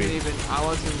I angry. I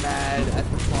wasn't mad at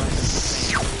the point of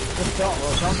saying. Just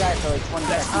don't die for like 20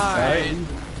 seconds. Alright.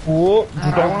 Whoop.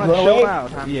 I want to chill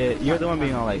out. Yeah, you're the one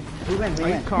being all like, We win.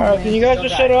 Alright, can you guys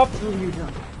just shut up?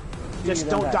 Just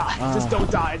don't die. Just don't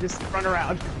die. Just run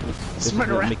around. this Just is run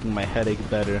around. making my headache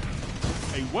better.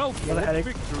 A well-fought headache.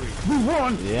 victory. We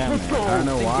won! Yeah, man. I don't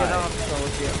know why.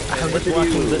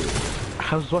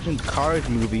 I was watching the Cars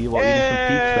movie while eating some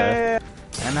pizza,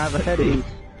 and I have a headache.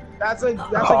 That's a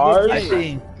Cars? good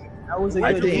game. That was a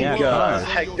I good think game.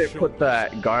 Hector put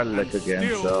that garlic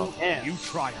again, so... You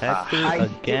try Hector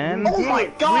again? Oh my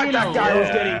god, that guy was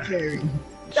getting carried.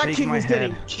 That Shake kid my was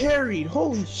head. getting carried.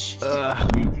 Holy shit.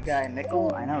 You got a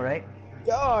nickel? I know, right?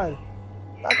 God.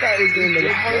 That guy was getting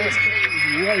the hardest carry of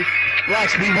his life.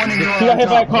 Blaxx, we won and you're He got hit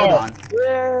by a Hold car. on.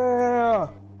 Yeah.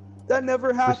 That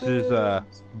never happened. This is a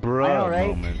bro I know, right?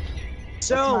 moment.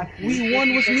 So, we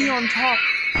won with me on top.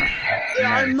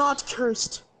 Yeah, I'm not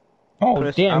cursed. Oh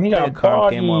Chris, damn, I'll he play got a calm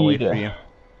game while I wait for bodied. you.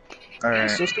 Alright.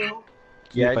 Sister?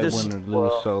 Yeah, If I just... win or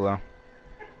lose solo.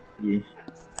 Yeah.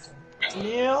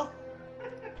 Neil?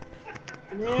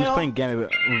 Who's playing Gambit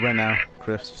right now,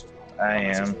 Chris? I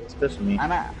am. It's just me. I'm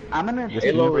gonna take a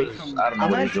Halo break is... from. I don't know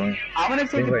what he's doing. I'm gonna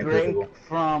take a break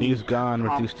from. He's gone,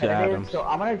 reduced to competitive, atoms. So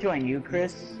I'm gonna join you,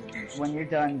 Chris. When you're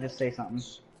done, just say something.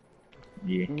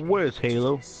 Yeah. Where's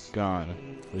Halo?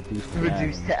 Gone.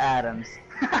 Reduced to atoms.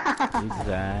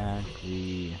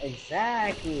 Exactly.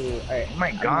 Exactly. Alright. Oh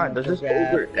my god, does this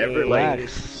over ever like...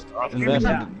 Blaxx,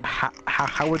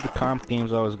 how were the comp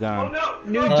games always gone?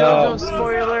 New JoJo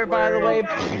spoiler, by the way.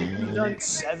 We've done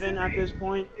 7 at this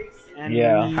point, and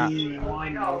Yeah. we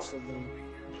won most of them.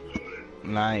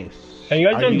 Nice. Are you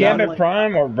guys Are doing you Gambit like-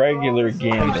 Prime or regular Are you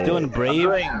Gambit? still in I'm Brave?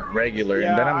 doing regular,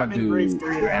 and then I'm gonna do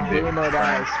Gambit.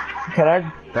 Can I,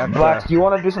 Blaxx, do you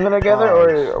want to do something together,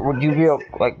 or would you be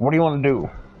like, what do you want to do?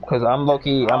 Because I'm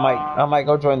low-key, I might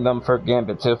go join them for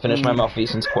Gambit to finish my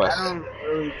Malfeasance quest. I don't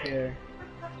really care.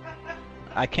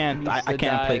 I can't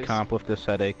play comp with this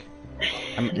headache.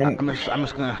 I'm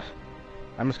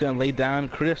just gonna lay down,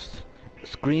 Chris.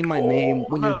 Scream my name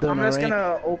when you're done. I'm just alright?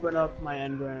 gonna open up my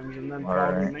engrams and then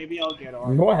probably maybe I'll get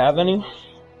on. Do I have any?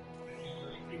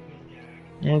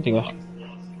 I don't think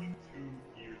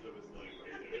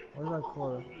Where's that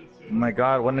core? Oh my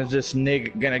god, when is this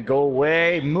nigga gonna go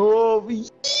away? Move!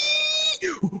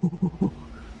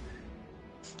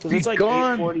 Cause it's like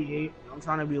 8:48. I'm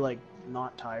trying to be like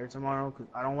not tired tomorrow because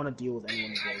I don't want to deal with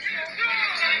anyone who goes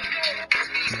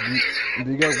tomorrow.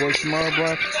 Do you guys work tomorrow,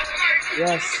 Blaxx?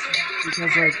 Yes,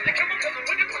 because like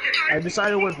I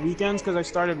decided to work weekends because I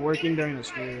started working during the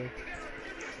school year.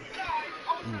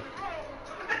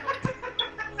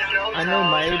 I know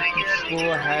my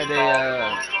school had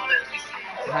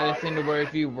a thing to where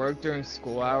if you work during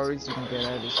school hours, you can get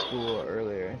out of school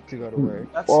earlier to go to work.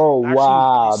 Oh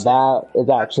wow, that is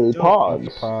actually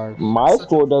pogs. My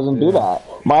school doesn't do that.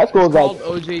 My school is like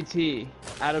OJT.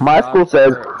 My school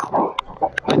says.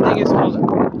 I think it's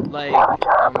called like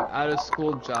out of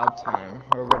school job time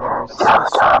or whatever.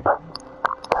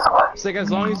 It's like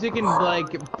as long as you can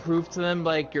like prove to them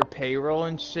like your payroll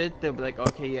and shit, they'll be like,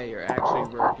 okay, yeah, you're actually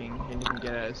working and you can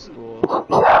get out of school and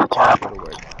go to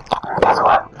work.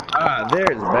 Ah,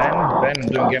 there's Ben. Ben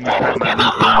doing game of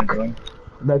time.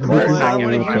 That's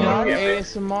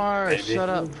ASMR. Shut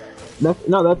up.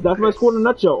 That's my school in a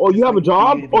nutshell. Oh, you have a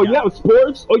job? Oh, you have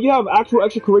sports? Oh, you have actual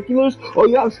extracurriculars? Oh,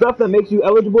 you have stuff that makes you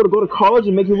eligible to go to college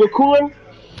and make you look cooler?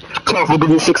 Class will give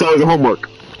you 6 hours of homework.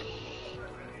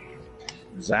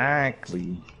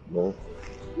 Exactly. Well,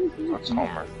 what's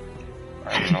homework?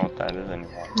 I don't know what that is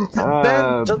anymore.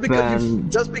 Ben,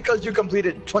 just because you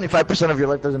completed 25% of your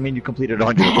life doesn't mean you completed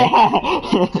 100.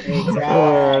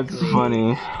 That's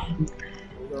funny.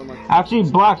 Actually,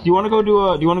 Blaxx, do you want to go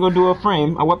do a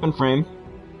frame, a weapon frame?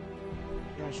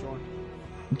 Yeah, sure.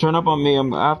 Turn up on me.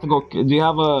 I have to go. Do you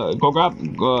have a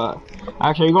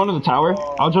actually, are you going to the tower?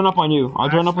 I'll join up on you. I'll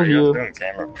join up with you.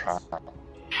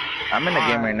 I'm in the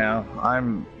game right now.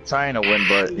 I'm trying to win,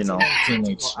 but you know,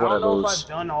 teammates, what are those? I don't know if I've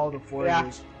done all the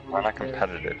forges. Why not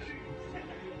competitive?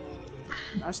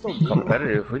 I still do.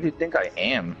 Competitive? Who do you think I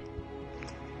am?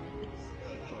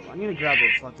 I need to grab a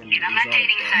fucking.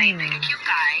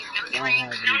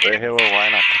 Wait, Halo, why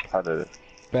not competitive?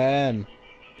 Ben,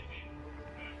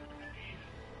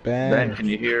 can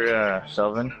you hear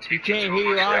Selvin? You can't hear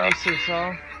you honestly,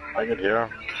 so. I can hear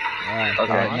him. Okay.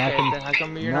 Then how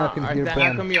come you're not? Then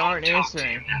how come you aren't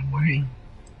answering?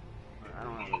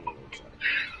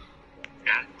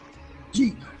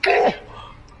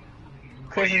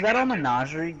 Chris, is that all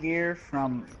menagerie gear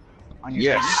from on your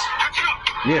Yes.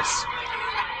 Yes.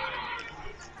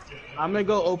 I'm gonna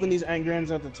go open these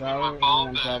engrams at the tower, and then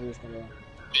I'm probably just gonna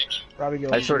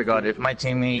go. I swear to God, if my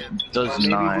teammate does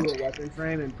not do a weapon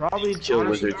frame and probably kill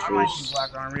Wizard I might do first.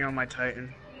 Black Armory on my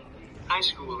Titan. High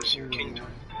school is your kingdom.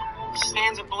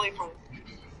 Stands a bully for.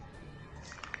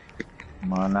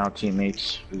 Come on now,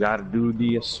 teammates. We gotta do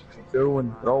this.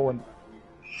 Throwing.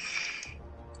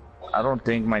 I don't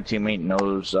think my teammate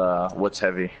knows what's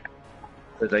heavy.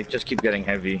 Because I just keep getting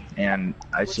heavy, and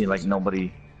I see like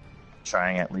nobody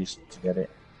trying at least to get it.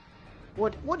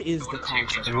 What is the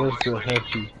concept? Where's the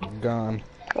heavy? Gone.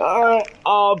 Alright,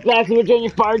 Blaxx and Virginia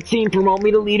Fire Team, promote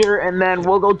me to leader, and then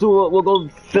we'll go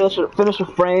finish a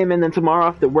frame, and then tomorrow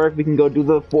after work we can go do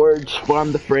the forge,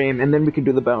 farm the frame, and then we can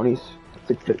do the bounties.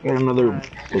 Get another.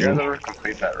 Did you guys ever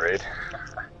complete that raid?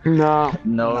 No,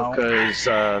 because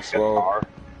well,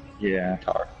 yeah.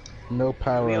 No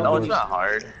power hours. No, it's not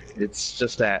hard. It's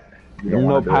just that.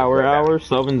 No power hours,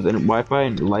 Selvins, and Wi-Fi,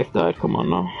 and life died. Come on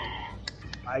now.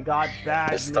 I got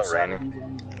bad. It's still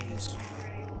raining.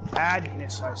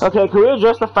 Badness. Okay, can we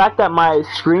address the fact that my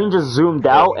screen just zoomed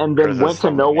out and then went to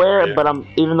nowhere, but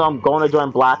even though I'm going to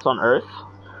join Blaxx on Earth?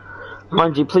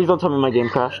 Bungie, please don't tell me my game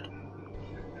crashed.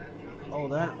 Oh,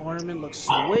 that ornament looks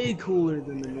way cooler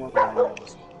than the normal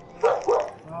ones.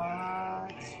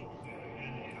 What?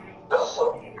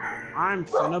 I'm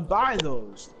finna buy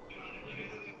those.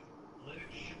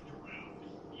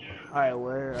 Alright,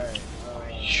 where?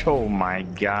 Oh my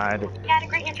God. Had a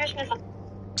great nutritionist.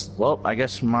 Well, I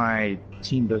guess my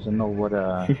team doesn't know what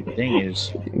thing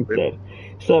is.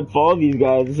 So follow these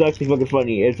guys. This is actually fucking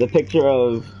funny. It's a picture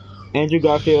of Andrew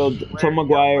Garfield, Tom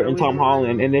Maguire, and Tom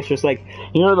Holland, and it's just like,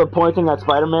 you know the pointing at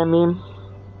Spider-Man meme?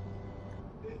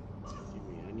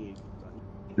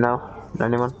 No? Not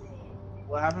anyone?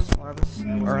 What happened?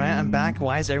 Alright, I'm back.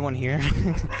 Why is everyone here?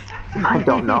 I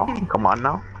don't know. Come on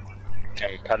now.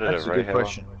 Competitive, That's a right, good Halo?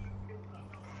 question.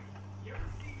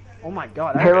 Oh my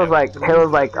God! Halo's like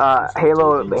Halo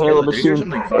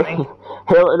machine.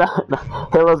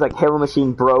 Halo's like Halo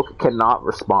machine broke, cannot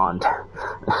respond.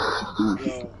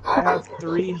 I have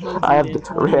 300.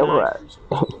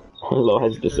 Halo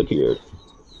has disappeared.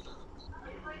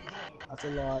 That's a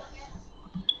lot.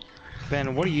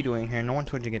 Ben, what are you doing here? No one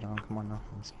told you to get on. Come on now.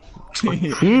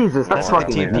 Jesus, that's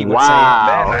fucking TMP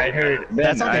wow. Ben, I heard. Ben,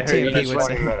 That's not I the heard you TMP just would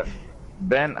say.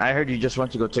 Ben, I heard you just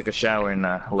went to go take a shower and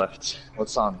left.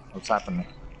 What's on? What's happening?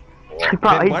 He Ben,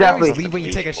 why do you always definitely leave when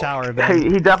you take a shower,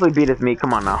 Ben? he definitely beat his meat.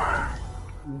 Come on now.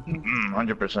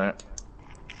 100%.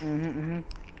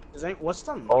 What's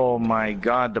the? Oh my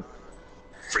God, the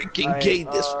freaking gate!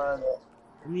 This. Let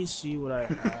me see what I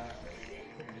have.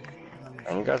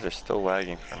 And you guys are still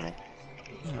lagging for me.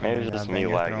 Maybe it's just me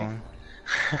lagging.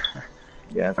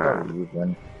 Yeah, it's probably you,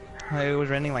 Ben. It was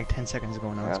running like 10 seconds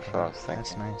ago now. That's what I was thinking.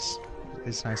 That's nice.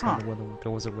 It's nice how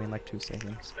there was a win like 2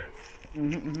 seconds.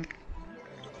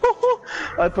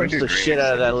 I punched the shit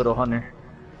out of that little hunter.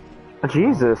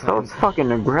 Jesus, that was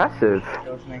fucking aggressive.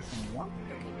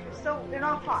 So they're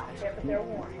not hot, but they're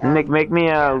warm. Nick, make me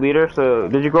a leader. So,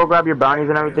 did you go grab your bounties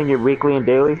and everything, your weekly and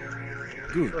daily?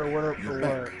 For what?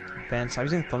 Ben, stop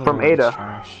using thunder. From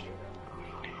Ada.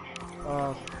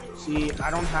 See, I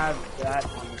don't have that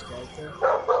on this character.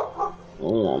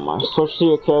 Oh my! Switch to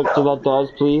your character that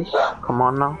does, please. Come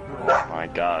on now. Oh my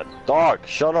God, dog,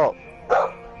 shut up.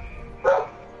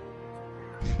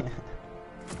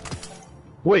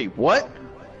 Wait, what?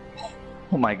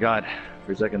 Oh my God!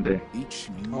 For a second there.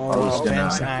 Oh,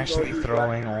 Ben's actually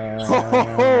throwing.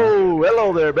 Oh,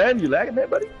 hello there, Ben. You lagging there,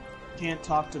 buddy? Can't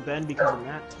talk to Ben because of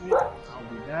that type. I'll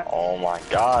do that. Oh my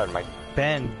God, my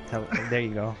Ben, there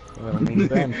you go.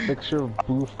 Ben, fix your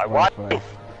booth. I what? What?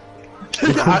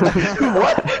 It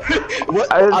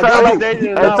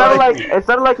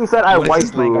sounded like he said I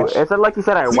waifu. It sounded like he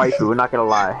said I waifu. Not gonna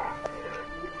lie.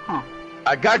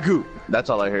 I got goo. That's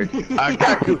all I heard. I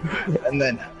got goo, and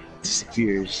then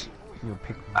disappears.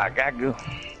 I got goo.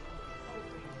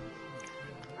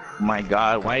 My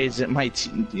God, why isn't my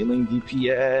team dealing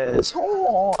DPS?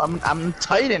 Oh, I'm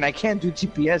Titan. I can't do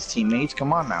DPS, teammates.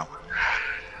 Come on now.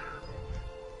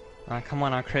 Come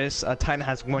on now, Chris. Titan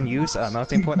has one use,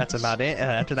 melting point. That's about it.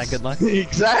 After that, good luck.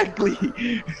 Exactly.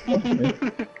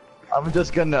 I'm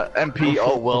just gonna MP.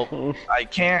 Oh well, I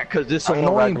can't because this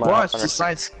annoying boss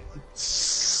decides.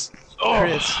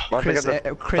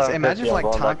 Chris, imagine if, like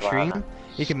top stream,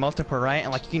 you can multiple right,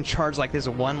 and like you can charge like this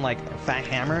one like fat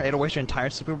hammer. It'll waste your entire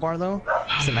super bar though.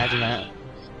 Just imagine that.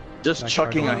 Just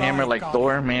chucking a hammer like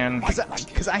Thor, man.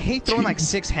 Cause I hate throwing like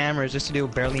 6 hammers just to do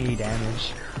barely any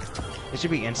damage. It should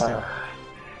be instant.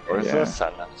 Where's this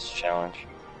sentence challenge?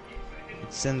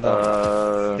 It's in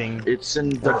the thing. It's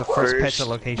in the first Petra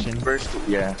location. First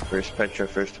Petra,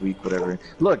 first week, whatever.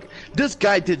 Look, this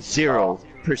guy did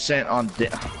 0% on.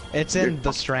 It's in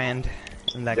the strand.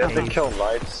 In that you have to kill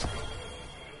knights.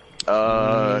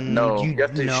 No. You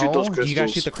have to shoot those crystals. You gotta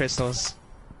shoot the crystals.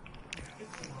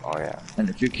 Oh yeah. And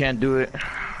if you can't do it,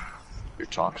 you're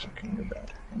toxic and you're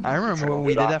bad. I remember when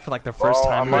we did that for like the first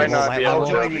time. I might not be able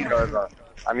to because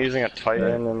I'm using a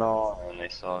Titan and all, and they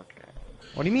suck.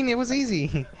 What do you mean it was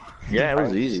easy? Yeah, it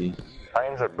was easy.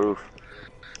 Titans are boof.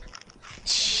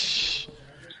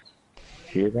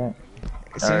 Hear that?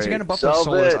 Since you're gonna buff the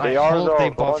swords, I hope they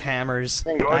buff hammers.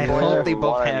 I hope they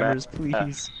buff hammers,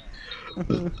 please.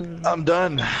 I'm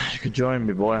done. You can join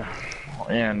me, boy.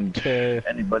 And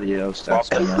anybody else that's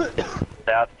gonna...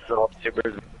 That's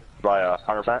supers by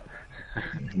 100%.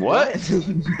 What?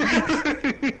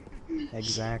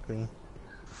 Exactly.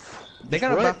 They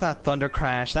gotta buff that Thunder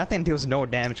Crash. That thing deals no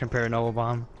damage compared to Nova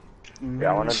Bomb.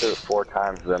 Yeah, I wanna do it 4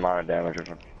 times the amount of damage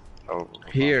of Oh.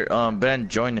 Here, Ben,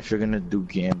 join if you're gonna do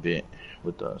Gambit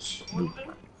with us.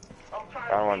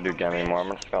 I don't want to do Gambit anymore.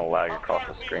 I'm just gonna lag across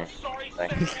the screen.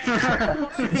 Thanks.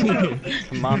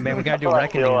 Come on, Ben, we gotta do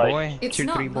Reckoning, boy. Tier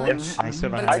 3 boys. I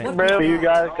still don't have I it. can barely you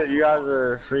guys because you guys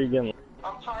are freaking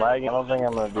lagging. I don't think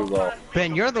I'm gonna do well.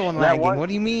 Ben, you're the one lagging. What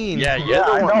do you mean? Yeah, you're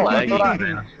the one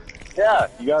lagging. Yeah,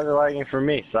 you guys are lagging for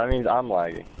me, so that means I'm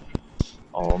lagging.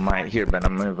 Oh my, here Ben,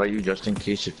 I'm gonna invite you just in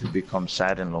case if you become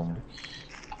sad and lonely.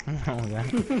 Oh yeah.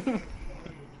 I'm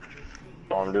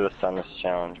gonna do the Sunless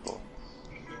challenge.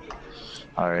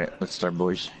 Alright, let's start,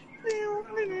 boys.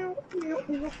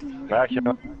 Actually,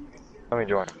 let me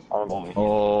join.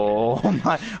 Oh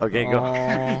my, okay,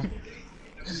 go.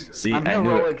 See, I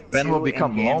knew it. Ben will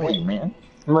become lonely, man.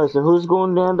 Wait, so who's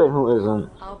going down and who isn't?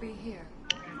 I'll be here.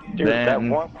 Dude, Ben that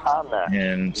one combat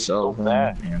and so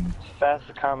bad.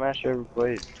 Fastest combat I ever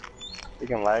played. You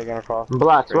can lag in across.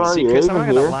 Blaxx, where are See, you? Chris, I'm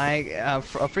Even not gonna here? lie.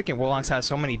 Freaking Warlocks has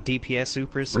so many DPS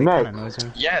supers, so it Nick. kinda annoys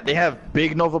me. Yeah, they have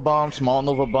big Nova Bomb, small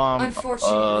Nova Bomb.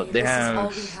 They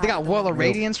have. They got Wall of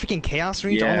Radiance, freaking Chaos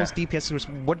Reach, all Yeah. those DPS supers.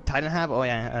 What did Titan have? Oh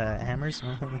yeah, hammers.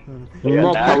 Nick,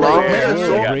 hello?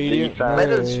 Might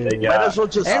as well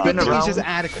just spin Everything is around. just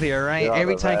ad clear, right?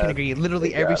 Every time can agree.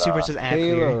 Literally every super is just ad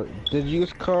clear. Did you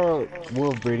just call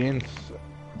Wall of Radiance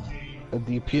a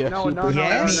DPS No, super?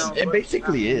 Yes. It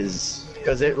basically is.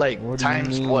 Because it like What do you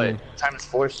times mean? what? Times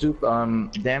 4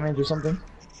 damage or something?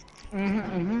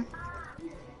 Yeah,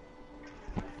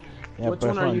 Which but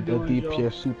one are you the doing,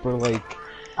 DPS super like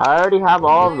I already have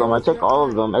all of them. I took all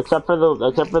of them, except for the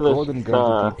Golden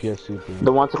Gun DPS super.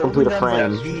 the one to complete a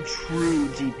frame. The true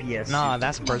DPS. Nah,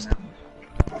 that's burst.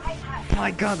 My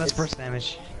God, that's burst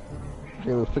damage.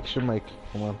 Halo, fix your mic.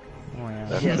 Come on. Oh yeah.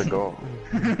 That's the goal.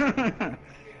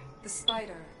 The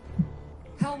spider.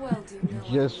 How well do you know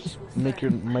Just make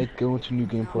your mic go into New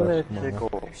Game Plus. Come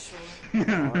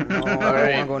on, man.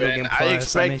 Alright, go to Ben, Game I Plus,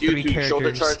 expect made you 3 to shoulder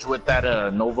characters. charge with that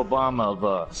Nova Bomb of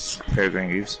Peregrine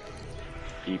Greaves.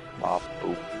 Beep, bop,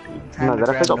 boop. No, did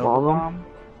I pick up all of them?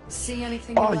 See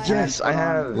anything Oh you like? yes, I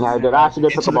have. Yeah, I did. I actually did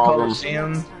pick Into up the all of them.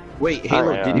 Coliseum. Wait, Halo,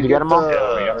 Alright, did did you you get get them all?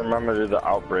 Yeah, we gotta remember to do the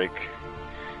outbreak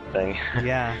thing.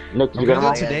 Yeah. Nick, did you We're get them gonna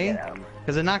all? do it today?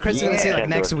 Because they're not Chris gonna say like Can't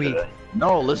do next it week. today.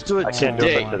 No, let's do it I can't do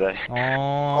today. it today.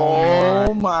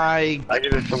 Oh my. I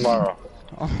get it tomorrow.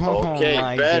 Oh Okay,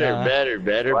 my better, God.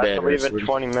 better. I have to leave in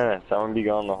 20 minutes. I'm gonna be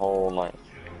gone the whole night.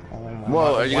 Oh my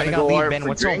Whoa, God. are you Why gonna gotta go leave, out Ben? for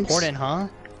What's so drinks? important, huh?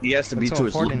 He has to be What's so to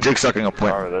his important? dick sucking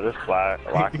appointment. Sorry, they're just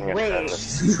locking in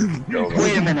attendance.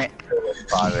 Wait a minute.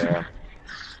 5 a.m.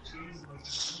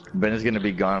 Ben is gonna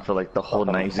be gone for like the whole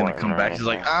night. He's gonna come back. He's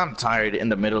like, I'm tired. In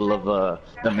the middle of the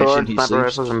Sword, mission, he sniper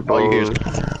sleeps. rifles, and All you hear is.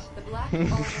 The black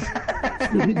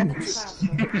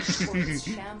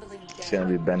It's gonna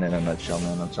be Ben in a nutshell,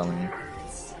 man. I'm telling you.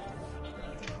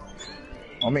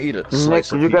 I'm gonna eat a Nick, slice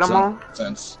did of you get pizza. them all?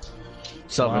 Since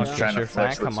Selvin's Well, trying to sure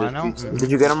flex fact, with come his on pizza. out.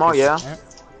 Did you get them all? Yeah.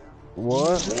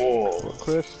 What? Whoa.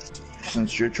 Chris?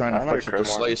 Since you're trying to I know flex with a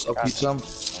Chris slice of wants-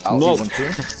 pizza, I'll Nick. eat one too.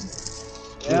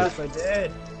 Yes, I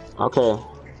did. Okay.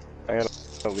 I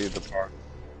gotta leave the park.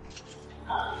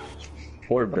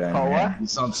 Poor Ben. Man. He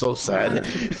sounds so sad.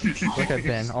 Look at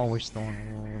Ben, always throwing.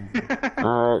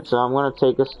 Alright, so I'm gonna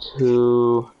take us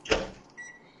to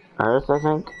Earth, I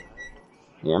think.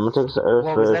 Yeah, I'm gonna take us to Earth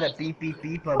What first. was that? A beep beep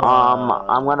beep of,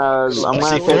 I'm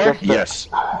gonna take us to, Yes.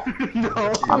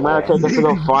 I'm gonna take us to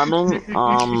go farming.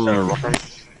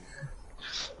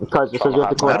 Because it says you have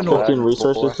to collect 15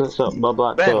 resources, so blah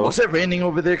blah. Ben, So was it raining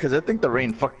over there? Because I think the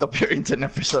rain fucked up your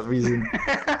internet for some reason.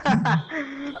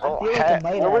 Oh, heck,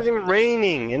 it wasn't even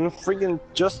raining, and freaking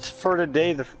just for the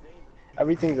day,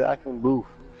 everything's acting blue.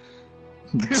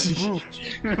 I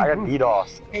got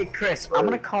DDoS. Hey Chris, I'm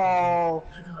gonna call.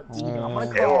 Ew, I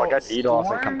got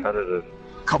DDoS and competitive.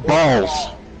 Cabals.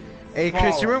 Hey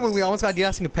Chris, you remember when we almost got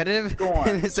DDoS in competitive?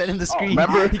 And it said in the screen,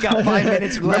 remember? you got 5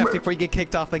 minutes left before you get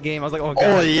kicked off the game. I was like, oh God.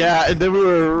 Oh yeah, and then we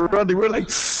were running. We were like,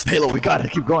 Halo, we gotta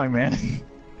keep going, man.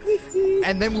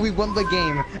 And then we won the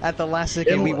game at the last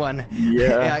second. We won.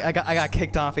 Yeah. I got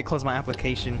kicked off. It closed my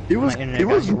application. It was My internet it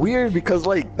was got- weird because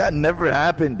like that never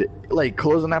happened. Like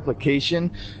close an application.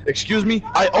 Excuse me,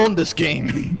 I own this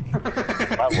game.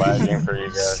 I'm lagging for you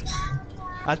guys.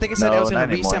 I think it said No, I was gonna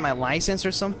not reset anymore. my license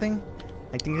or something.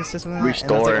 I think it says something like that.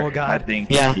 And I was Restore. like, oh God. I think.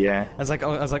 Yeah. Yeah. I was like,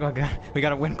 oh God, we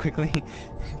gotta win quickly.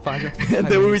 And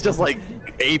then we were just like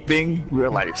aping. We were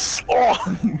like,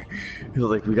 oh. He was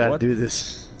like, we gotta do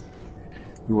this.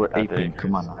 We were aping.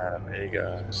 Come on. There you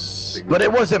go. But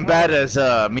it wasn't bad as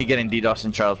me getting DDoS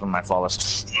and Charles from my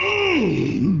flawless.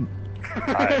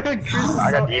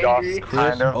 I got DDoS,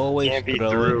 kind of. always Can't be throw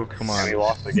it. through. Come on. And we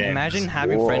lost the game. Imagine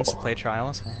having Whoa. friends to play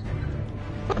trials.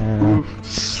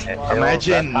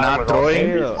 Imagine not throwing.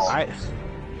 Halo,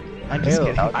 I'm just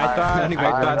kidding. I thought I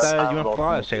that you went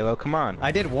flawless, Halo. Come on.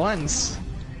 I did once.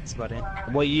 That's about it.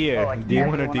 What year?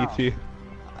 D1 or D2?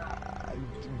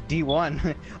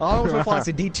 D1. I always went flawless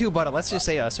to D2, but let's just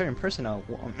say a certain person.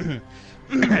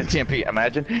 TMP,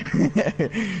 imagine.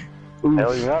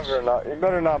 Hell, you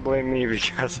better not blame me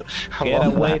because I'm Get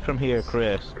off away that. from here,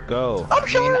 Chris. Go. I'm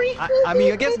sorry. I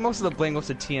mean, I guess most of the blame goes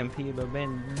to TMP, but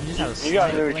man, you just have You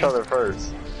gotta know each other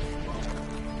first.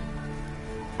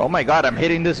 Oh my God, I'm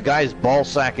hitting this guy's ball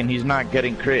sack and he's not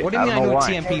getting crit. What do you mean I don't know know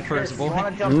why. TMP first, boy?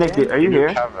 Nick, are you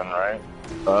here? Kevin, right?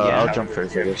 Yeah. I'll jump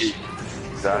first, I guess.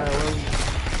 Exactly.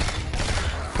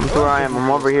 Come to where I am.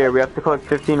 I'm over here. We have to collect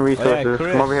 15 resources.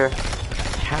 Chris. Come over here.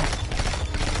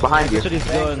 Behind you. That's what he's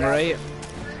doing, right?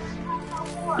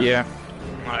 Yeah.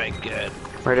 Alright, good.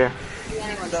 Right here.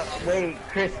 Wait,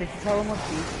 Chris, did you tell him what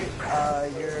feature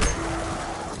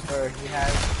he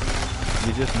has?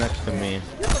 You're just next to me.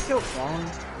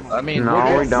 I mean,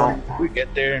 no, we don't. We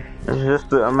get there. It's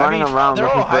just I'm running around they're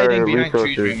all looking hiding for behind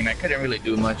trees, resources. and I couldn't really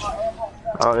do much.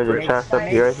 Oh, there's a chest up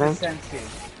here, I think.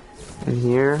 In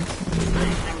here.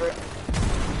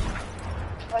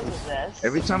 What is this?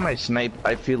 Every time I snipe,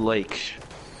 I feel like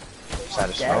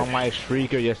satisfied. Oh, my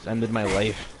Shrieker just ended my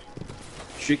life.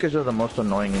 Shriekers are the most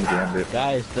annoying in Gambit.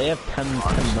 Guys, they have 10 Do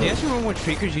you guys remember when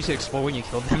Shriekers used to explode when you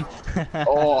killed them?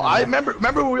 Oh, I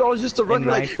remember we always used to run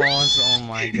like... Rifles, oh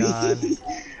my god.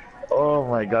 Oh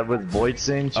my god, with Void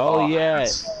Singe. Oh yeah,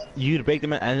 you'd break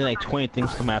them and then like 20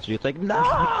 things come after you. It's like,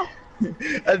 no!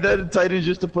 And then Titans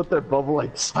used to put their bubble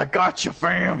like, I got you,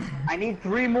 fam! I need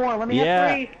 3 more, let me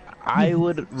have 3! I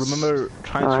would remember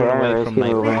trying to run away from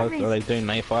Nightfalls, or like doing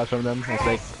Nightfalls from them. It's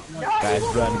like, guys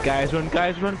run, guys run,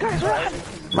 guys run, guys run!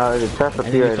 Oh, there's a chest up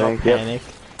here, I think. Panic.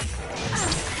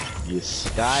 Yes.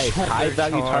 Guys, high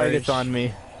value targets on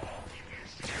me.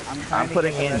 I'm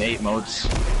putting in 8 modes.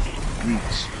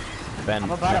 Ben,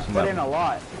 I'm about to put in a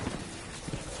lot.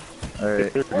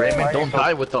 Alright, Raymond, don't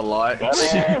die with a lot.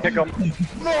 Pick him.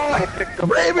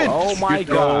 Raymond! Oh my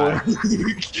god.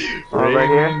 Right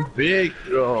here? Big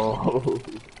throw.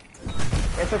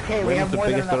 It's okay, we have the more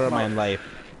than biggest throw of enough my life.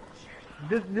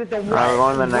 Alright, we're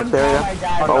going to the next area.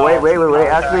 Oh, wait.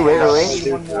 Actually, wait. I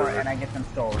need 1 more and I get them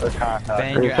stolen.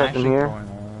 Ben, you're actually here.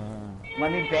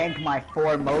 Let me bank my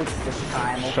 4 modes this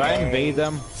time, okay? Should I invade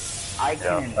them? I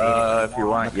can invade if you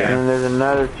want, And then there's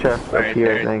another chest up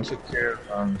here, I think.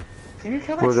 Can you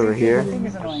kill that Who's over shit? here? That thing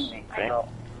is annoying me.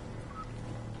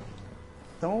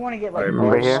 Someone want to get like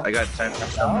Right here? I got 10.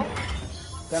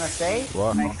 Gonna say?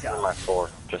 What? Nice job. My 4.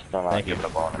 Just don't Thank you. give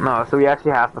it a bonus. No, so we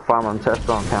actually have to farm on chest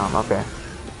don't count. Okay.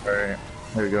 Alright,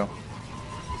 here we go.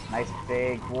 Nice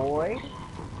big boy.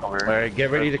 Alright,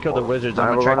 get ready to kill the wizards.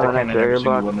 I'm Alright, gonna we're try going to to the cannon next every area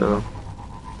single one of box.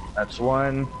 them. That's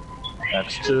 1.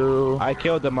 That's 2. I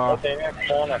killed them all. Okay, next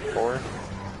one at 4.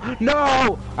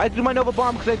 No! I threw my Nova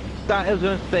Bomb because I thought it was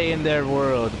going to stay in their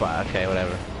world, but okay,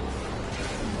 whatever.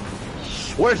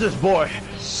 Where's this boy?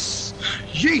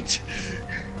 Yeet!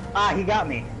 Ah, he got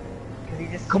me. He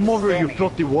just Come over, you spamming.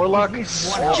 filthy warlock!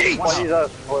 Yeet!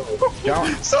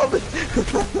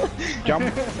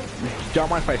 Don't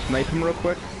mind if I snipe him real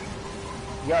quick?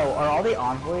 Yo, are all the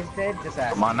envoys dead? Just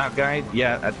ask. Come on now, guys.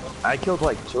 Yeah, I killed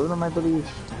like 2 of them, I believe.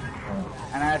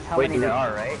 And that's how Wait, many there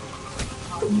are, right?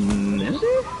 Is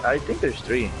there? I think there's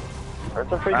 3. Where's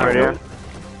the freaking Right here.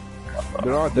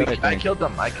 They're all dead, I killed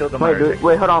them. I killed them.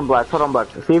 Wait, hold on, Black.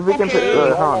 See if we can put,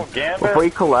 hold on. Before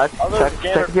you collect, check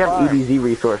if you have EDZ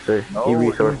resources.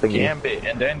 E-resource thingy. Gambit,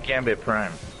 and then Gambit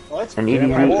Prime. What? An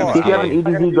EDZ, see if you have an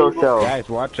EDZ go sell. Guys,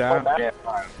 watch out.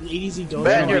 EDZ don't.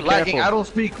 Ben, you're be lagging. careful. I don't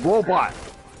speak robot.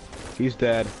 He's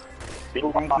dead.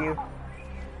 Thank you.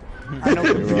 I know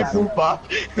you poop up.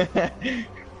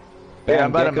 Ben,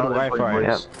 I'm about get to good Wi-Fi.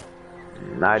 Yep.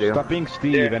 I do. Stop being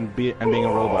Steve and being a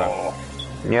robot.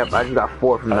 Yep, I just got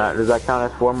 4 from that. Does that count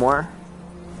as 4 more?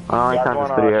 Oh, I count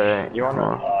as 3, alright. You want to?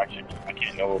 Actually, I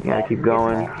can't know. Yeah, keep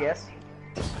going. Yes.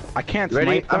 I can't Ready?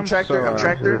 snipe them, I'm tractor. I'm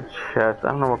tractor. Chest. I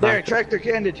don't know what There, kind of tractor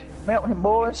candid. Mountain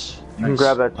boys. You can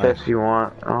grab that chest if you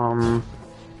want.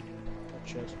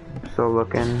 Still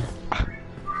looking.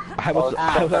 I was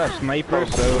a sniper,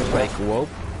 so it was like, whoop.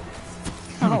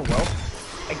 Oh well.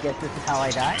 I guess this is how I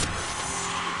die.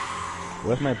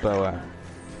 Where's my bow at?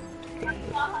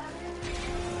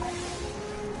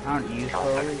 I don't use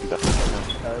bows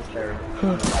because they're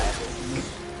reliable.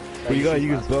 Well, you gotta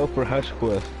use bow for Hush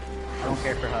Quest. I don't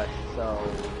care for Hush, so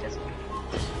it's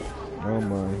Oh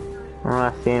my. I'm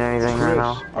not seeing anything right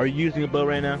now. Are you using a bow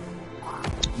right now?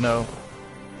 No.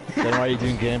 Then why are you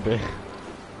doing Gambit?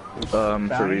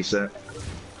 For reset.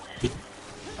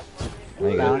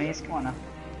 Bounties, come on now.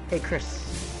 Hey Chris,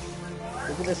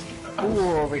 look at this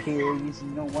fool over here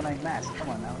using no one-eyed mask. Come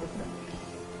on now, look at him.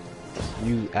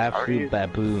 You absolute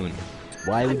baboon.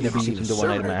 Why would you be using the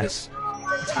one-eyed mask?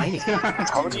 Tiny.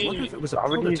 How would you use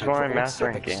one-eyed mask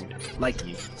during a game? Like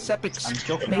Sepix. I'm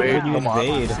joking. Where do you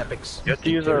invade? Sepix. You have to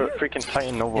use a freaking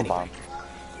Titan Nova Bomb.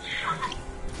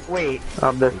 Wait.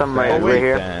 Oh, there's some right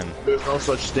here. Ben. There's no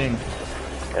such thing.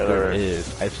 Yeah, There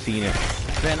is. I've seen it.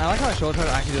 Ben, I like how I showed her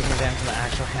actually does more damage than the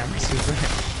actual hammer super.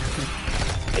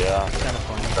 Yeah. It's kind of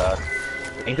funny.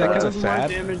 Ain't that kind of More sad?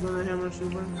 damage than the hammer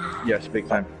super. Yes, big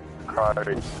time.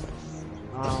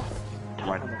 Oh.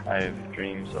 I have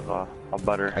dreams of a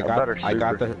better, I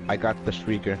got the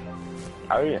Shrieker.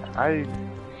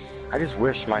 I just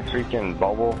wish my freaking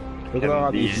bubble Look at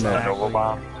all these Nova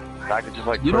Bomb. I could just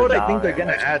like. You know what I think they're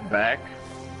gonna add back?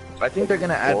 I think they're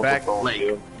gonna add back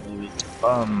like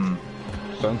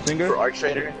Sunsinger? For Arc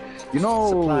Trader. You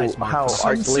know how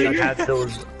Arcblade had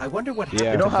those... I wonder what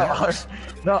happened. You know how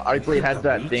Arcblade had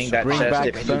that thing that says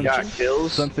if you got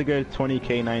kills... Sunsinger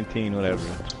 20k19, whatever.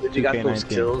 If you got those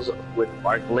kills with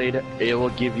Arcblade, it will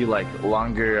give you like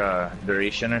longer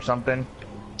duration or something.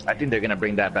 I think they're gonna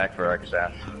bring that back for Arc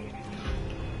Staff.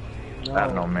 No. I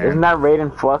don't know, man. Isn't that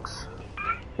Raiden Flux?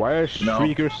 Why are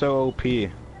Shrieker so OP? If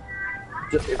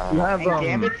you have,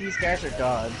 Gambit, these guys are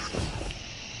gods.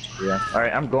 Yeah.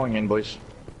 Alright, I'm going in, boys.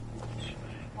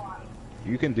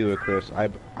 You can do it, Chris. I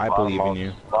believe in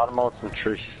you. A lot of motes and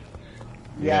trees.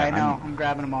 Yeah, I know. I'm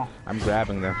grabbing them all. I'm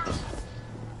grabbing them.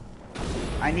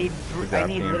 I need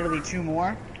literally 2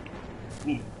 more.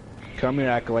 Come here,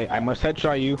 Acolyte. I must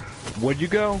headshot you. Where'd you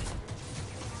go?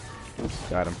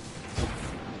 Got him.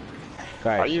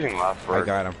 Guys, I'm using last word. I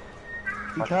got him.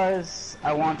 Because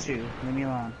I want to. Leave me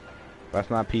alone.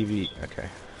 That's not PV. Okay.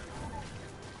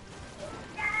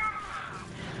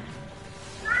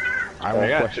 I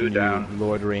won't question you,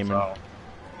 Lord Raymond.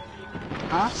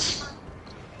 Huh?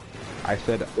 I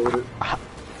said I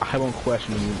won't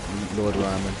question you, Lord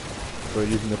Raymond, for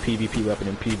using a PvP weapon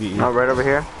in PvE. Oh, right over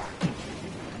here.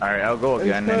 Alright, I'll go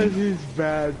again. Because he's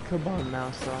bad. Come on now,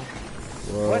 son.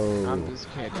 Whoa. What? I'm just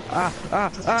kidding. Relax.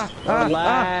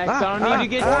 I don't need to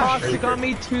get toxic on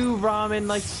me too, Ramen.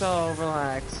 Like so,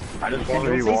 relax. I just want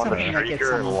to be one of the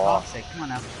Shrieker and lost. Come on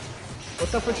now.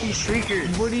 What's up with these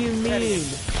Shriekers? What do you mean?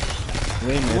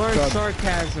 Learn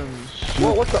sarcasm.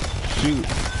 Whoa, what the? Shoot.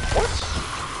 What?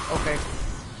 Okay.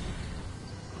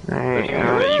 Hey,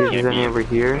 is any over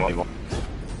here?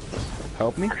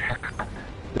 Help me?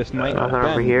 This might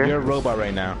over here. You're a robot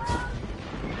right now.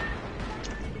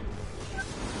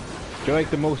 You're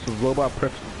like the most robot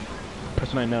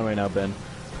person I know right now, Ben.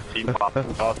 Team Pop.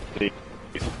 He's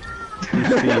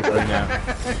right now.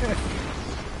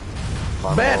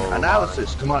 Ben,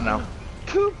 analysis. Come on now.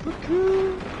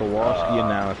 Kowalski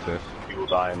analysis. You will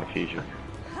die in the future.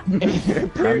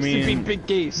 I mean, big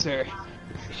gay, sir.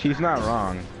 She's not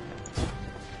wrong.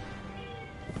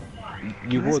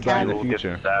 You will die in the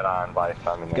future.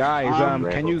 Guys,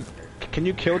 can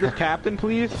you kill this captain,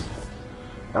 please?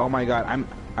 Oh my God,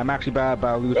 I'm actually about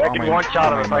to lose all my. One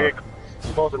shot if I get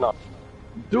close enough.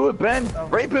 Do it, Ben.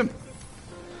 Rape him.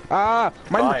 Ah,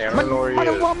 my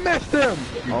missed him.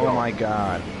 Oh my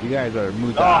God, you guys are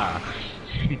muda.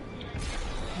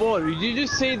 Boy, did you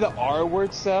just say the R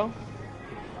word, so?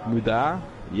 Muda?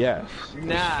 Yes.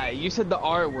 Nah, you said the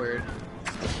R word.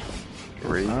 I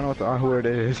don't know what the R word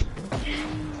is.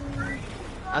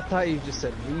 I thought you just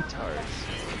said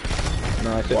retards.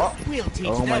 No, I said,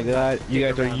 oh my God, you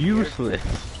guys are useless.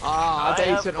 Ah, I thought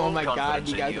you said, oh my God,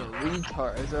 you guys are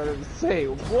retards. That's what I was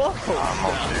saying. Whoa!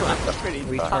 That's pretty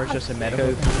retards just a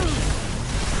metaphor.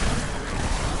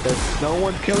 Because no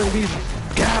one's killing these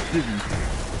captains.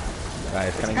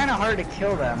 Guys, it's kind of hard to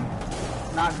kill them.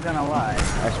 Not gonna lie.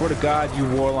 I swear to God, you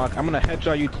warlock, I'm gonna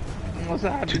headshot you. What's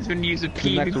happens when you use a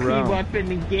PvP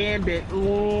weapon in Gambit?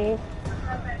 Ooh.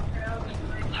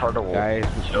 Guys,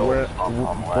 we're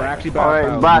actually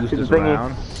about to lose this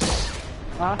round.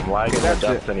 I'm lagging the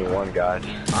Destiny 1, guys.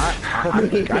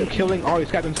 I'm killing all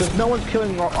these captains. Since no one's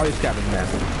killing all these captains, man.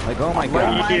 Like, oh my God.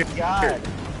 Oh my God.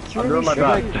 I'm doing my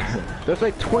best. There's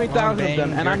like 20,000 of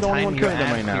them, and I'm the only one killing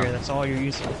them right now. That's all you're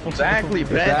using. Exactly,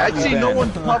 Ben. I see no one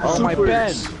pop Oh my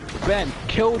supers. Ben,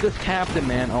 kill this captain,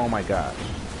 man. Oh my God.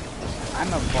 I'm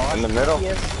a boss. In the middle?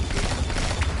 Yes,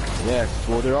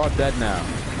 well, they're all dead now.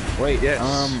 Wait, yes.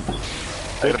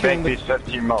 They're bank these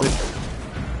 15 modes.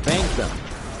 Bank them.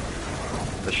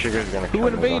 The sugar's gonna Who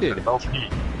invaded?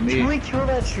 Can we kill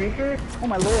that Shrieker? Oh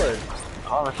my lord.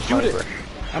 Shoot it.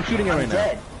 I'm shooting it right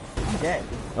now. I'm dead.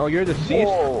 Oh, you're deceased?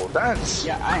 Whoa, that's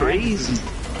crazy.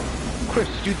 Chris,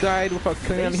 you died without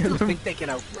killing any of them? Think they can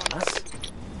outrun us?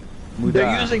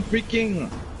 They're using freaking...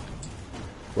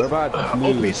 What about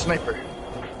OP sniper?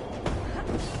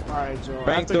 Alright, Joe.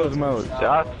 Bank those modes.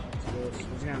 Yeah.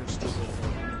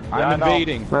 I'm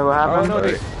invading. Wait, what happened? Oh, no,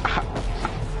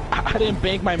 I didn't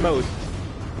bank my mode.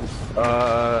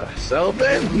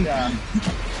 Selvin?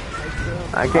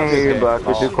 I can't hear you, Blaxx.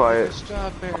 You're too quiet.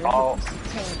 Oh.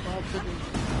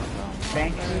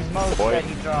 Bank these modes that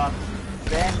he dropped.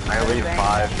 Ben, I leave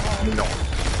 5 minutes.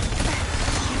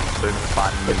 There's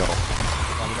 5 minutes.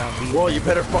 Whoa, you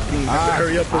better fucking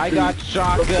hurry up. I got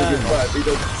shotgun.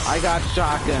 I got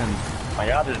shotgun. I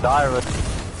got this diver.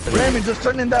 Raymond, just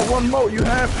turn in that one moat you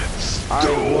have.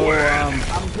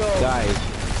 Alright, well, guys,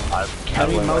 can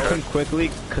we melt him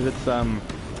quickly? Cause it's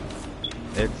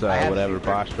whatever,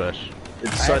 boss rush.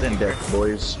 It's sudden death,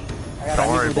 boys. Don't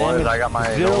worry, boys, I got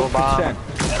my Nova Bomb, and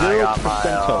I got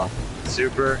my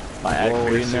super, my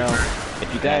activated super.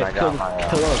 If you guys kill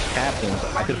those captains,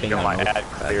 I could have been my ad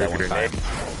clear grenade.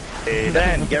 Hey,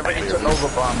 then get ready to Nova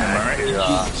Bomb him, alright?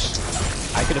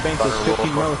 I could have banked those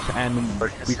 15 roads and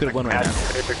we could have won right now.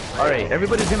 Alright,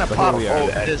 everybody's gonna pop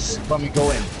ult this when we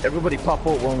go in. Everybody pop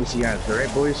ult when we see ads,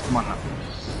 alright boys? Come on now.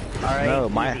 Alright, no,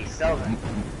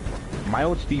 my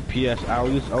ult's DPS, I'll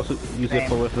also use it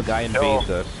for if the guy invades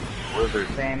us.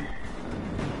 Same.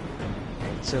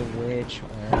 It's a witch.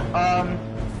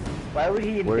 Why would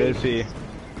he invade? Where is he?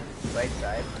 Right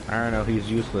side. I don't know, he's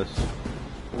useless.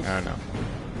 I don't know.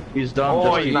 He's dumb.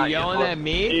 Oh, are you yelling at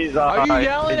me? Are you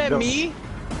yelling at me?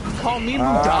 Call me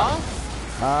Buddha?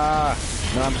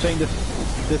 No, I'm saying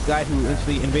this guy who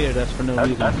instantly invaded us for no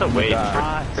reason. That's a waste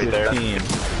right there. Team.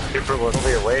 Super wasn't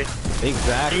a waste.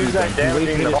 Exactly. Use that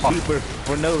damaging the boss. Super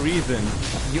for no reason.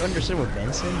 You understand what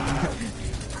Ben said?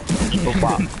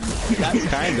 That's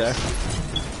kinda.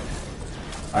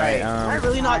 Alright, Can I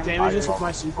really not damage this with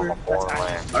my super?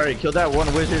 Alright, kill that one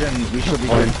wizard and we should be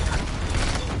good.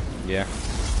 Yeah.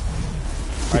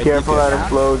 Be careful that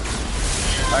explodes.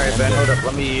 Alright, Ben, hold up.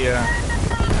 Let me,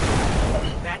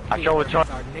 I go with charge.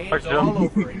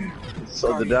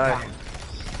 So did I.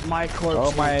 My corpse.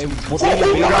 Oh my.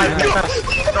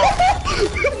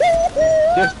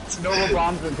 Just Nova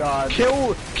bombs are god.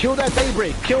 Kill that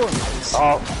daybreak. Kill him.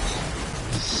 Oh.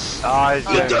 Ah, he's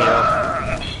dead.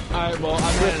 Alright, well,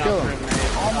 I'm running out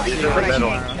for a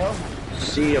minute.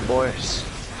 See ya, boys.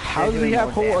 How does he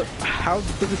have ult? How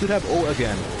does this dude have ult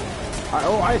again?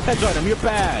 I headshot him. You're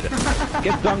bad.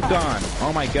 Get dunked on.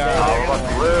 Oh my god.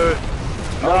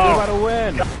 Oh, we're about to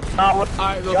win.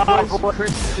 Alright, well, boys,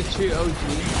 Chris is the true OG.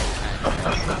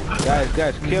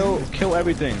 Guys, kill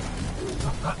everything.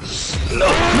 No!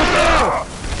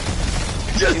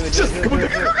 Just come on.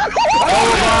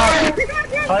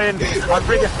 I'm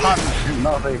freaking hot.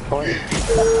 Not very point.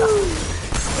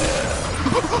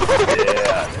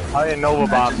 Yeah. I didn't Nova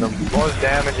bomb them. Most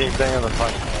damaging thing in the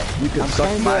fight. You can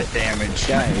suck my damage.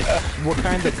 Guys, we're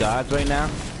kind of gods right now.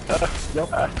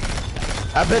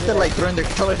 I bet they're like throwing their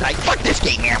controllers like, fuck this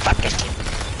game here, fuck this game.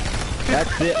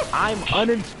 That's it. I'm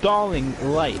uninstalling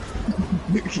life.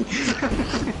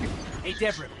 Hey,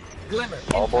 Deborah. Glimmer.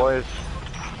 All boys.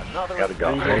 Gotta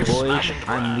go. Hey boys,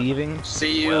 I'm leaving.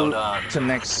 See you to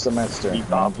next semester.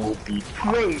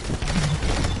 Wait.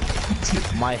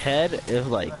 My head is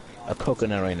like a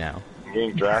coconut right now. You're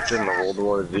getting drafted in the World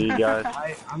War Z, guys.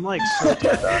 I'm like so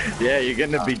Yeah, you're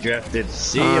gonna be drafted.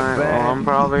 See you, Alright, Ben. well, I'm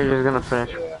probably just gonna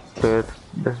finish with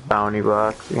this bounty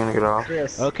box. You're gonna get off.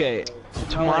 Yes. Okay,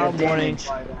 tomorrow morning,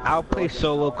 I'll play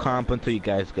solo comp until you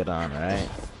guys get on, alright?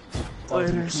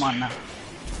 Come on now.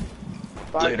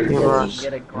 Later,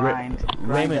 Get a grind.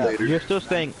 Raymond, you're still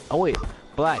staying. Oh wait,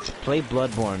 Blaxx, play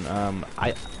Bloodborne.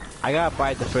 I gotta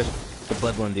buy the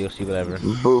Bloodborne DLC, whatever.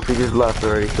 Boof, he just left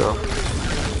already, so.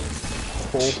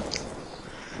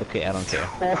 Okay, I don't care.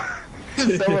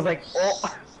 So was like,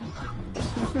 oh.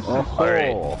 Oh,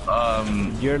 alright.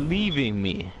 You're leaving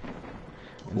me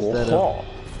instead of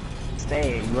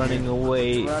staying, running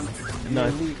away. No,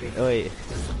 wait.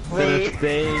 Instead of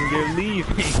staying, you're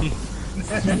leaving.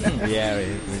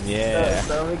 Yeah.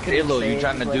 So Halo, you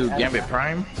trying to do Gambit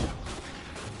Prime?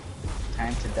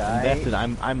 Time to die. Invested.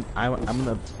 I'm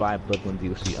gonna buy Bloodborne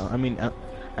DLC.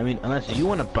 I mean, unless you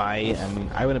wanna buy it, I mean,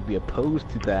 I wouldn't be opposed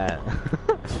to that.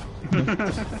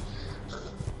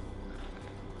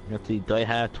 Let's see, do I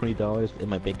have $20 in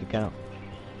my bank account?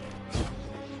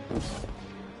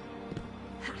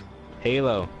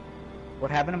 Halo.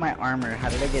 What happened to my armor? How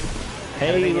did I get?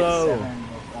 Halo.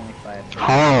 Only 5.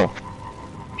 Oh.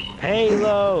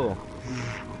 Halo.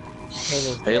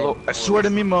 Halo. I swear to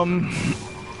me, Mom,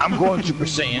 I'm going Super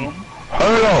Saiyan.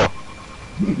 Halo.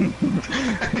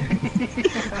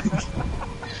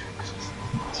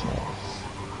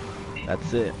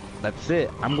 That's it. That's it.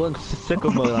 I'm going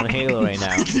sicko mode on Halo right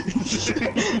now.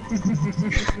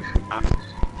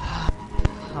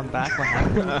 I'm back. What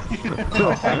happened?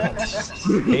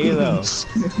 Halo.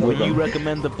 Would you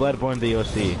recommend the Bloodborne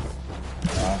DLC?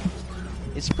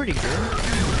 It's pretty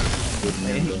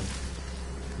good.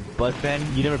 But Ben,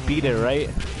 you never beat it, right?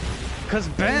 Cause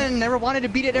Ben never wanted to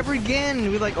beat it ever again. We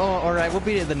were like, oh, all right, we'll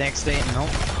beat it the next day. Nope.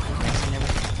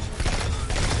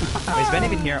 Wait, is Ben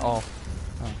even here? Oh.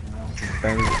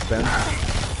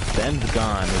 Ben's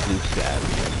gone. Reduced to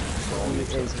atoms.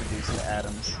 He is reduced to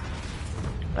atoms.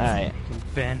 All right,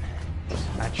 Ben.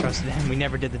 I trusted him. We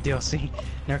never did the DLC.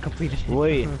 Never completed it.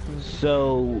 Wait.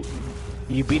 So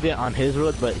you beat it on his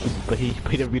road, but he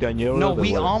never beat it on your road? No,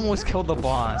 we almost killed the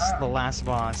boss, the last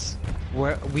boss.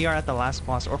 We are at the last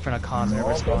boss, Orphan of Cause,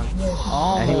 ever spawned.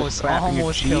 Almost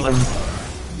killed him.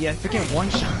 Yeah, freaking one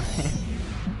shot.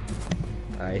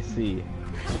 I see.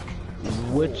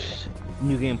 Which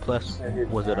New Game Plus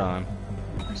was it on?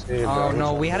 Oh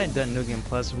no, we hadn't done New Game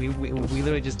Plus. We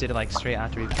literally just did it like straight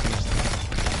after we finished.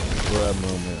 For a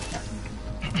moment.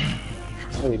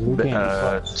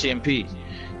 TMP.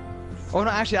 Oh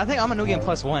no, actually, I think I'm a New Game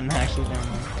Plus 1. Actually, never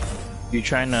mind. You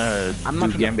trying to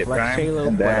do Gambit Prime Halo,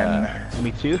 and then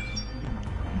me too.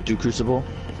 Do Crucible?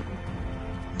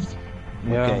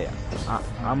 Yeah. Okay,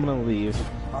 I'm gonna leave.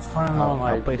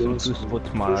 I'll play some Crucible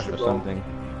tomorrow or something.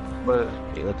 But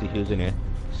hey, let's see who's in here.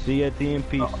 See ya,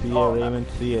 TMP. See ya, Raymond.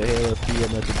 See ya, Halo. See ya,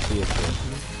 Method. See ya,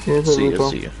 Chris. See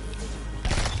ya.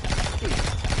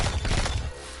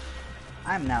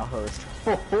 I'm now host.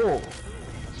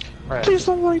 right. Please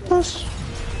don't like this.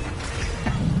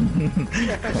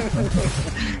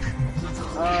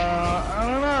 I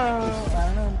don't know.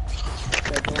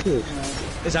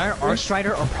 Is our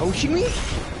Archstrider approaching me?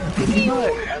 Did you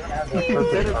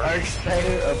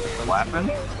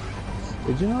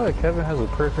know that Kevin has a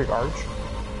perfect arch?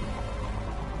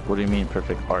 What do you mean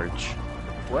perfect arch?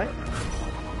 What?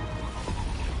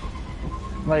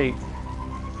 Like,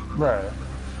 bruh.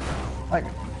 Like,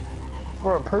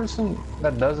 for a person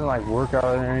that doesn't like work out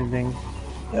or anything,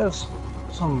 he has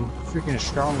some freaking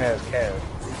strong ass calves.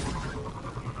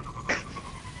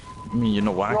 I mean, you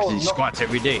know why? Because he squats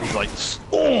every day. He's like,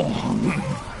 oh!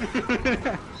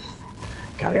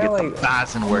 Gotta get the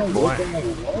thighs in work, boy.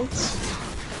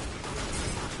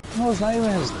 No, it's not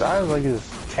even his thighs, like his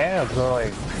calves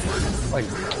are like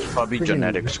probably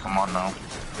genetics. Come on now.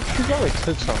 He probably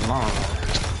took some on.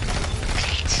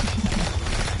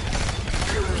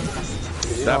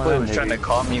 That boy was trying to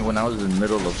call me when I was in the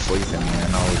middle of sleeping,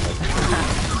 man. I was like,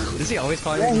 does he always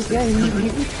call you? Yeah,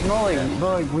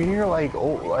 like when you're like,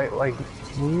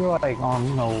 when you're like,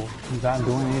 you know, not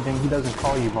doing anything, he doesn't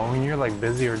call you. But when you're like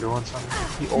busy or doing something,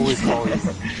 he always calls you.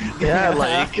 yeah,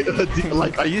 like, dude,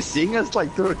 like, are you seeing us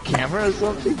like through a camera or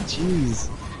something? Jeez.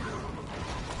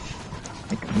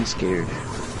 Like, I'm scared.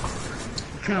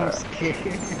 I'm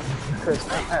scared. Chris,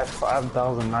 I have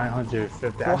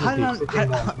 5,950. Well, why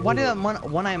did that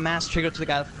one-eye mask trigger to the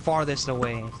guy farthest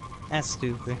away? That's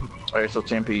stupid. Alright, so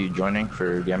TMP, you joining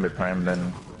for Gambit Prime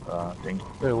then, thing?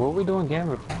 Wait, what are we doing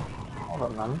Gambit Prime? Hold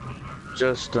up, man.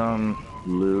 Just,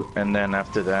 loot, and then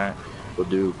after that, we'll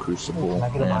do Crucible, Can I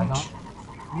get a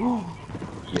and...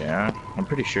 yeah, I'm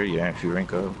pretty sure, yeah, if you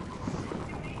rank up.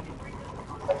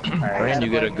 Right. And you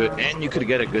get a good, and you could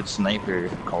get a good sniper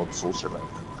called Soul Survivor.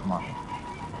 Come on.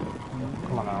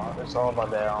 Come on now, it's all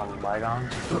about that on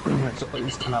bygones.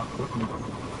 It's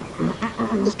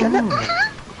kind of...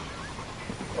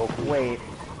 Oh, wait.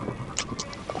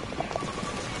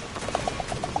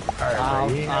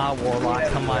 Warlock,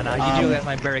 come on now. You do that,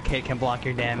 my barricade can block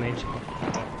your damage.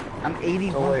 I'm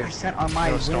 81% on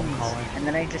my wins, and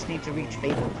then I just need to reach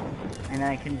Fatal, and then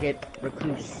I can get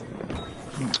Recluse.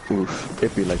 Oof,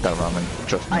 it'd be like that, Ramen.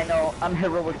 Trust me. I know, I'm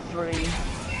heroic 3.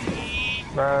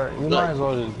 Bro, you might as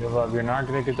well just give up. You're not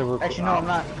gonna get the Recluse. Actually, no, I'm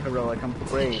not heroic, I'm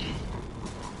brave.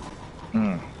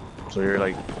 So you're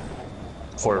like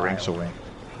 4 ranks away.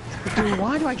 Dude,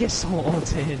 why do I get so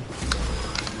ulted?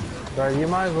 Bro, you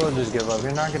might as well just give up.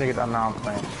 You're not gonna get that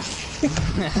non-playing.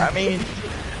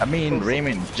 I mean,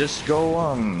 Raymond, just go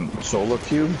solo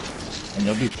queue, and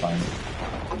you'll be fine.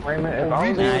 Raymond, if I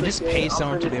was Nah, just pay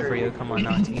someone to do it for you. Come on,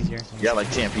 now it's easier. Yeah, like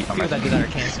TMP. People that do that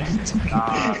are cancer.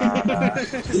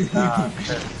 Nah,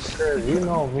 Chris, you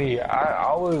know me.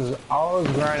 I was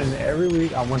grinding every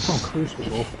week. I went on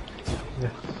Crucible.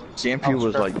 TMP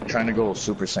was like trying to go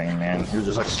Super Saiyan, man. He was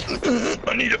just like,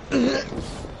 I need it.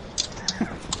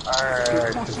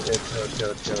 Alright, just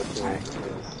chill.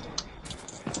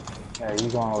 Yeah, you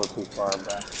going a little too far,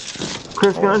 bro.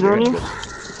 Chris, can I join you?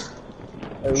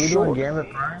 Are we doing Gambit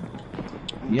Prime?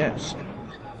 Yes.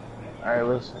 Alright,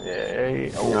 listen. Yeah,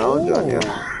 I'll join you. I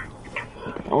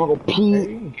wanna go pee.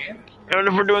 And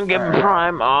if we're doing Gambit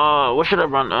Prime, what should I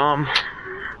run?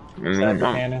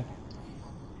 Cannon.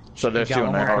 So that's you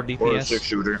and I are or a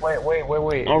 6-shooter. Wait.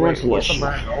 I'll run What's the Flush.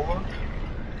 burn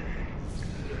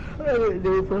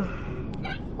over?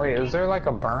 Wait, is there like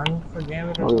a burn for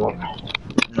Gambit or something?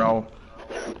 No.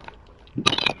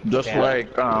 Just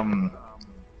like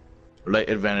light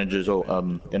advantages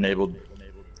enabled.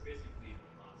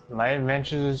 Light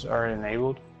advantages are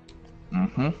enabled?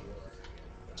 Mm-hmm.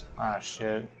 Ah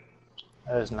shit.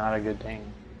 That is not a good thing.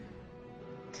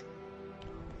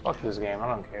 Fuck this game, I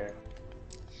don't care.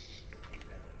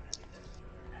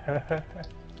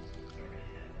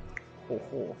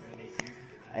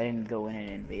 I didn't go in and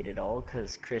invade at all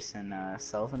because Chris and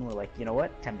Selvin were like, you know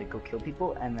what, time to go kill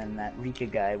people, and then that Rika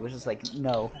guy was just like,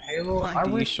 no. Halo, I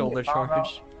wish shoulder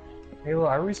charge. Hey, look,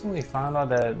 I recently found out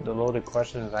that the loaded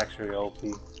question is actually OP.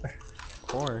 Of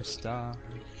course, duh.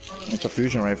 It's a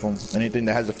fusion rifle. Anything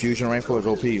that has a fusion rifle is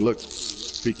OP. Look,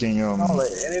 speaking No,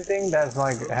 like anything that's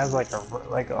like has like a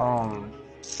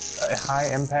high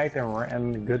impact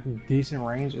and good decent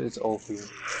range is OP.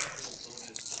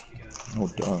 Oh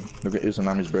duh. Look at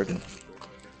Izanami's burden.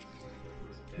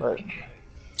 But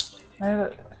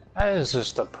man, that is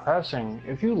just depressing.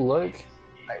 If you look,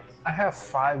 I have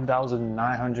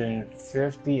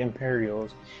 5,950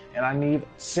 Imperials, and I need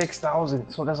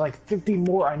 6,000. So that's like 50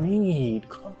 more I need.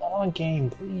 Come on, game,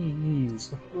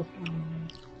 please.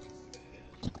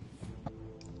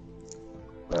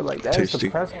 But like that is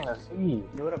depressing to see. You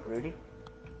know what up, Rudy?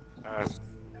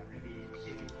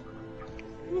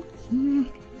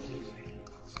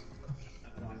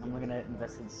 I'm looking at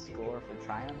invested score for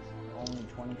Triumph. Only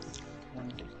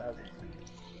 26,900.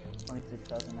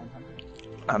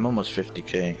 I'm almost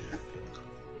 50k.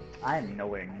 I'm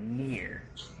nowhere near.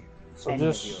 So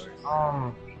just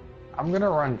I'm gonna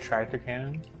run tractor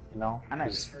cannon. You know. I'm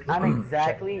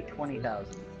exactly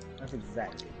 20,000. That's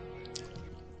exactly.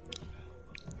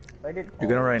 You're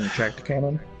gonna run tractor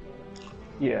cannon?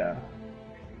 Yeah.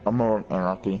 I'm gonna run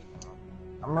Rocky.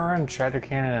 I'm gonna run tractor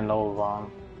cannon and Nova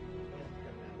Bomb.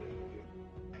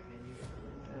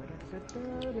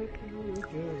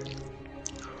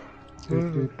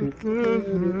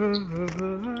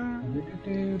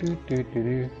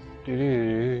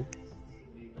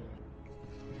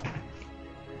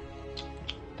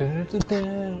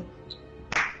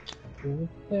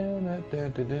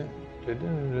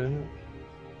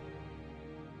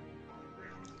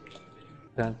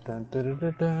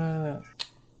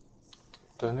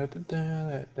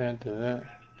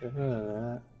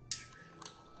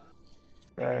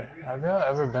 Have y'all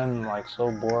ever been like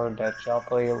so bored that y'all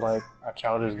play like a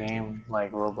childish game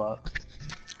like Roblox?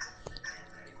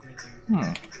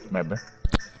 Maybe.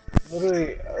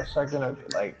 Literally a second,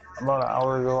 like about an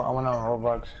hour ago, I went on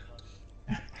Roblox.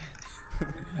 I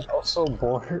was so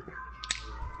bored.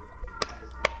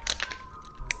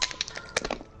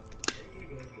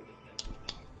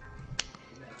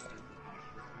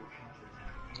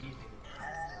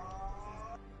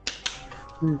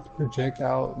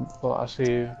 Projectile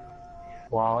velocity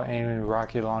while aiming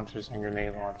rocket launchers and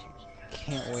grenade launchers.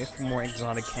 Can't wait for more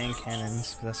exotic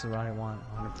cannons. That's what I want,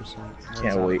 100%.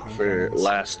 Can't wait for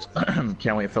last.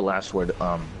 Can't wait for last word.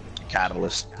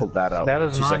 Catalyst. Hope that out. That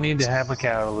does not need to have a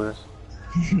catalyst.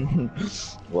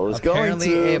 Well, it's Apparently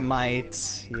going to. it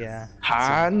might. Yeah.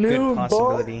 I knew, good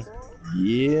possibility.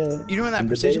 Yeah. You doing that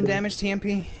precision damage,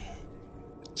 TMP?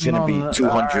 It's gonna be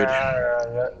 200.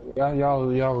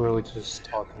 Y'all really just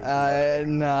talking.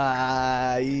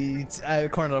 Nah.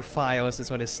 According to the files, is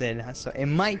what it said. So it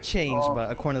might change, but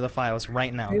according to the files,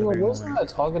 right now. Hey, look, wasn't I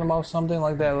talking about something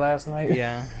like that last night?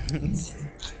 Yeah.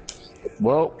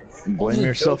 Well, blame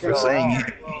yourself for saying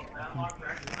it.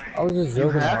 I was just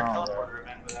joking around.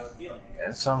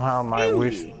 And somehow my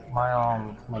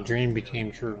dream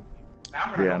became true.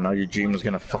 Yeah, now your dream is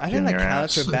gonna fuck I you think in like your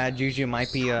ass. Catalyst for bad juju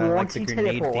might be like the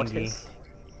grenade thingy.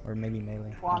 Or maybe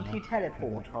melee. Grenader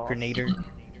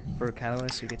for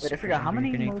Catalyst, you get Wait, I forgot how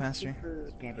many grenade faster.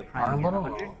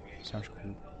 Sounds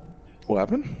cool. What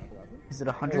happened? Is it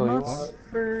 100 modes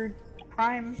for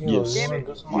Prime? Yes. Yes.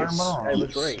 That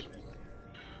looks great.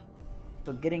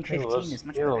 So getting 15 is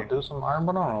much better. Do some iron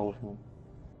banana with me.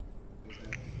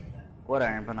 What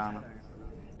iron banana?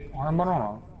 Iron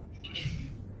banana.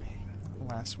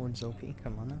 Last words OP,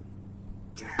 come on now.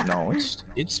 No,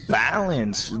 it's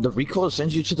balanced. The recoil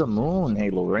sends you to the moon,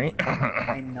 Halo, right?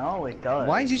 I know it does.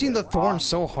 Why is using the thorn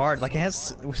so hard? Like it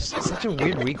has such a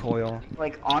weird recoil.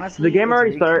 Like honestly, the game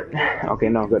already start. Okay,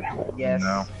 no, good. Yes.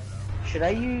 No. Should I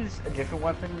use a different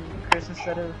weapon, Chris,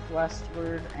 instead of last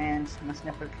word and my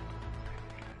sniffer?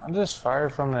 I'm just fire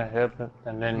from the hip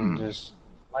and then just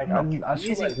like I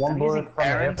shoot like one bullet from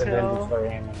the hip and then just start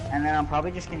aiming. And then I'm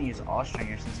probably just gonna use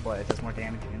Austringer since what it does more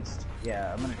damage against.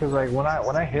 Yeah, I'm gonna. Because like when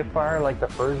I hip fire like the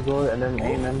first bullet and then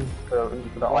aim in for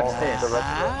the What's this? the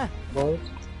rest of the bullets.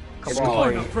 Come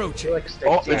Storm approaching.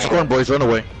 Oh, it's Storm, boys, run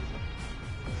away.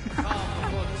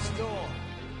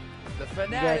 The You guys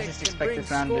fanatic just can expect bring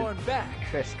this round to Storm back.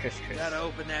 Chris. Gotta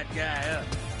open that guy up.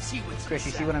 See what's Chris,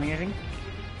 you see what I'm using?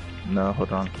 No,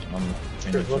 hold on.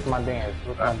 Chris, look my dance.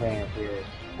 Look my dance here.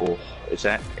 Oh, is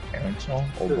that Aaron song?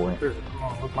 Oh boy. Chris, come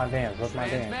on, look my dance. Look my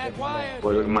dance. Boy,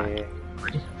 look at mine.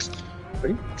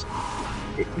 Ready?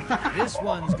 This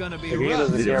one's gonna be The game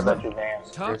doesn't care about your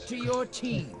dance. Talk Chris. to your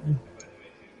team.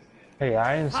 Hey,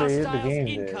 I didn't say it. The Hostiles game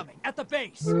did. incoming at the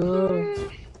base.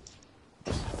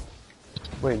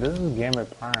 Wait, this is Game of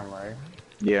Prime, right?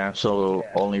 Yeah, so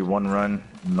only one run,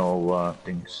 no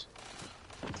things.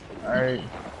 Alright,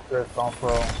 Chris, don't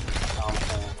throw.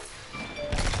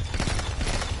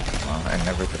 I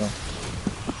never throw.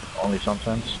 Only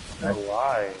sometimes. That's a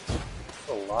lie. That's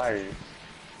a lie.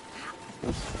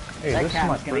 Hey, that this is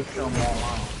my gonna kill me all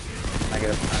along. I get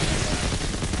a time.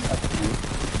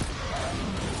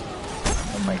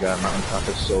 Oh my god, Mountain Top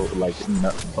is so, like,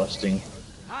 nut busting.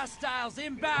 Hostiles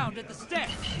inbound at the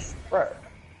steps. Right.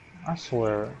 I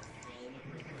swear.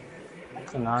 I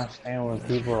cannot understand when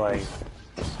people, like,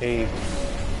 take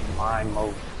my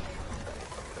moat.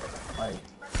 Like,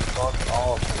 fuck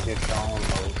off and get your own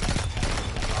moat.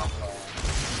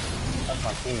 That's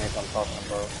my teammates I'm talking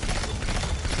about.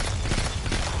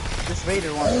 This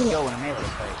Raider wants to go in a melee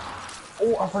fight.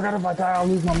 Oh, I forgot if I die, I'll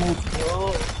lose my moat.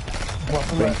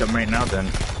 Blink them right now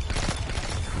then.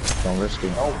 Don't risk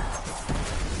it. No.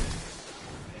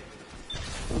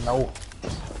 No.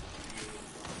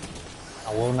 I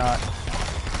will not.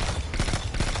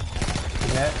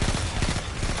 Net.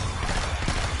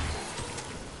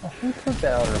 Oh, who took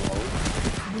that other mode?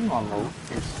 You want mode?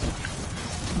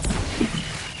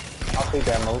 I'll take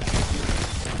that mode.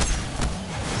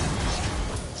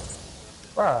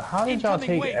 Bruh, how did y'all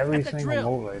take every single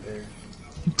mode right there?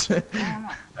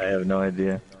 I have no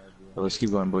idea. But let's keep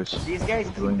going, boys. These guys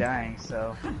keep dying,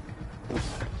 so...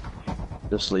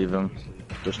 Just leave them.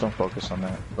 Just don't focus on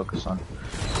that. Focus on...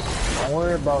 Don't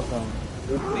worry about them.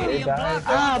 They die.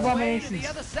 Ah, abominations!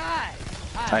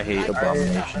 I hate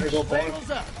abominations. I'm gonna go bank.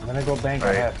 I'm gonna go bank.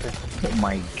 Right. I have to. Oh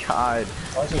my god.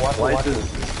 Watch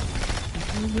this.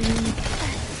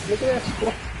 Look at that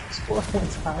squirrel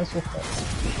with eyes with us.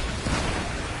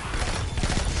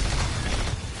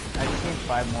 I just need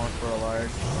 5 more for a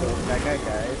large. So that guy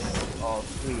dies. Oh,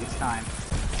 sweet, it's time.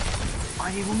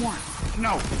 I need one more.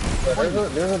 No!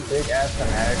 There's a big ass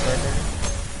fanatic right there.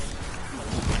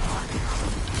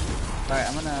 Alright,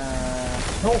 I'm gonna...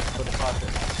 No! Put the faucet.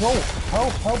 No!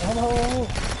 Help!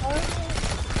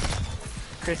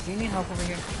 Chris, do you need help over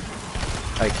here?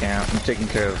 I can't. I'm taking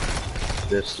care of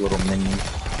this little minion.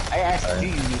 I asked do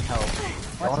you need help?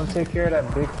 I want to take care of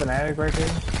that big fanatic right there.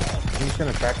 I'm just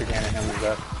gonna tractor cannon him with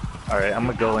that. Alright, I'm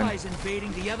gonna go in.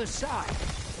 Invading the other side.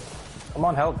 Come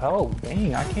on, help.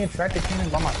 Dang, I can't tractor cannon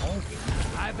by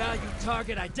myself. High value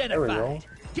target identified. There we go.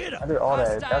 Get I did all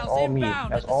that. That's all me.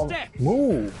 That's all.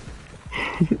 Move!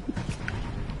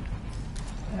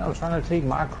 I was trying to take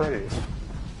my credit.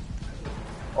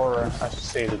 Or, I should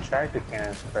say, the tractor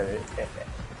cannon's credit.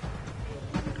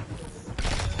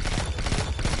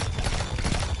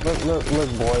 Look,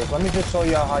 boys. Let me just show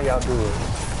y'all how y'all do it.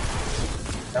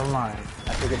 Never mind.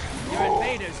 I think it's... Your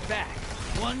invader's back.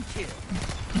 1 kill.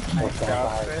 Nice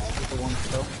job, Chris, with the 1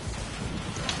 kill.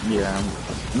 Yeah.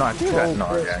 No, I think that. No,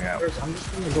 yeah. I'm just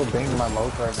gonna go bang my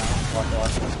moat right now.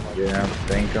 Watch. Yeah,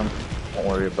 thank him. Don't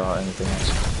worry about anything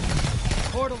else.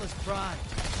 Portal is primed.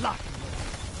 Lock.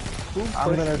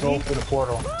 I'm gonna go for the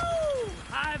portal. Woo!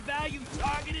 High value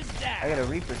target is down. I got a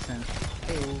Reaper sense.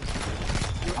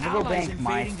 I'm gonna go bank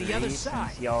my the other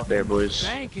side. There, boys.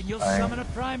 Bank and you'll summon a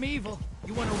primeval.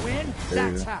 You wanna win?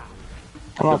 That's how.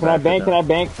 Come on, can I bank?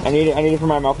 I need it for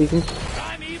my mouthpieces.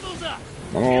 Primeval's up.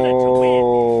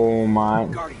 Oh my.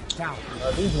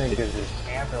 These niggas is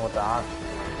camping with the option.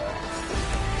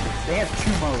 They have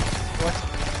 2 modes. What?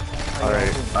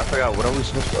 Alright, I forgot. What are we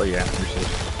supposed to... Oh yeah, we're supposed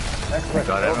to... Oh my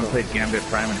god, I haven't played Gambit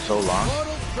Prime in so long.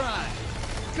 Portal Prime.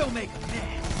 Go make a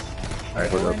mess. Alright,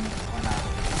 hold up.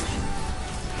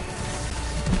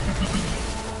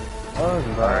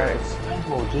 Alright.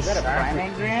 Is that a Prime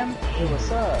engram? Hey, what's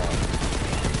up?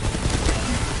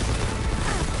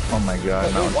 Oh my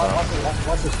god, no.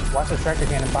 Watch the tractor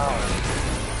cannon power.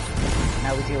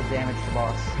 Now we deal damage to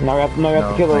boss. Now we have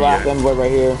to kill the last envoy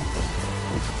right here.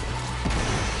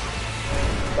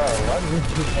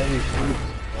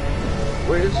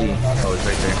 Where is he? Oh, he's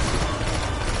right there.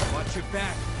 Watch your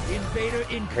back. Invader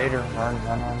incoming. Invader, run.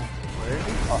 Where is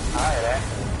he? Oh, high,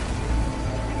 actually.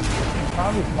 He's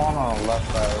probably spawned on the left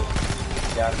side.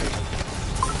 Gotcha.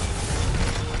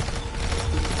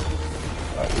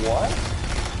 What?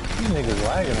 These niggas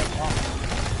lagging or something.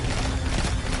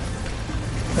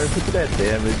 Look at that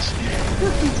damage.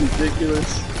 It's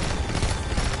ridiculous.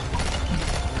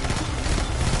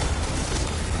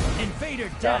 Invader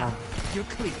down. You're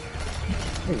clear.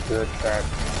 He's good track.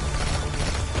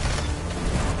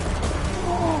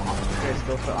 Chris,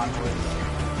 go for onward.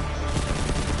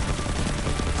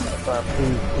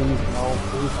 Please, no,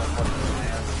 please don't fuck me,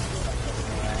 man.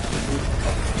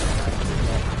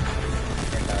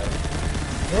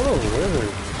 They're those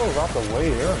wizards. Those out the way,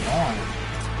 they're annoying.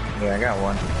 Yeah, I got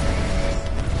one.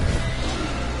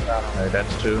 Alright,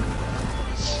 that's 2.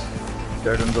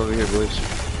 Darden's over here, boys.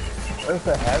 Where's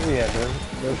the heavy at?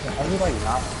 There's the heavy like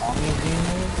not on the game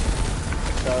mode?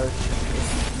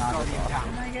 Not as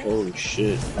often, I guess. Holy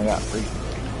shit, I got free.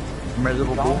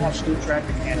 Measurable Don't have balls. 2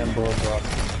 tractor cannon bullets up.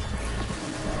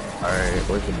 Alright,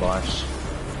 where's the boss?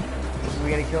 We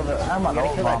gotta kill that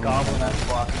goblin that's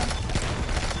blocking him.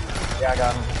 Yeah, I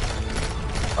got him.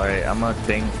 Alright, I'm a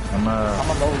thing. I'm a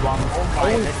low bomb. Oh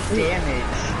my, the damage.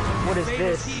 What is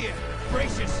this?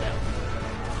 Brace yourself.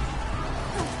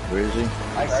 Where is he?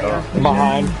 I see him.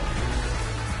 Behind.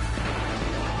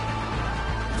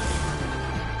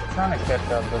 I'm trying to catch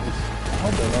up, but I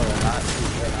hope they know they're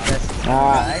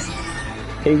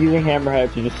not. He's using hammerhead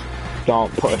to just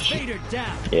don't push.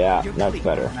 Yeah, that's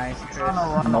better. Nice.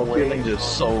 No feelings is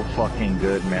so fucking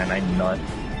good, man. I nut.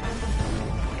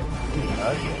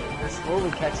 We're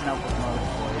slowly catching up with most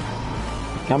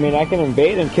boys. I mean, I can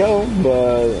invade and kill,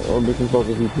 but or we can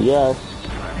focus EPS.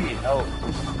 I need help.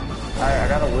 Alright, I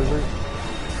got a wizard.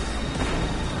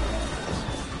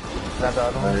 Is that the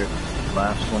other one?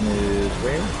 Last one is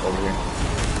where? Over here.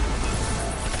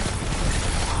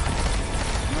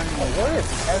 What is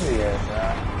heavy at,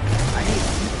 man? I need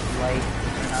light,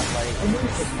 not light. I need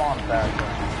to spawn back.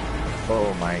 Oh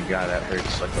my god, that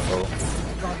hurts like a hoe.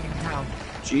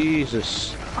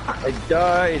 Jesus, I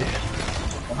died.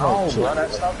 Oh, bro,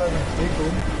 that stuff doesn't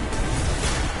tickle.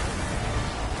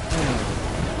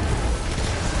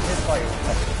 It's like,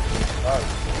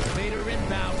 Vader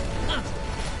inbound.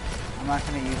 I'm not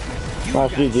gonna use this.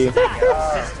 Last GG.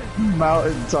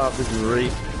 Mountaintop is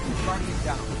great.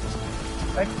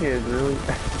 that kid really.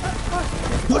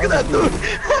 Look at that dude!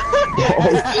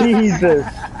 Oh, Jesus!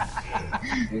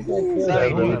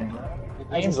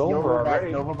 I just over that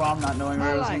Nova Bomb not knowing where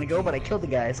I was gonna go, but I killed the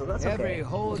guy, so that's okay.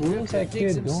 What was that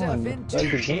kid doing? Like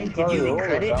the game Give you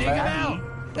credit, dig him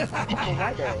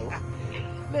dumbass. out.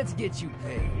 Let's get you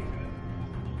paid.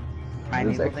 What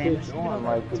was that kid doing?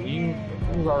 Like, he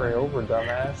was already over,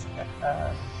 dumbass.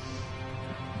 Alright,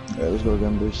 let's go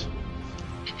again, boys.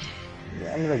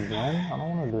 Yeah, I mean, again? I don't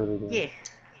want to do it again. Yeah.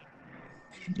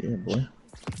 Yeah, boy.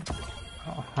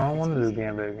 I don't want to do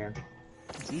Gambit again.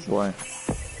 Why?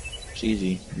 It's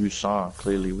easy. You saw.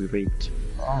 Clearly, we raped.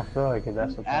 I don't feel like it.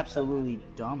 That's what Absolutely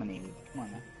dominated. Come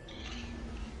on, man.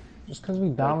 Just because we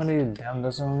dominated them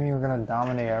doesn't mean we're gonna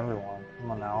dominate everyone.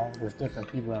 Come on now. There's different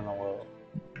people in the world.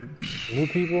 New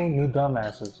people, new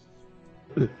dumbasses.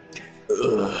 I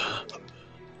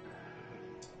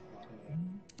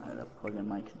gotta plug in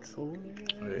my controller.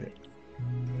 Right.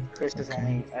 Chris has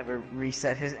only ever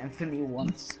reset his infinity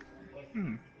once.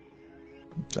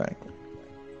 Sorry.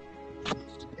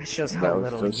 It shows how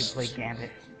little you play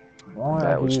Gambit.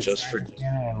 That was just for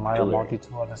and Mario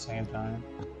multi-tool at the same time.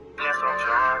 Yes, I'm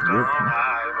drunk on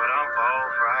high, but I'm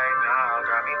both right now.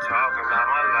 Got me talking about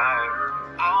my life.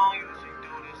 I don't usually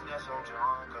do this, yes, I'm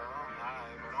drunk on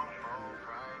high, but I'm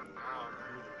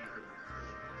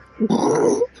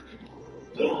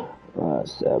both right now.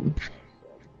 Seb.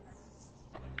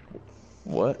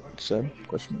 What? Seb?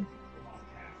 Question mark.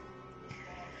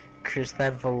 Chris,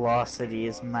 that velocity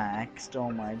is maxed.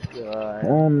 Oh my god.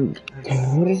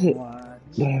 What is it? What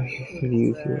am I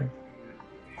use here?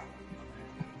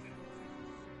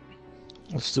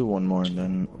 Let's do one more and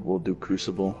then we'll do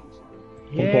Crucible.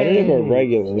 Competitive or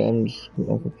regular? I'm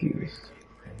confused.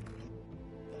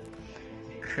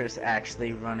 Chris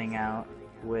actually running out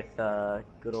with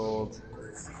good old.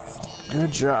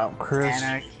 Good job, Chris.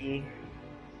 Anarchy.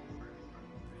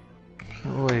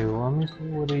 Wait, let me see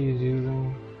what he's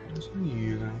using. What's he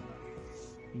using?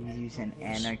 He's using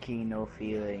Anarchy, No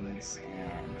Feelings,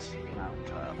 and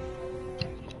Mountaintop.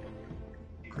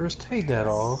 Chris, take that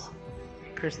off.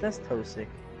 Chris, that's toxic.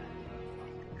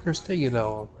 Chris, take it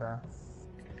off, bro.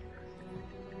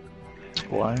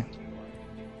 Why?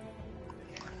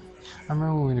 I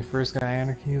remember when he first got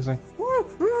Anarchy, he was like, woo,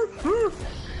 woo, woo.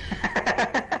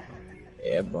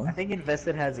 Yeah, bro. I think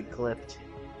Invested has it clipped.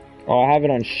 Oh, I have it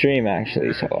on stream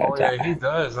actually, so oh yeah, he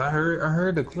does. I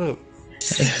heard the clip.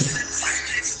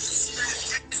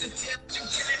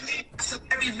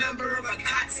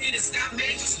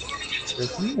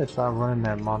 Chris, you need to stop running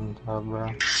that mountain tub,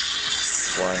 bro.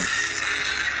 Why?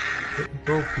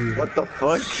 What the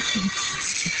fuck?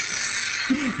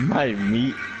 My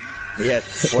meat. Yeah,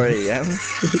 4 AM.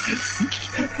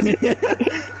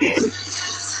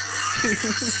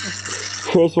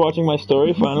 Chris watching my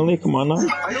story finally? Come on now.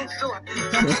 I don't still. I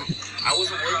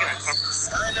wasn't working at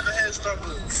Starbucks. I never had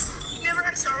Starbucks. You never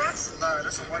had Starbucks? Nah,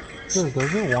 that's a white people. Chris,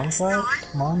 does it one side?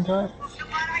 Mountain tub?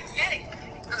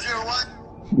 Because you know what?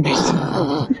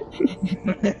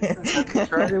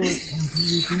 Tried it with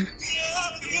PvP?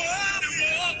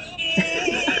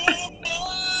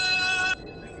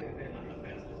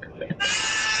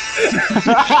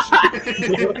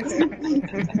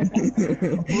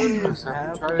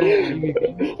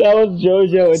 That was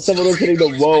JoJo and someone was hitting the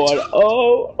whoa on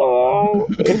oh.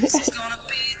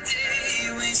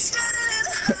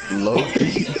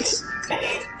 Loki.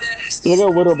 Look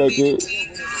at Widowmaker.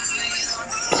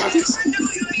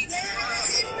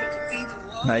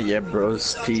 Not yet,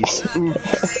 bros. Peace.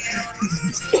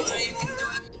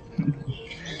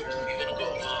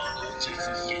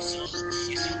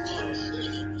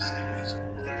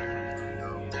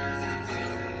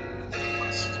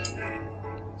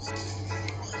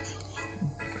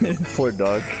 Poor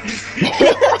dog.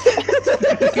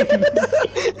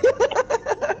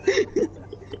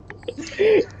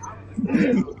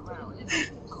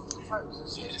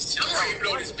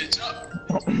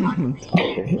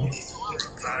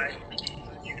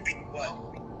 What?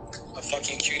 A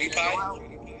fucking cutie pie?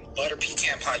 Butter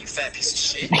pecan pie, you fat piece of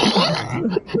shit.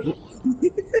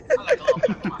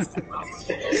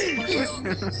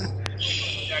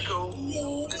 That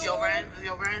cool? Is your brand? Is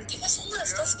your brand? ¿Qué pasó?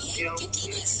 ¿Estás bien? ¿Qué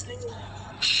tienes?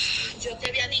 Yo te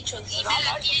había dicho, dime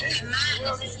la tienes,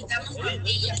 ma, necesitamos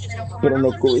tortillas, Pero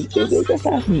no cubiste de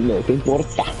casas, no te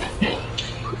importa.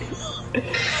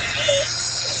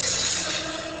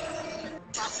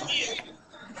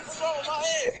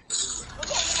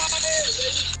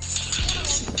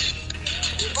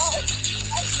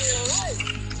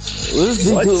 Was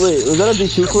this D2? Wait, was that a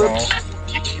D2 clip?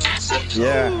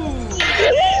 Yeah.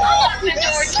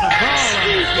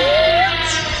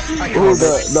 Ooh,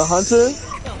 the hunter?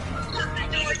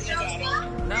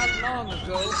 Not long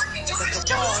ago, the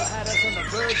cabal had us on the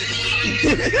verge of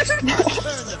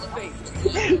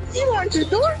You want your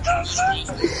door?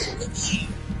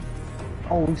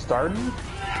 Oh, we started?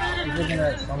 He's looking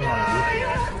at something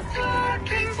on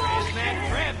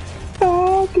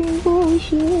Fucking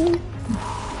bullshit.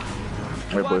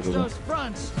 Wait, watch those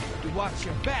fronts, you watch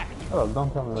your back. Oh, don't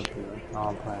tell me what to do. No,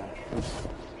 I'm playing.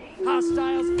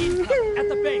 Hostiles incoming at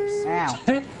the base. Ow.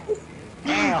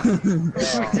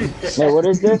 Hey, what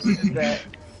is this?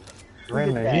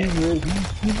 Raymond,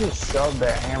 he just shoved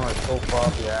that hammer so far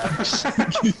up your ass.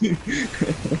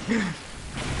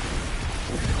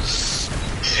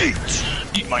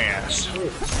 Eat my ass.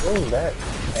 What is that?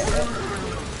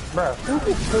 Bruh, who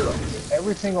just put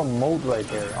every single mold right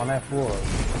there on that floor?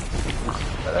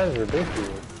 That is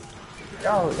ridiculous.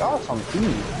 Y'all some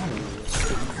thieves.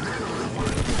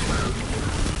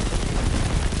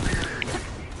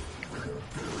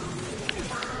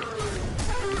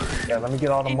 Yeah, let me get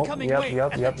all the mold.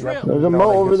 Yep. There's a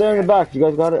mold over there in the back. You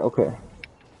guys got it? Okay.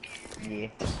 Yeah.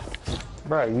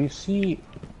 Bruh, you see,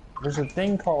 there's a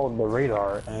thing called the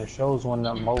radar, and it shows when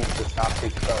the mold is not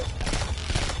picked up.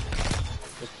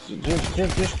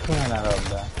 Just clearing that up,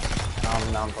 bruh.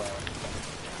 I'm playing.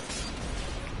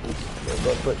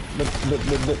 But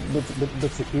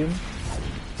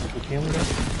to him,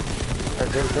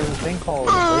 there's a thing called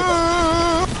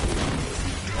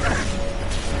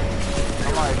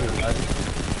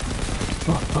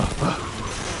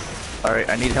Alright,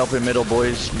 I need help in middle,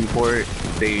 boys, before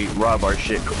they rob our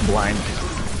shit blind.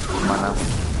 Come on now.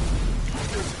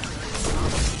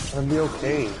 It'll be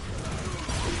okay.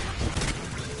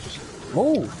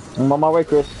 Move! I'm on my way,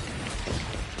 Chris.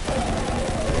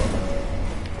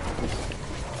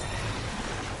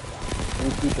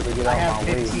 I have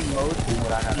 15 modes.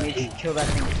 You need to kill that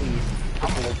thing, please.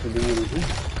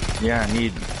 Yeah, I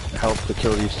need help to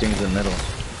kill these things in the middle.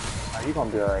 Are you gonna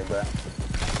be alright, bro?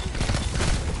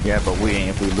 Yeah, but we ain't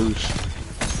if we lose.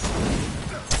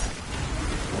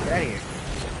 Get out of here.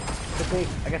 Okay,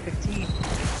 I got 15.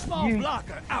 Small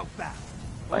blocker outbound.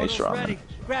 Nice, Almost Ramen. ready.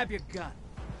 Grab your gun.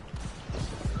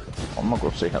 I'm gonna go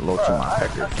say hello to my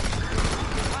Hector.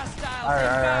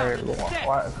 Alright.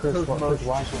 Chris,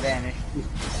 watch it. Vanish.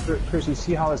 Chris, you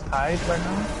see how it's tied right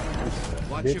now?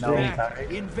 Watch your back.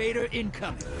 Invader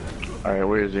incoming. Alright,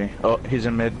 where is he? Oh, he's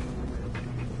in mid.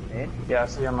 Mid? Yeah, I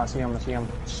see him.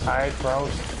 Tied, bro.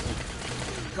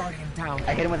 Guardian down.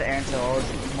 I hit him with the Aaron, so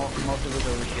most of his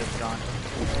overshield's gone.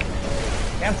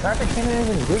 Damn, traffic can't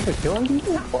even good for killing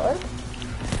people? What?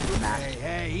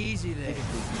 Hey, easy there.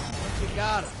 What you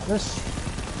got him? Just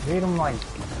made him like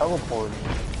teleporting.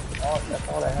 That's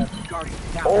all that happened.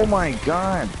 Oh my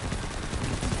god!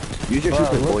 Use your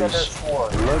super, look boys. at this score.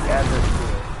 Look at this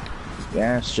score.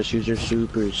 Yes, just use your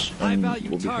supers and High-value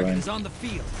we'll be target fine. is on the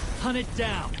field. Hunt it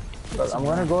down. But I'm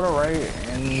gonna go to right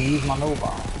and use my no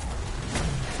bomb.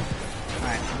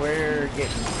 Alright, we're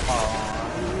getting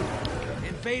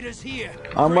Invaders here.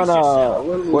 I'm gonna...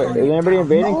 Wait, is anybody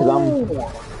invading? Cause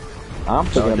I'm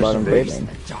thinking about invading.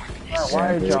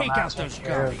 Why did y'all Take not out those take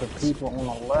care of the people on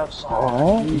the left side?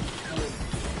 Oh.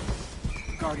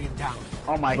 Guardian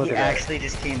Oh my, he actually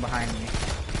just came behind me.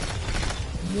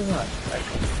 Yeah,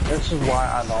 this is why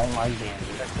I don't like games.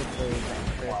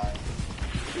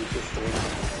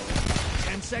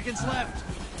 10 seconds left.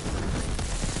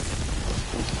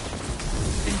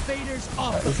 Invaders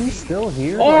off. Is he still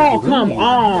here? Oh, come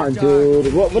on,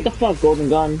 dude. What the fuck, Golden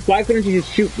Gun? Why couldn't you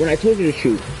just shoot when I told you to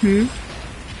shoot?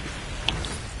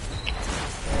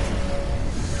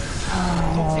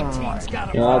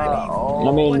 Yeah,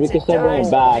 I mean, we can still bring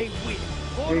it back.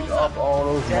 Pick up all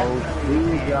those modes.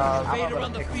 Please, God. I'm not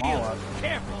gonna pick them all up.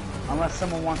 Unless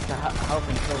someone wants to help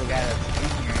and kill the guy that's in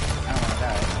here. I don't want to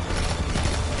die.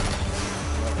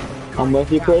 I'm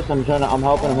with you, Chris. I'm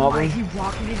helping. Oh my, he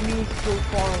rocketed me so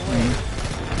far away.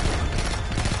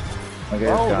 Okay,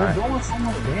 bro, they're doing so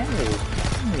much damage.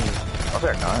 Oh,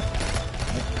 they're not.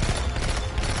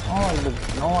 Oh, the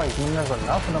noise. When there's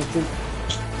enough of them too.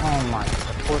 Oh my.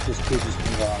 Of course this kid just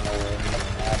comes out of nowhere.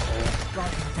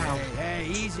 Hey,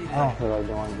 easy. I don't feel like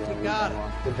doing games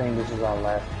anymore. Good thing this is our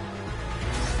last.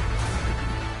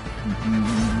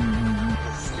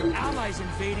 Your allies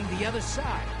invading the other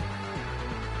side.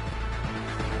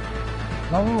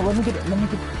 No, let me get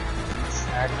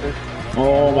active.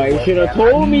 Oh my, you should have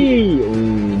told me! Oh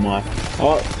my.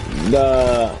 Oh,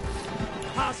 the...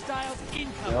 Hostiles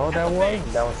incoming. You know what that was?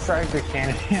 That was tractor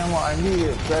cannon ammo. I knew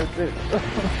it. That's it.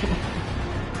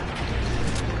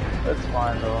 That's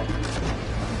fine though.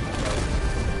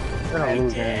 We're gonna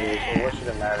lose anyway, so what should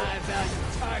it matter?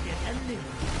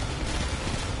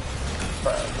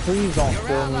 Please don't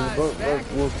kill me.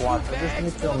 Look, watch. Just let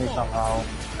me kill me somehow.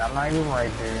 I'm not even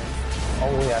right there. Oh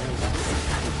yeah, I need that.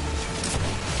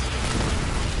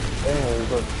 Anyway,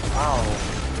 but wow.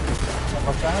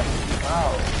 What's that?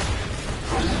 Wow.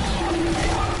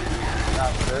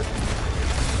 Not good.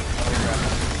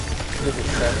 Look at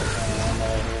that.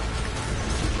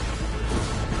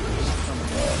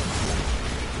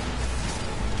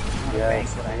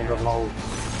 Yes, I need a mode.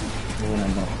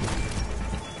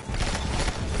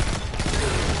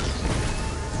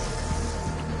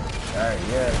 Alright,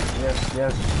 yes.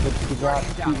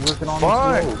 Keep working on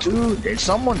Fuck, dude, did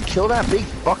someone kill that big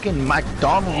fucking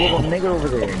McDonald's little nigga over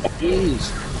there?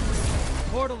 Jeez.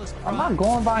 I'm not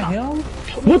going by him.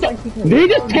 What the? Did he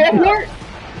just teleport?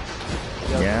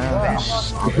 Yeah.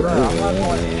 I'm not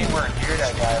going anywhere near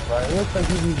that guy, bro. It looks like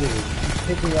he's just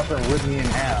pick me up and rip me in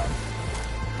half.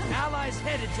 Allies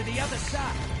headed to the other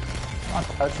side. I'm not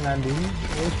touching that dude.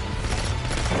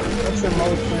 What's your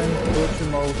motion?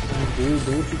 Do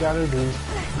what you gotta do.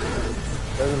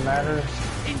 Doesn't matter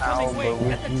how,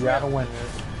 but you gotta win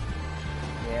this.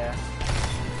 Yeah.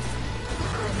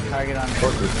 Target on me.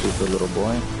 Fuck this stupid little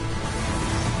boy.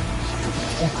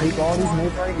 Take all these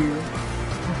moves right here.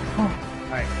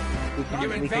 Alright. We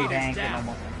can bank it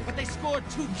almost. But they scored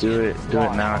 2 kills. Do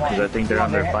it now, because I think they're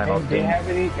on their final They game.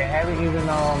 haven't even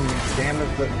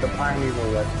damaged the prime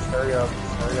evil yet. Just hurry up.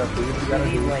 Do what you gotta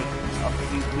do.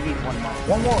 We need one more.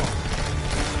 One more.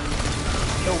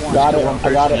 Kill one. Got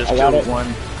it. I got it. One.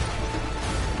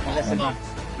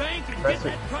 Press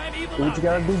it. Do what you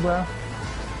gotta do, bro.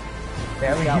 They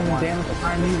haven't even damaged the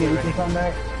prime evil. We can come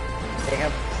back. They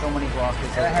have so many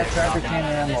blockers. And I had tractor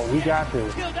cannon ammo. We got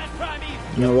this.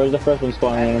 No, where's the first one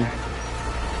spawning?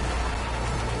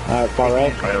 Alright, far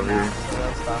right. Right over here.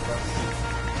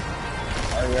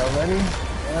 Are y'all ready?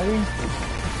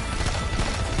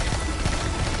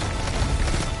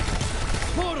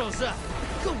 Portals up.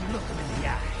 Go look them in the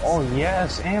eye. Oh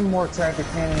yes, and more tractor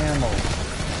cannon ammo. I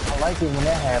like it when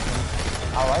that happens.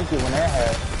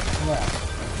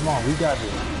 Come on, we got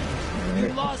this.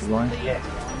 You lost the lead. Yeah.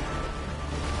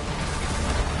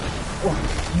 Oh,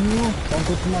 don't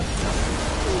do too much.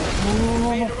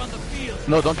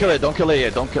 No, don't kill it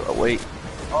yet. Wait.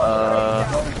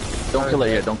 Don't kill it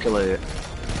yet.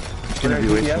 It's gonna be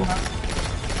wasteful.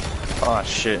 Oh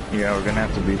shit, yeah, we're gonna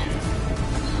have to be.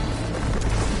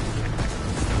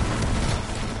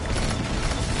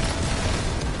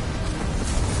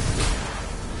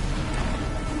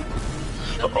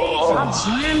 Stop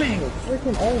slamming!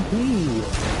 Freaking OP!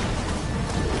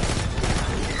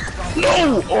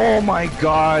 No! Oh my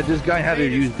god, this guy had to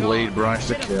use blade branch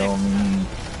to kill me.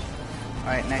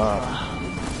 Alright, next one.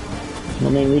 I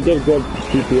mean, we did good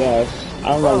DPS. I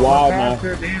don't know why, man.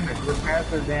 We're past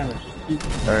their damage.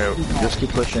 Alright, just keep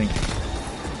pushing.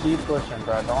 Keep pushing,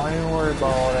 bro. Don't even worry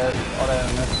about all that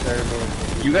unnecessary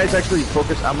bullshit. You guys actually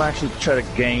focus. I'm actually trying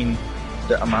to gain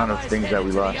the amount of things that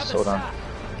we lost. Hold on.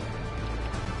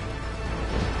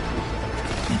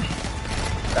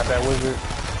 Got that wizard.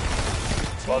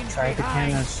 Well, tractor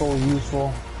cannon is so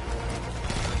useful.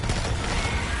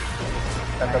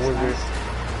 Got that wizard.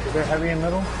 Is there heavy in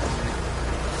middle?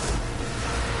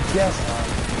 Yes.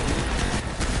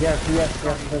 Yes.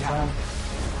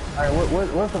 Alright,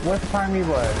 what's the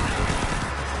primeval at?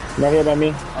 Right here by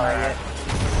me. Alright.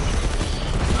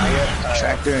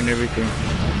 Tractor and everything.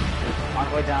 On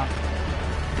the way down.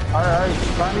 Alright,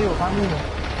 primeval.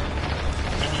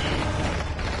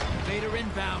 Invader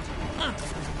inbound.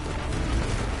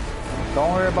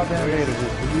 Don't worry about the invaders,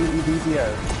 just do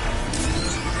DPS.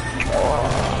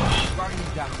 Guardian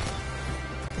down.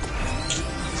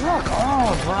 Fuck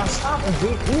off, bro. Stop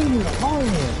leaving me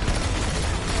alone.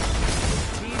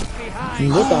 Teams behind.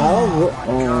 What the hell?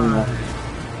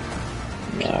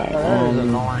 That is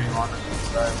annoying,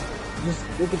 honestly.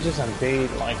 We could just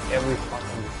invade like every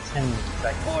fucking 10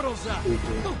 seconds. Portals up.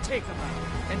 Go take them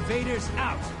out. Invaders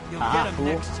out. You'll get them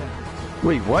next time.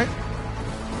 Wait, what?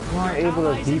 You aren't able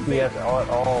to DPS at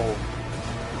all.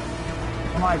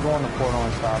 I might go in the portal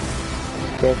and stop.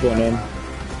 Go for it, man.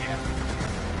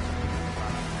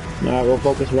 Alright, we'll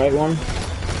focus right one.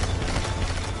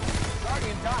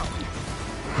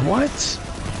 What?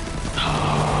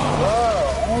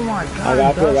 Oh my god. I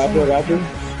got you.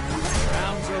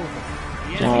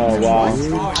 Oh wow. How did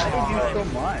you do so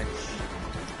much?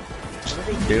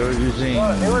 They were using.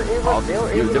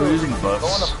 They were using buffs. Go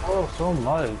in the portal so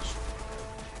much.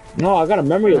 No, I got a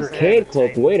memory of Cade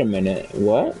cloak. Wait a minute.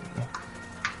 What?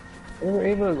 They were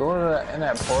able to go in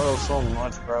that portal so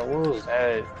much, bro. What was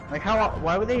that? Like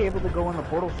why were they able to go in the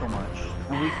portal so much?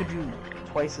 And we could do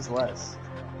twice as less.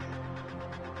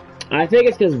 I think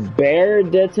it's because Bear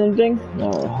did something.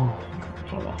 No.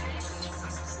 Hold on.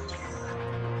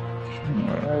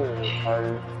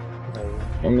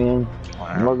 I mean,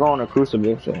 we're going to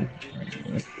Crucible, so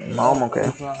I'm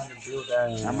okay.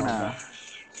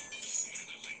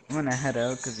 I'm gonna head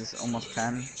out because it's almost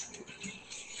 10.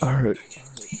 Alright.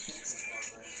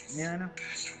 Yeah, I know.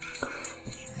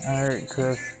 Alright,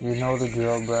 Chris, you know the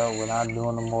drill, bro. We're not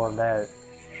doing no more of that.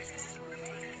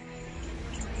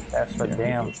 That's for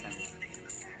damn.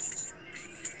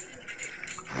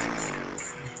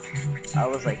 I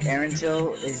was like, Aaron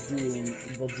Chill is doing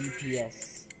the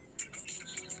DPS.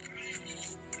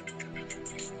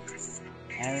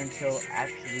 Aaron Chill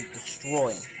actually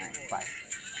destroying. Alright, bye.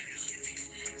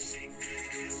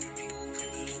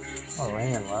 Oh,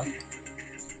 Raymond left.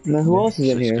 Now who else is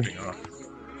in here?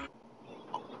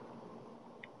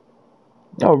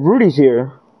 Oh, Roody's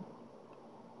here.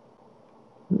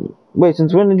 Wait,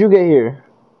 since when did you get here?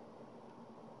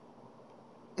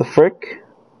 The frick?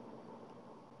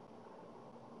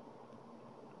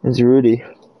 It's Roody.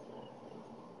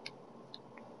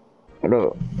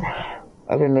 Hello.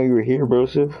 I didn't know you were here,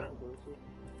 brosive.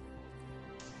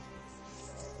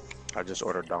 I just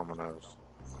ordered Domino's.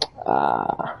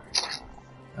 Ah.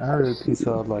 I heard a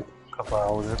pizza like a couple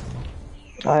hours ago.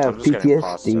 I have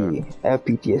PTSD. I have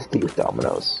PTSD with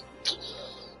Domino's.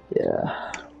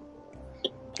 Yeah.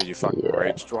 Did you fucking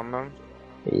raged one of them?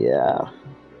 Yeah.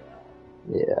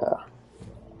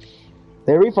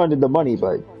 They refunded the money,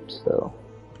 but still.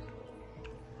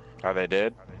 Oh, they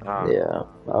did? Yeah.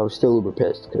 I was still uber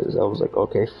pissed because I was like,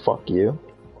 okay, fuck you.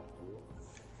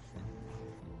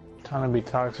 Trying to be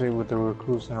toxic with the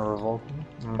recruits and revolting.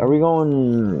 Are we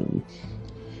going?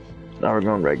 No, we're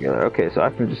going regular. Okay, so I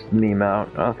can just meme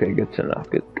out. Okay, good to know.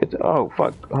 Good to. Oh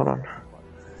fuck! Hold on.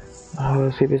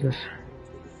 Oh, see business.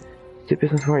 See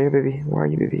business. Where are you, baby? Where are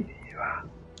you, baby?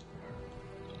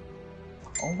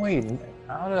 Oh wait,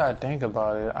 now that I think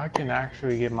about it, I can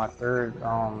actually get my third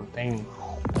thing,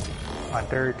 my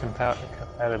third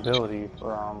compatibility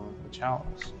for the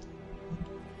challenge.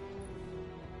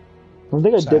 I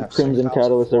think I did Crimson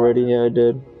Catalyst already. Yeah, I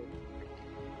did.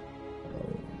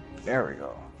 There we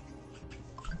go.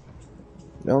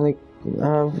 Only, is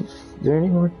there any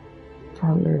more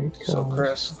primary colors? So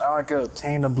Chris, now I can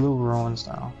obtain the blue ruins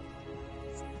now.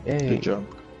 Yay. Good job.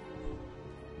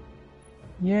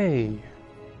 Yay.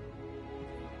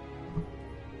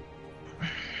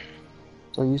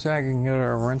 So you said I can get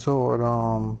a rental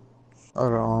at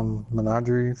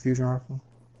Menagerie Fusion Rifle?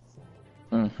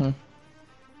 Mm-hmm.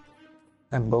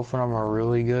 And both of them are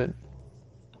really good?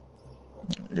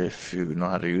 If you know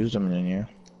how to use them, then yeah.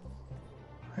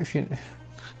 If you...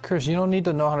 Chris, you don't need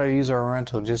to know how to use our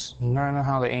rental, just learn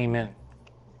how to aim in.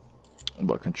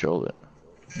 But control it.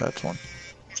 That's one.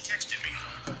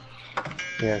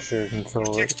 Yeah, sure,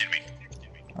 control it.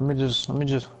 Let me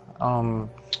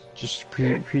just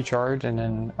pre-charge and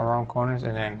then around corners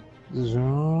and then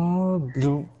zoom,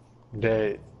 bloop,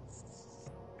 dead.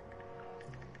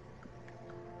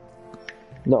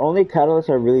 The only catalyst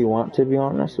I really want, to be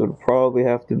honest, would probably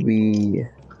have to be...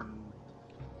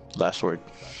 Last word.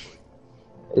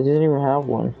 It doesn't even have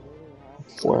one.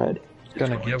 Forehead.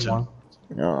 Gonna get one.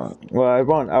 Well, I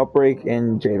want Outbreak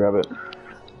and Jade Rabbit.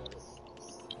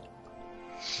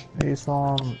 Hey,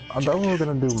 so I thought we were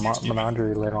gonna do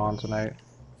Menagerie later on tonight.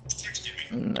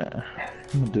 Nah,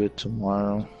 I'm gonna do it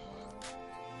tomorrow.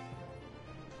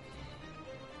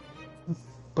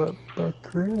 But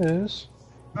Chris.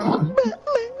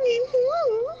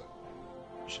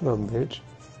 Shut up, bitch.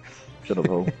 Shut up,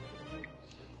 ho.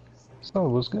 So,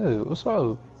 what's good? What's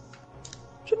up?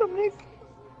 Shut up, Nick.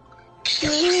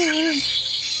 What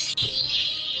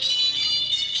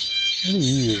are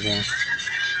you using?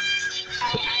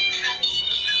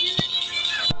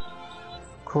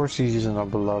 Of course he's using a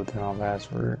beloved in our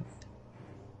password.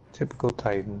 Typical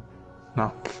Titan.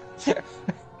 No.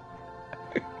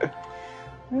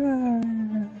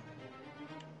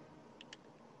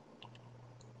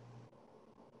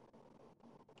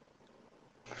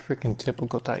 Freaking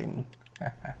typical Titan.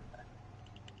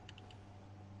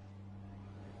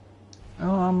 Oh,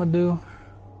 I'm gonna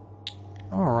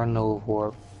run over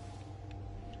warp.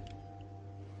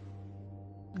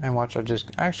 And watch, I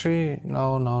just actually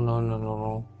no.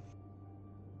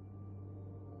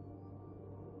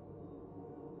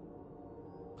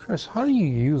 Chris, how do you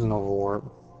use Nova Warp?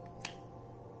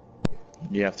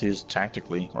 You have to use it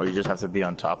tactically, or you just have to be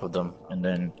on top of them, and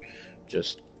then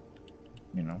just,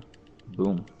 you know,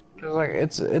 boom. It's like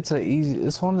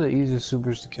it's one of the easiest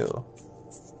supers to kill.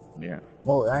 Yeah.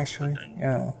 Well, actually,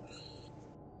 yeah.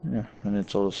 Yeah, and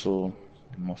it's also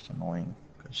the most annoying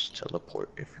because teleport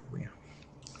everywhere.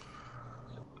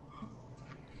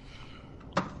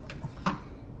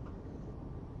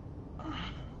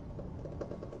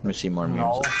 Let me see more memes.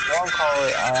 No, don't call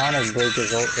it Ionic Break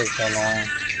is annoying.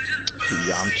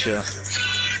 Yamcha.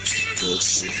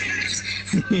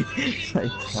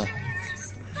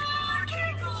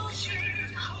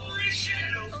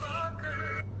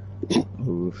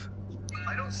 Oof.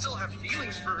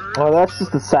 Oh, that's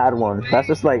just a sad one. That's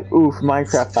just like, oof,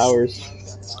 Minecraft hours.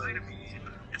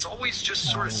 It's always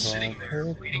just sort of sitting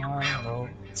there, waiting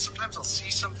around. Sometimes I'll see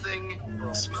something, or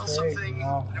I'll smell something,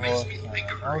 and it makes me think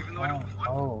of her, even though I don't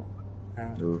want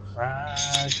to. Oof.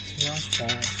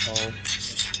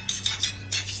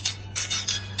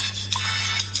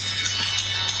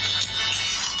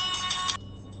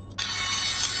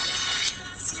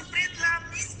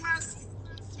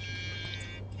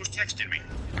 Who's texting me?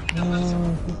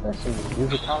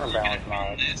 Use a counterbalance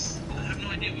mod.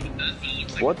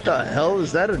 What the hell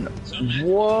is that?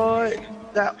 What?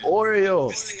 That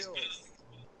Oreo?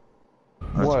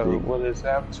 What? What is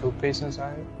that? Toothpaste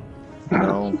inside?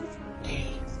 No.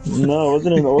 No, it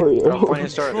wasn't an Oreo. Funny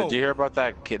story. Did you hear about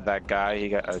that kid? That guy? He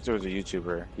got. It was a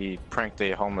YouTuber. He pranked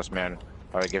a homeless man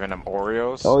by giving him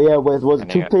Oreos. Oh yeah, was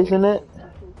toothpaste in it?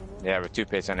 Yeah, with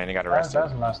toothpaste in it, and he got arrested.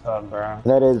 That's messed up, bro.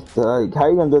 That is, how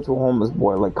you gonna do it to a homeless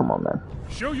boy? Like, come on, man.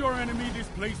 Show your enemy this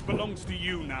place belongs to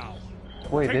you now.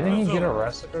 Wait, didn't he get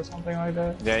arrested or something like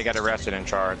that? Yeah, he got arrested and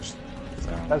charged. So.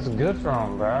 That's good for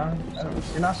him, bro.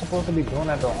 You're not supposed to be doing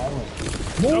that to homeless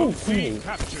people. Move, please.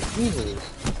 Jesus.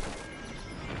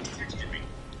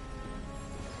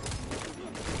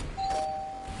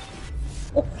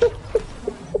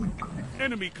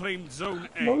 Enemy claimed zone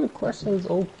A. No, the question is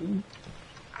OP.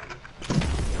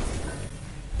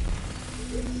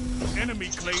 Enemy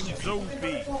claimed zone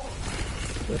B.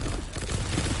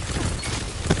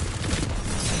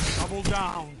 Double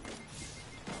down.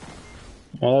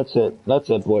 Oh, that's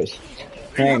it, boys.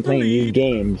 I ain't playing these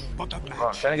games. Bro,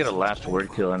 I'm trying to get a last word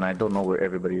kill, and I don't know where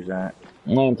everybody's at.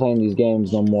 I ain't playing these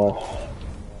games no more.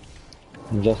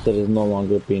 Justin is no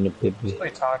longer being a pippi.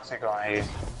 Play Toxic on A.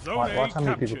 Watch how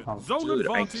many people come. Dude,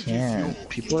 I can't.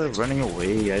 People are running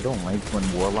away. I don't like when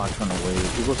warlocks run away.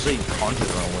 People say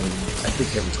hunters run away. I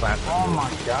think every class. Oh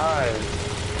my god.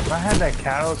 If I had that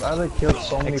catalyst, I would have killed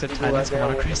so many people right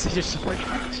there.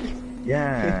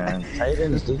 Yeah,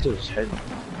 Titans, they just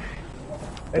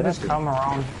They just come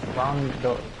around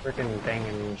the freaking thing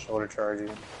and shoulder charge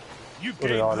you.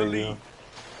 What all they do.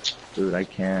 Dude, I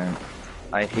can't.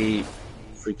 I hate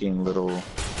freaking little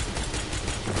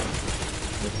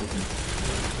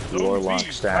warlock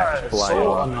stats fly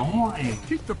so up. Annoying.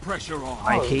 Keep the pressure on.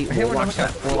 I hate warlock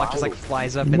stats. Warlock just like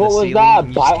flies up in what the was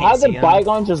ceiling. that? How did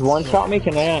Bygone just one-shot me?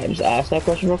 Can I just ask that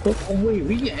question real quick? Oh wait,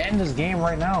 we can end this game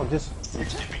right now. Just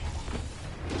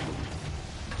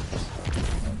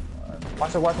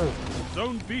watch it.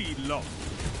 Zone B lost.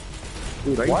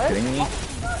 Dude, are you kidding me?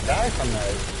 Die from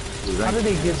that. How did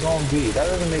they get zone B? That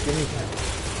doesn't make any sense.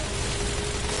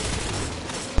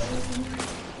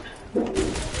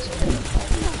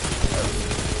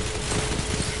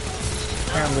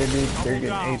 Apparently they're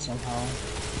getting 8 somehow.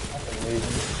 That's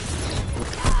amazing.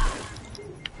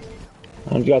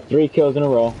 I've got 3 kills in a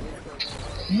row.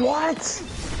 What?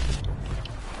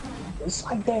 It's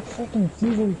like that freaking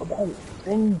fusion quote.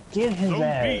 Then get his Zone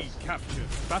ass. B captured.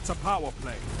 That's a power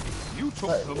play. You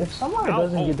took them. If somebody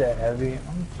doesn't get that heavy,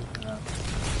 I'm just gonna...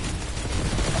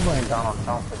 I'm laying Donald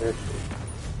Trump for this shit.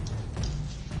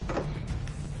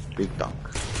 Big dunk.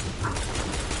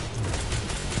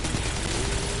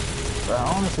 But I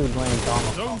honestly blame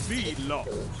Donald Trump. Zone B lost.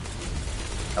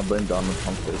 I blame Donald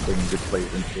Trump for bringing good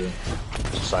players into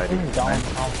society. I blame Donald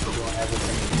Trump for doing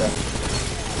everything that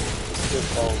good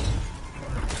fault.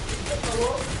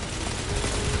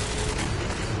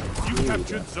 You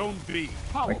captured Zone B.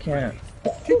 I can't.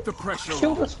 Keep the pressure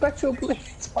Kill on. the spectral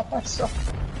blades by myself.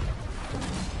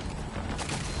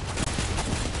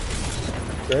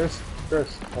 Chris. Watch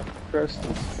this.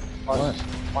 Hold on.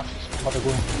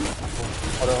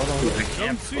 I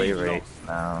can't play right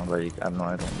now. Like I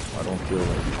don't feel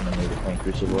like I'm gonna make a tank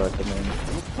crucible at the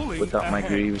moment without my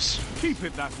greaves. Keep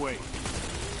it that way.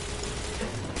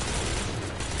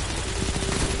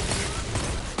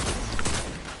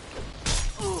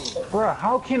 Bruh,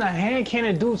 how can a hand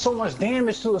cannon do so much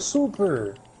damage to a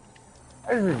super?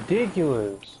 That's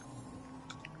ridiculous.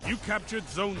 You captured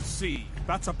Zone C.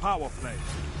 That's a power play.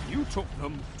 You took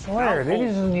them. Swear, they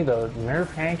just need a nerf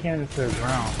hand cannon to the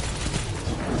ground.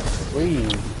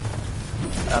 Please.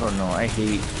 I don't know. I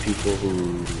hate people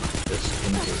who just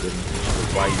think that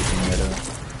why using meta.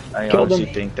 I honestly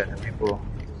think that the people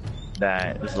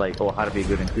that is like, oh, how to be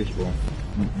good in Crucible.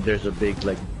 There's a big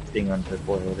like thing on the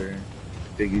forehead or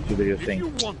big YouTube video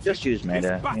thing. Just use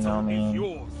meta. You know what I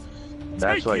mean?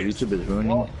 That's why YouTube is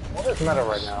ruining. What is meta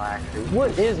right now, actually?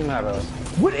 What is meta?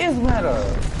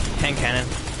 Hand cannon.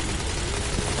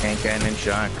 Hand cannon,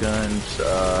 shotguns,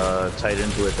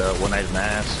 Titans with one-eyed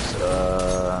masks,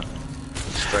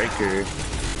 Striker,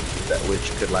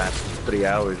 which could last 3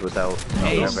 hours without.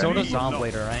 Hey, so does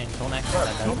Zomblader, right? Don't act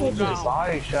like that. People just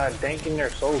body shot thinking they're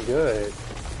so good.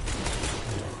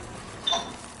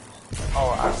 Oh,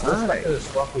 I respect this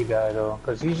Fluffy guy though,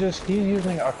 because he's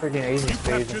using our freaking Asian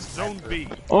stage.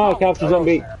 Oh, capture Zone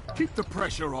B. Keep the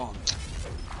pressure on.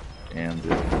 Damn,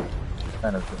 dude.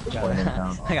 Kind of disappointing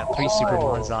now. I got 3 super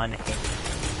ones on. Kind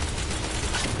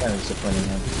of disappointing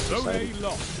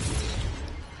now.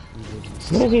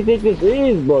 What does he think this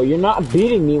is, bro? You're not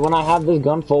beating me when I have this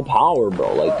gun full power,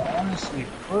 bro. Like, honestly,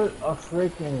 put a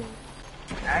freaking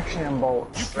action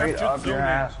bolt straight up your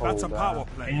asshole. That's a power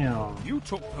play. Damn. You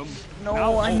took them.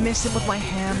 No, I missed him with my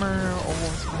hammer.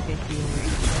 Almost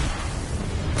ridiculous.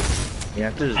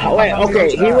 Oh, wait, okay,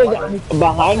 he was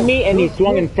behind me and he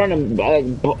swung in front of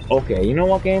me. Okay, you know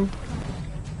what, game?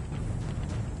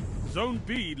 Zone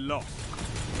B lost.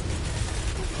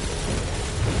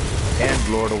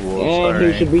 And Lord of Wolves.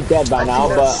 And he should be dead by now,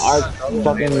 but our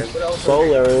fucking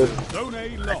solar.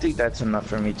 I think that's enough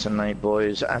for me tonight,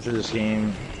 boys. After this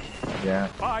game, yeah.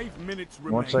 5 minutes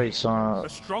remain. Once I saw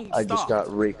I just got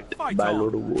raked by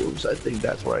Lord of Wolves, I think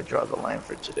that's where I draw the line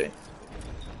for today.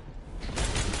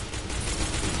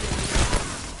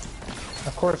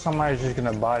 Of course, somebody's just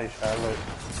gonna body shot. Look.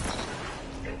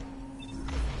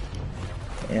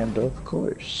 And of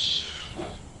course.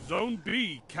 Zone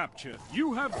B captured.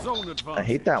 You have zone advantage. I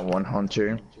hate that one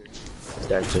hunter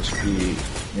that just be,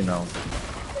 you know,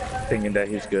 thinking that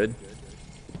he's good.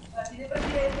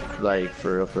 Like,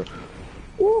 for real, for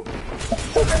Ooh!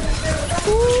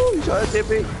 Ooh, he's trying to tip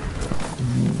me.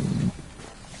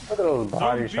 Look at those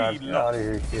body shots. Get out of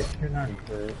here, kid. You're not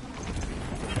good.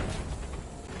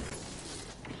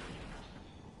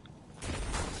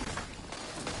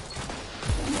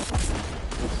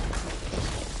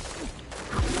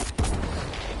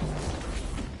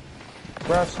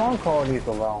 Bro, song qualities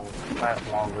alone last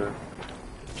longer.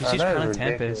 Just use Crown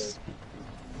Tempest.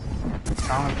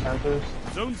 Crown Tempest?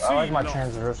 I like my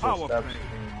transversal steps.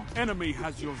 Enemy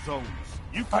has your zones.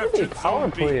 You How do they captured power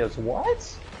Zone play B. us?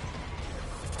 What?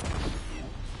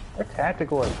 They're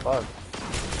tactical as fuck.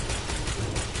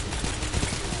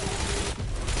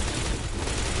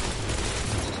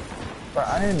 Bro,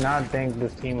 I did not think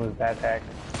this team was that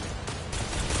tactical.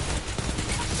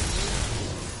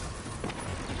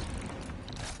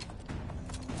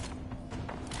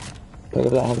 Look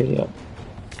at that heavy up.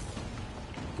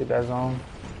 Get that zone.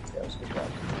 Yeah, let's get that.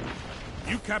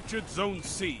 You captured Zone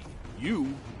C.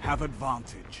 You have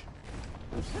advantage.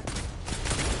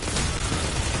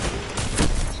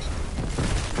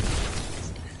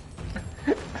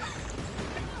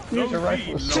 Your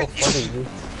rifle is so funny, dude.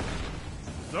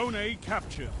 Zone A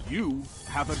captured. You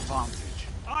have advantage.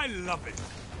 I love it.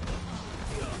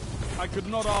 I could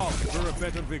not ask for a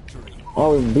better victory.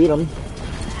 Oh, we beat him.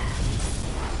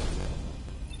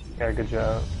 Yeah, good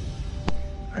job.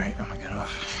 Alright, I'm gonna get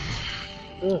off.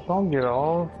 Don't get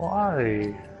off.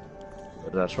 Why?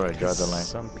 That's where I draw the line.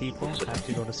 Some people have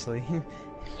to go to sleep.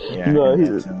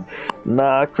 Yeah.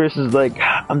 Nah, Chris is like,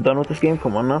 I'm done with this game.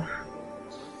 Come on now.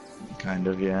 Kind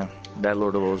of, yeah. That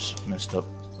Lord of Those messed up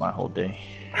my whole day.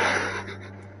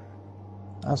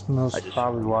 That's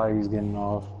probably why he's getting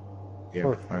off.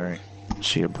 Yeah. Alright.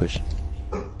 See you, push.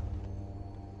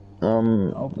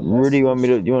 Rudy, you want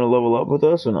to level up with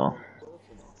us or no?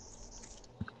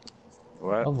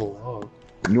 What? Level up.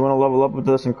 You want to level up with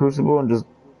us in Crucible and just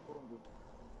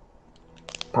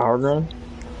power run?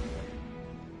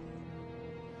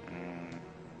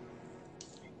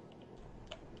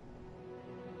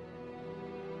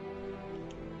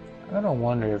 I gotta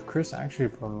wonder if Chris actually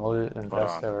promoted and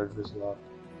best ever just left.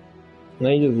 No,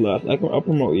 he just left. I'll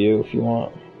promote you if you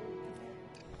want.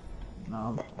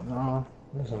 No,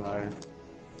 doesn't matter.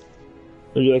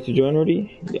 Would you like to join,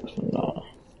 Rudy? Yes or no?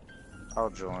 I'll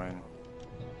join.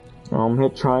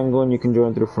 Hit triangle and you can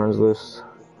join through friends list.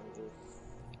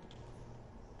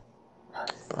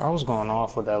 I was going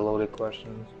off with that loaded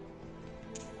question.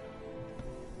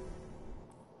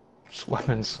 This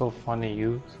weapon's so funny to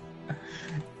use.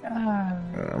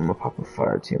 I'm gonna pop a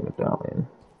fire team medallion.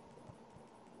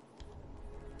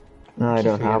 No, I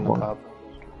don't have one.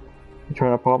 You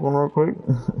trying to pop one real quick?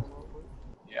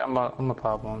 Yeah, I'm gonna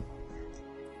pop one.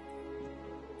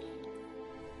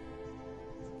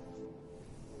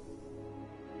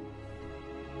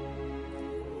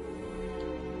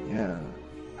 Yeah.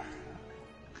 I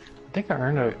think I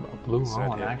earned a blue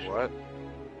one actually. What?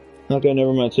 Okay,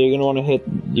 never mind. So you're gonna want to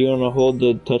hold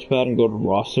the touchpad and go to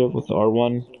roster with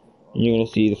R1, and you're gonna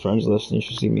see the friends list, and you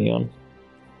should see me on.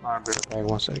 Alright, back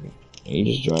 1 second. You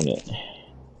just join it.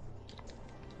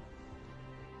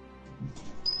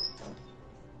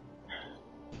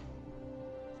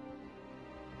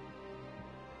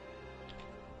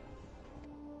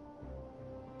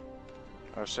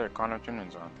 Oh shit, Connor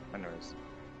Tuning's on. Anyways.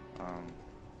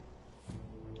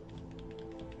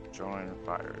 Join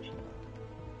fires.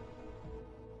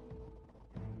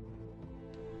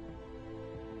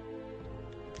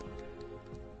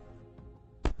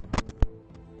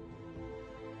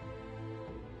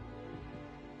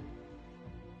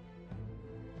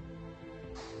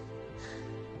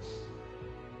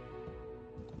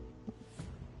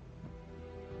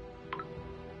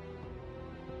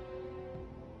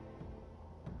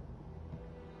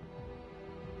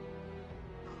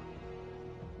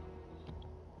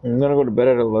 I'm gonna go to bed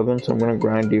at 11, so I'm gonna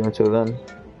grind you until then.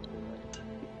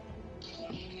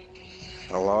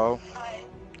 Hello?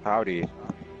 Howdy.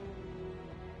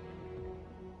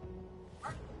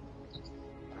 Hold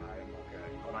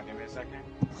on, give me a second.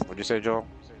 What'd you say, Joel?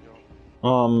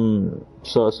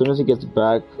 So as soon as he gets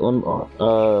back, I was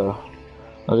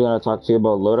gonna talk to you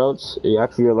about loadouts.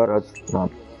 Actually, your loadout's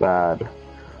not bad.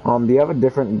 Do you have a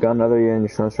different gun other than your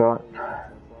Sunshot?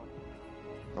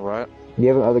 What? Do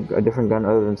you have a different gun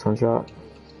other than Sunshot?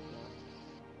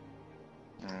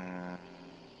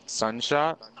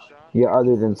 Sunshot? Yeah,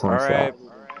 other than Sunshot. Alright.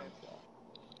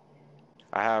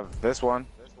 I have this one.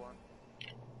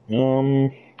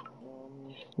 Show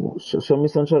me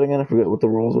Sunshot again. I forget what the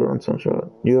rules are on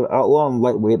Sunshot. You have Outlaw and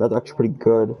Lightweight. That's actually pretty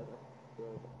good.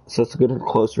 So it's good at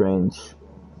close range.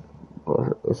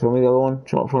 Show me the other one.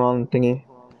 Show it on thingy.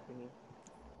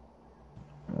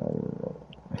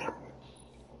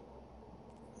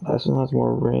 This one has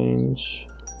more range.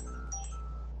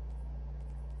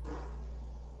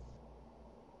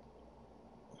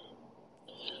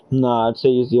 Nah, I'd say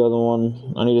use the other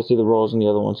one. I need to see the rolls in the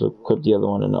other one, so equip the other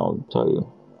one and I'll tell you.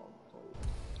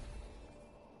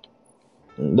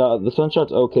 The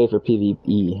Sunshot's okay for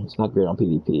PvE. It's not great on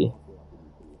PvP.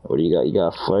 What do you got? You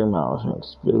got Flare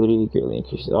Mouse, Ability, greatly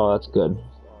increases. Oh, that's good.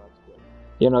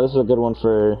 Yeah, no, this is a good one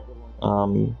for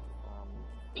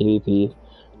PvP.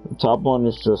 The top one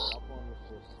is just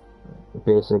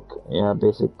basic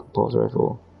pulse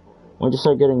rifle. Once you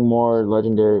start getting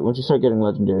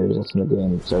legendaries, that's when the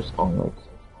game starts going like.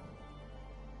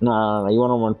 Nah, you want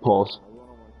to run pulse.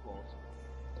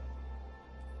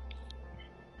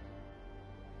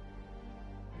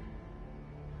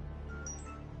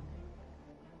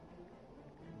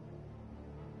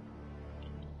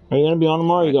 Are you gonna be on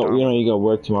tomorrow? You got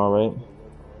work tomorrow,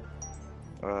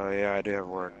 right? Yeah, I do have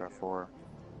work at 4.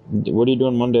 What are you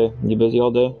doing Monday? You busy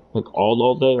all day? Like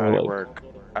all day? Or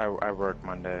I work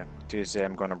Monday. Tuesday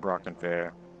I'm going to Brockton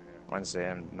Fair.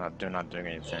 Wednesday I'm not doing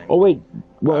anything. Oh wait,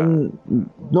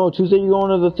 no, Tuesday you're going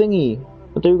to the thingy. I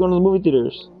thought you were going to the movie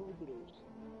theaters.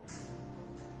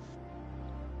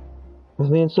 With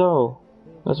me and So.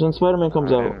 That's when Spider-Man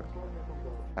comes out.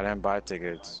 I didn't buy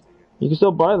tickets. You can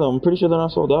still buy them. I'm pretty sure they're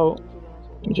not sold out.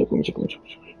 Let me check.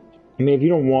 I mean, if you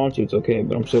don't want to, it's okay,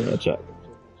 but I'm still gonna check.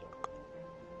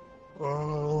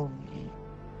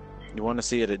 You want to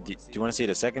see it? Do you want to see it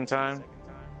a second time?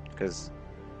 Because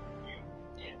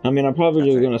I mean, I'm probably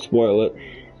just gonna spoil it.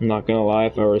 I'm not gonna lie.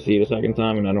 If I were to see it a second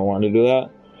time, and I don't want to do that,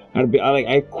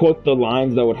 I quote the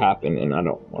lines that would happen, and I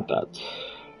don't want that.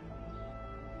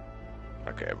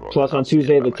 Okay. Well, Plus, on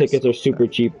Tuesday the tickets are super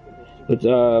cheap. But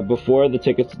before the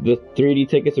 3D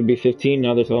tickets would be 15.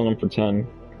 Now they're selling them for 10.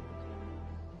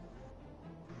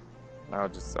 I'll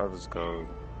just go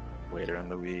later in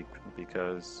the week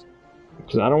because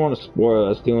I don't want to spoil.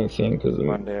 That's the only thing. Because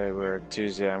Monday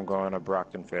Tuesday I'm going to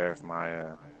Brockton Fair for my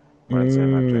Wednesday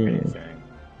I'm not doing anything.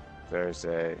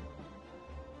 Thursday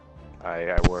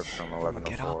I work from 11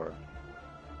 to 4.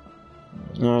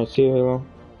 Alright, see you, Halo.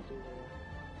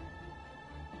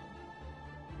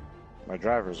 My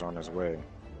driver's on his way.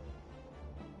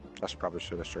 I should probably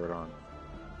should have shirt on.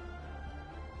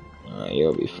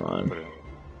 You'll be fine.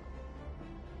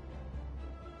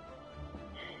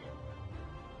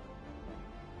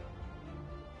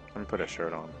 Let me put a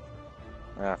shirt on.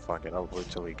 Ah, fuck it. I'll wait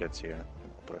till he gets here.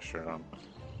 Put a shirt on.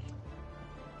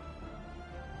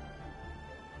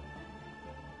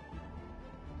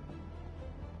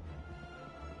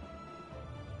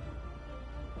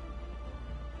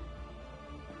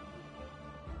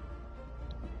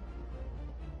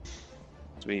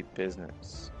 Sweet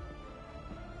business.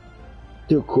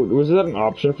 Dude, cool. Was that an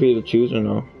option for you to choose or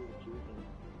no?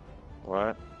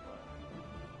 What?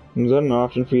 Was that an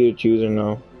option for you to choose or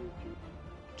no?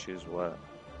 Choose what?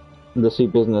 The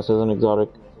sweet business as an exotic.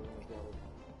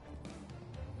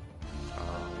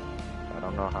 I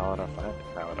don't know how would I find it.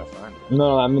 How would I find it?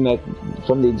 No, I mean like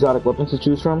from the exotic weapons to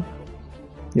choose from.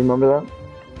 You remember that?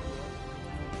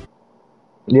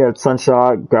 Yeah, it's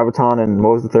Sunshot, Graviton, and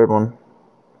what was the third one?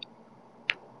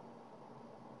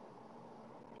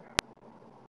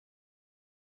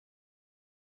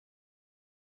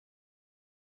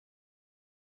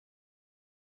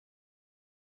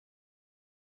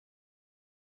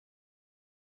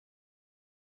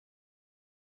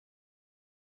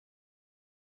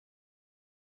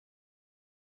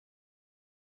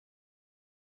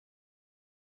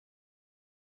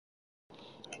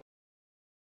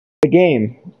 The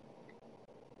game.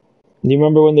 Do you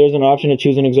remember when there's an option to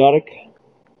choose an exotic?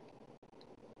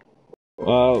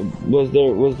 Was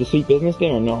the sweet business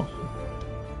there or no?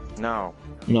 No.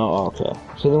 No, okay.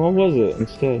 So then what was it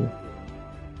instead?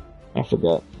 I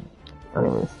forgot.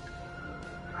 Anyways.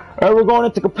 Alright, we're going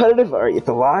into competitive. Alright, you have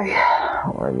to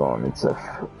lie. We're going into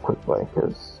quick play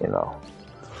because, you know,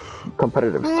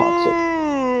 competitive is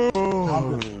toxic.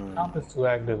 Comp is too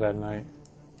active at night.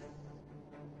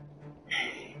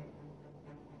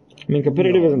 I mean,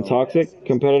 competitive isn't toxic.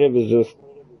 Competitive is just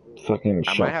fucking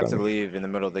I might have to shotgun. leave in the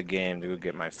middle of the game to go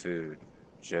get my food.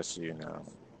 Just so you know.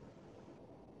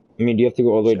 I mean, do you have to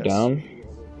go all the way down?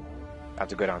 I have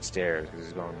to go downstairs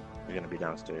because we're gonna be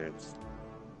downstairs.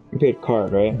 You paid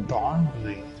card, right?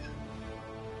 Darnly.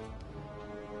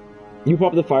 You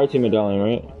popped the fire team medallion,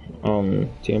 right?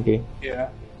 TMP. Yeah.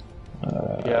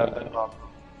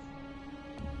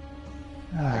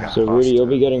 So Rudy, you'll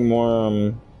be getting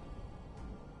more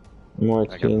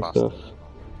XP and stuff.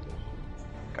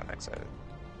 Got excited.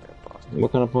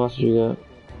 What kind of pasta you got?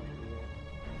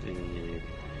 The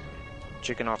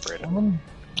chicken Alfredo.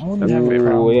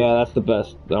 Ooh, yeah, that's the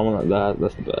best.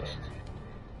 That's the best.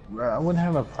 I wouldn't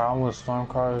have a problem with storm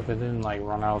cars if it didn't like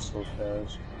run out so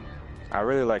fast. I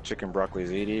really like chicken broccoli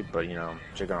ziti, but you know,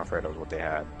 chicken Alfredo is what they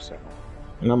had. So.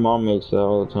 My mom makes that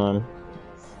all the time.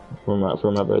 For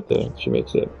my birthday, she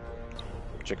makes it.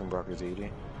 Chicken broccoli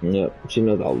ziti. Yep, she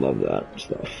knows I'll love that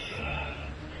stuff.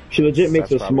 She legit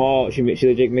makes a small. She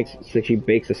legit makes. Like she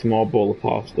bakes a small bowl of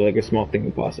pasta, like a small thing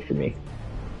of pasta for me,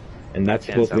 and that's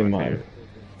supposed to be mine.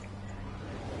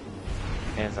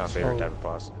 Hands down favorite type of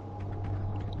pasta.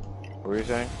 What were you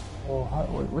saying? Well,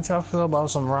 what y'all feel about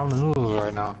some ramen noodles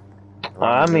right now?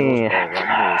 I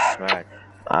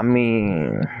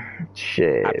mean,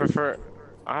 shit. I prefer.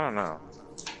 I don't know.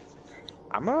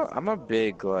 I'm a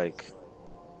big like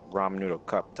ramen noodle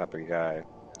cup type of guy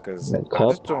because I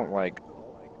just don't like.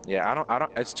 Yeah, I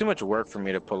don't. It's too much work for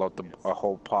me to pull out a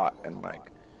whole pot and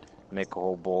like make a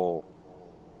whole bowl.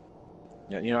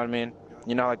 You know what I mean?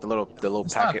 You know, like the little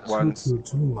packet ones.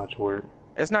 Too much work.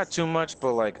 It's not too much,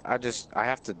 but like I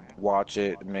have to watch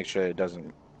it and make sure it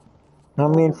doesn't. I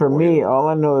mean, for me, all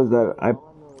I know is that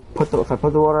if I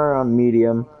put the water on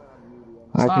medium,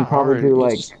 I can probably do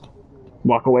like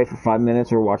walk away for 5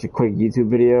 minutes or watch a quick YouTube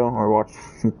video or watch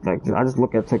like I just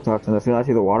look at TikToks and as soon as I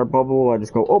see the water bubble, I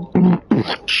just go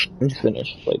and just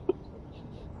finish. Like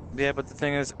Yeah, but the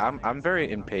thing is, I'm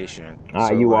very impatient.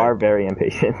 You are very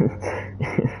impatient.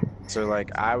 So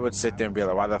like, I would sit there and be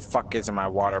like, why the fuck isn't my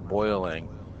water boiling?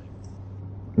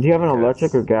 Do you have an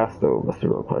electric or gas stove? That's the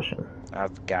real question. I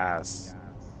have gas.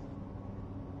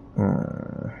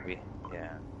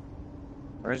 Yeah.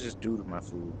 Where's this dude with my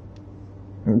food?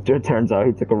 It turns out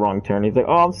he took a wrong turn. He's like,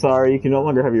 oh, I'm sorry, you can no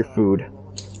longer have your food.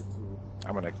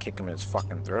 I'm gonna kick him in his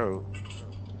fucking throat.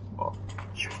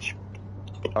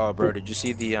 Oh, bro, did you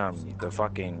see the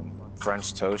fucking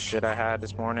French toast shit I had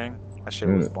this morning? That shit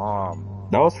was bomb.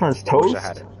 That was French toast? I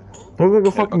had it. That looked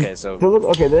like a fucking...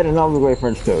 Okay, that did not look like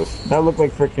French toast. That looked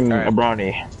like freaking a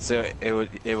brownie. So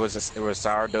it was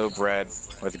sourdough bread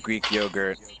with Greek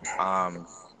yogurt,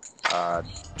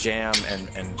 jam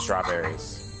and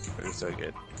strawberries. It was so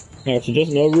good. Alright, so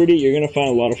just know, Rudy, you're gonna find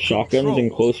a lot of shotguns in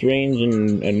close range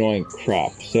and annoying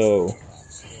crap. So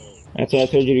that's why I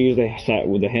told you to use the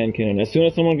hand cannon. As soon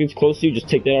as someone gets close to you, just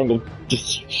take that out and go,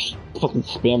 just fucking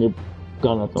spam your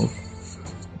gun at them.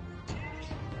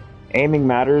 Aiming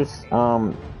matters,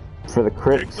 for the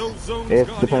crits, if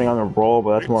depending on the roll,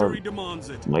 but that's more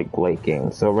like late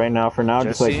game. So right now, for now,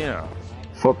 just like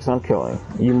focus on killing.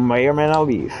 You may or may not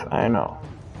leave. I know.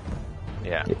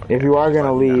 Yeah. If you are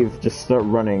gonna leave, just start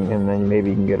running, and then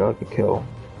maybe you can get a kill.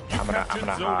 I'm gonna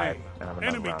hide. And I'm gonna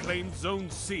Enemy claims Zone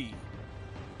C.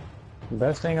 The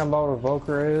best thing about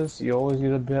Evoker is you always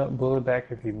get a bullet back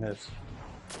if you miss.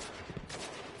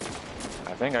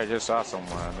 I think I just saw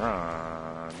someone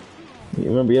run. You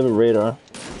remember, you have a radar.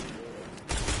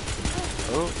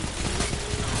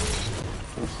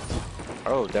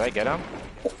 Oh, did I get him?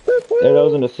 Yeah, that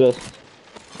was an assist.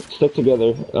 Stick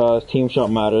together. Team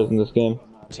shot matters in this game.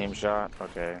 Team shot?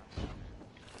 Okay.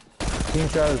 Team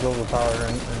shot is overpowered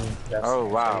and that's... Oh,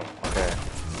 wow. Okay.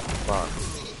 Fuck.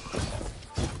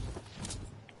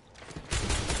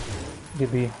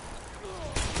 Get B.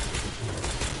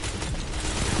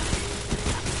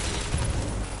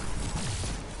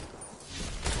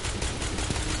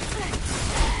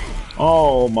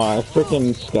 Oh my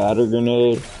freaking scatter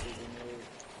grenade.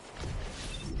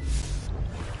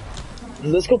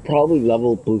 This could probably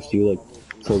level boost you, like,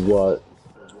 to what?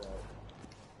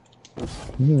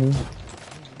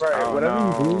 Right, oh, whatever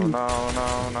you do. No.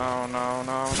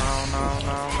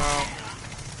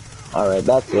 Alright,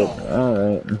 that's it.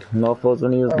 Alright. No faults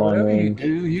when he was long range.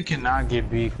 Whatever you do, you cannot get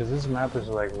B, because this map is,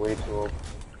 like, way too open.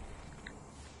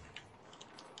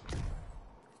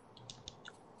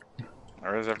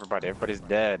 Where is everybody? Everybody's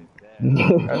dead.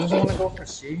 I just want to go for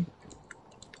C.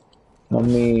 I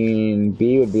mean,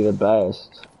 B would be the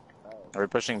best. Are we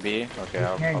pushing B? Okay,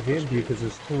 I can't get B because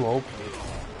it's too open.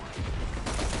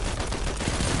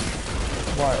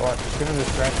 Watch, it's gonna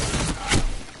distract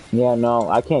me. Yeah, no,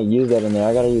 I can't use that in there.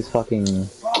 I gotta use fucking...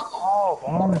 Fuck off,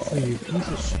 honestly, you piece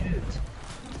of shit.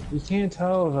 You can't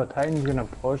tell if a Titan's gonna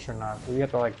push or not, so you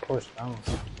have to, like, push down.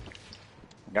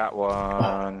 Got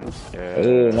one. Yeah.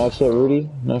 Hey, nice shit, Rudy.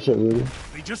 Nice shit, Rudy.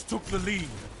 They just took the lead.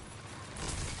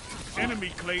 Enemy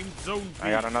claimed Zone B.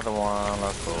 I got another one.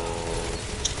 Let's go.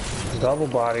 Double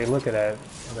body. Look at that.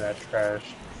 Look at that trash.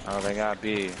 Oh, they got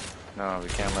B. No, we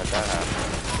can't let that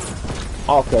happen.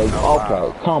 Okay, oh, okay.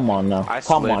 Wow. Come on now. I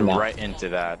Come slid on now. right into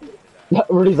that.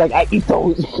 Rudy's like, I eat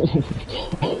those.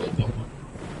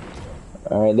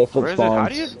 Alright, they flip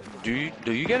spawns. How do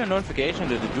you get a notification?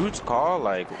 Do the dudes call?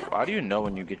 Like, how do you know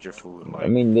when you get your food? Like, I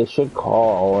mean, they should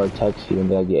call or text you and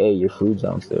be like, hey, your food's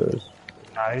downstairs.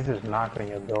 Nah, he's just knocking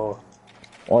your door.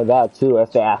 Or that too,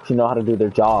 if they actually know how to do their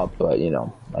job, but you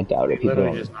know, I doubt it. People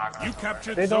don't.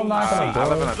 They don't knock on the door. I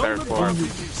live on the third floor,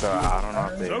 so I don't know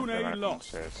if they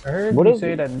lost. I heard you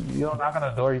say that you don't knock on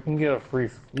the door, you can get free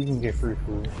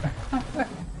food.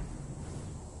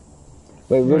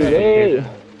 Wait, Rudy, hey!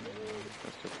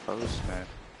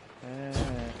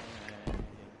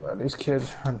 Bro, these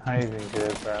kids are not even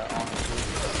good, bro,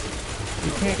 honestly.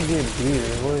 You can't get beat,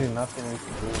 there's literally nothing we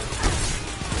can do.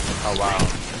 Oh wow.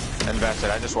 Invested,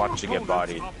 I just watched you get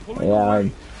bodied. Yeah.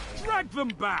 Drag them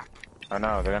back. Oh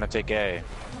no, they're gonna take A.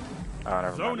 Oh,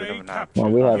 never mind. We don't have. Well,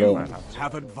 we have it.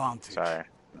 Have advantage. Sorry,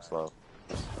 I'm slow.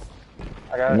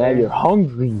 Now you're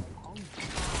hungry.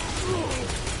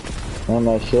 Oh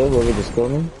my shit, what we just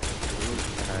killed me?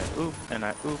 And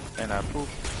I oop, and I poop.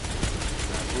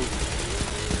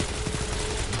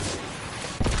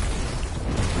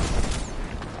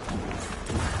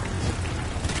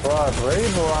 Bro,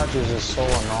 Brave Mirages is so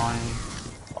annoying.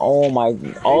 Oh my,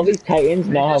 all these Titans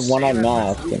now have one-on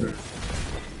mask.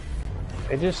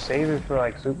 They just save it for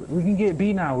like, we can get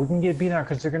B now,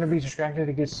 because they're gonna be distracted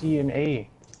to get C and A.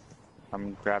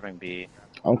 I'm grabbing B.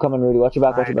 I'm coming, Rudy, watch your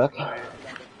back, watch your back.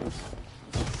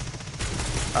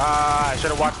 Ah, I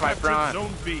should have watched my front.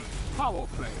 Zone B. Power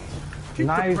play. Keep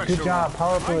Nice, good job,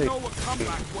 power play. I know a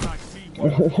comeback when I see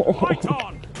one. Fight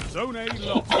on. Zone A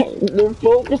lost. They're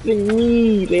focusing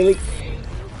me. They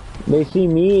see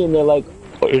me and they're like,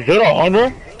 oh, is that a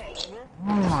hunter? Oh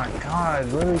my god,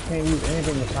 literally can't use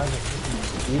anything besides the freaking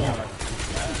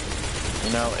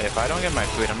You know, if I don't get my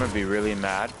food, I'm gonna be really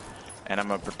mad. And I'm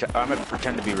gonna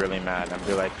pretend to be really mad. I'm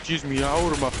gonna be like, excuse me, I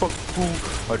ordered my fucking food.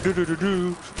 I do.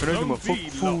 And I do my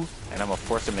fucking food. And I'm gonna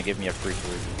force him to give me a free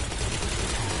food.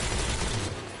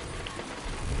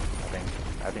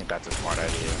 I think that's a smart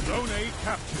idea. Zone A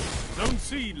captured. Zone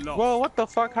C lost. Whoa, what the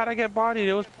fuck? How'd I get bodied?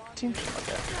 It was team shot.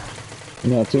 Okay.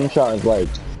 Yeah, team shot is like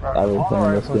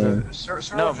everything in this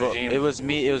game. No, but it was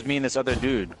me and this other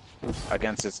dude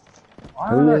against this.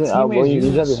 You have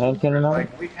your hand cannon on?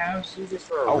 Like, we have Caesars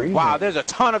for a Oh reason. wow, there's a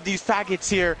ton of these faggots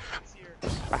here.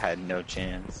 I had no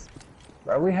chance.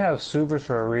 Bro, we have supers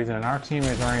for a reason, and our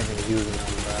teammates aren't even using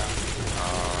them, bro.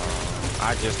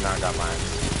 I just now got mine.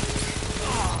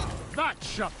 That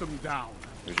shut them down.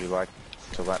 Would you like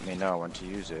to let me know when to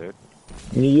use it?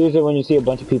 You use it when you see a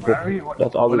bunch of people.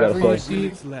 That's all we gotta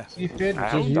say. You fit,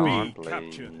 I just have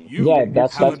use it. Yeah,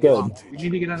 that's good. We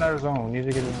need to get another zone. We need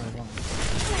to get another zone.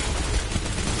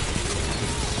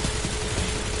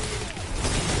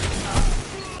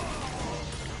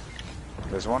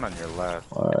 There's one on your left.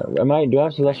 Alright, do I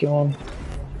have Celestial on?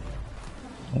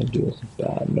 I do, it's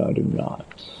bad. No, I do not.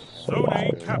 Zone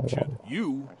A captured.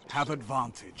 You have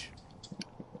advantage.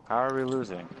 How are we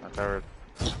losing?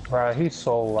 Bro, he's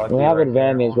so lucky. We have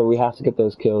advantage, but we have to get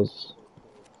those kills.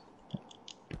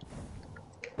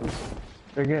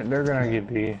 They're gonna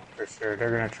get B for sure. They're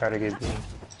gonna try to get B.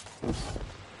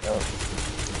 Yep.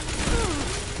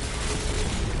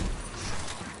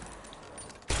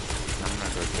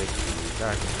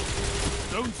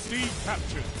 Zone C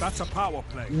captured. That's a power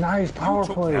play. Nice power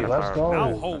play. Let's go.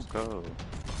 Now hold. Let's go.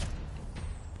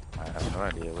 I have no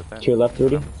idea what that To your left,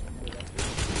 Rudy.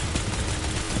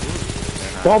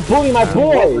 Don't bully my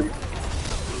boy!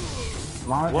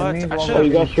 What? Oh,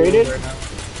 you got traded?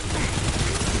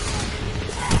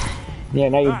 Yeah,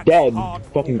 now you're dead.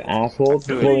 Fucking asshole.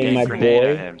 Bullying my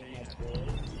boy.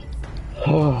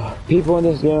 People in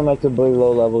this game like to bully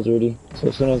low levels, Rudy. So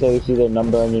as soon as they see their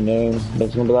number and your name, they're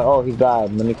just gonna be like, oh, he's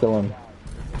bad, let me kill him.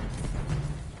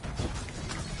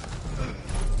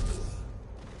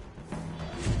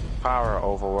 Power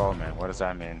overwhelming. What does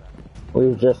that mean?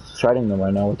 We're just shredding them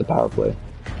right now with the power play.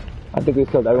 I think we've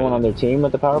killed everyone on their team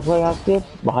with the power play active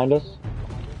behind us.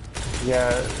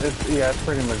 Yeah, it's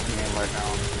pretty much the game right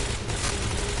now.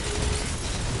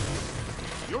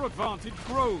 Your advantage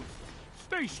grows.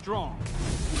 Stay strong.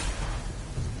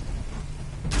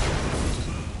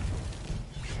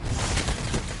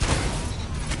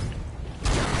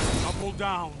 Double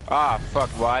down. Ah, fuck.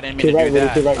 Well, I didn't To mean your to right, do Rudy,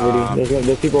 that. to your right, Rudy.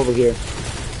 There's people over here.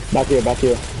 Back here, back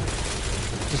here.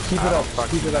 Just keep it up.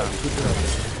 Keep it up. Keep it up.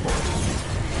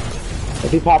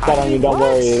 If he pops out on you, don't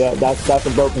worry. That's a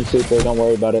broken super. Don't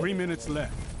worry about it. 3 minutes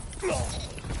left.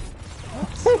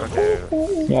 Okay.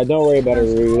 Yeah, don't worry about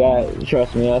it, Rudy.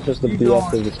 Trust me, that's just the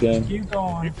BS of this game. Keep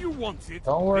going. If you want it,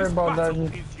 Don't worry about that.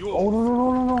 Oh,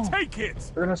 no. Take it.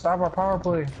 They're gonna stop our power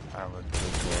play.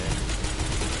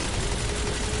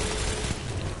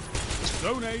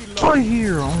 Zone A Right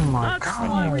here. Oh my That's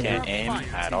god. You can't aim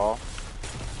at all.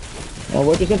 Now,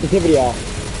 what's your sensitivity at? Yeah,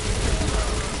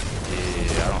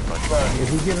 I don't fucking. If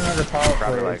you get another power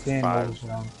Probably play, like it's game 5. over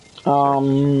now.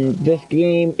 This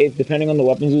game is depending on the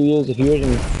weapons you use. If you're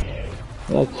using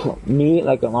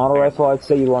like an auto rifle, I'd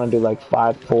say you want to do like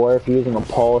 5.4. If you're using a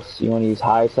pulse, you want to use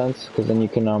high sense because then you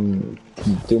can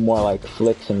do more like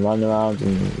flicks and run arounds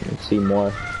and see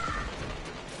more.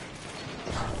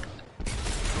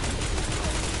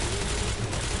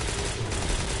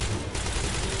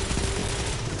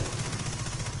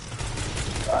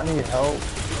 I need help.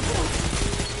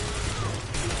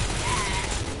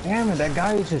 Damn it, that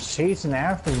guy is just chasing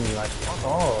after me like, fuck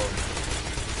off.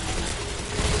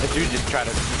 The dude just tried to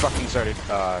fucking started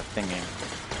thinking.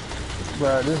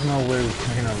 Bro, there's no way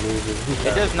we're gonna lose it.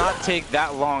 It does not take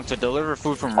that long to deliver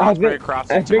food from Raspberry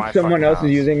Crossing I to my think someone else house.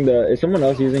 is using is someone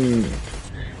else using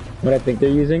what I think they're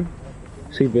using?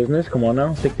 See business, come on now.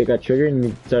 I think they got triggered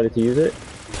and decided to use it.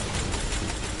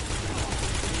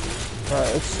 Bro,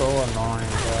 it's so annoying,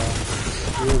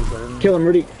 bro. Kill him,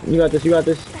 Rudy. You got this, you got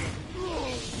this.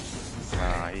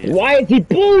 Yeah. Why is he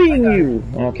bullying you?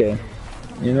 Okay.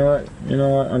 You know what?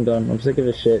 I'm done. I'm sick of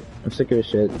his shit.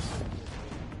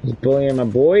 He's bullying my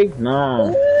boy?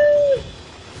 Nah.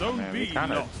 Zone B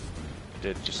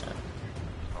did just.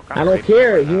 I don't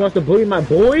care. He wants to bully my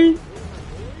boy?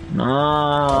 No.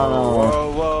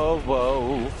 Whoa, whoa,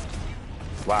 whoa.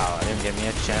 Wow, I didn't give me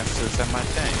a chance to set my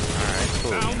thing. Alright,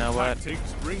 cool. You know what?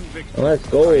 Let's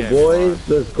go, boys.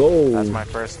 Let's go. That's my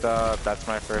first dub. That's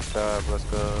my first dub. Let's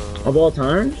go. Of all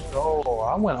time? Oh,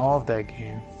 I went off that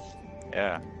game.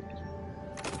 Yeah.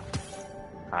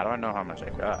 How do I know how much I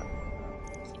got?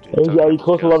 Dude, are you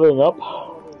close to leveling up?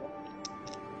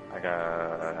 I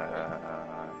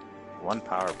got 1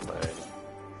 power play,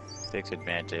 6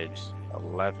 advantage,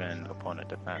 11 opponent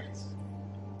defense,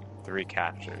 3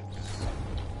 captures.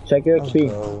 Check your XP.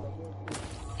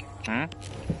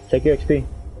 Check your XP.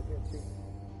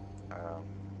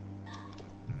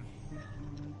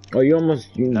 Oh, you almost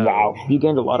wow! You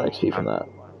gained a lot of XP from that.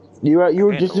 You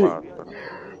were just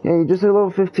you just at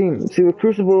level 15. See, with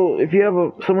Crucible, if you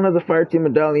have someone has a fire team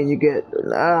medallion, you get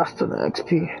an ass ton of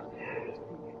XP.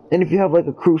 And if you have like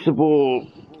a Crucible,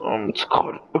 it's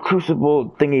called a Crucible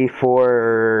thingy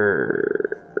for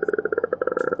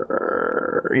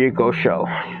your Ghost Shell,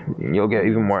 you'll get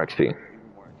even more XP.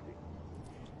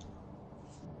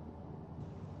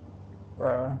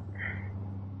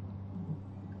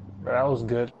 That was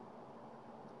good.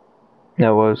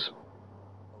 That was.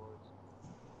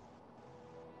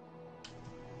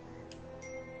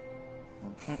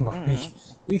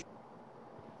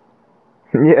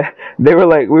 Yeah, they were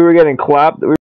like, we were getting clapped.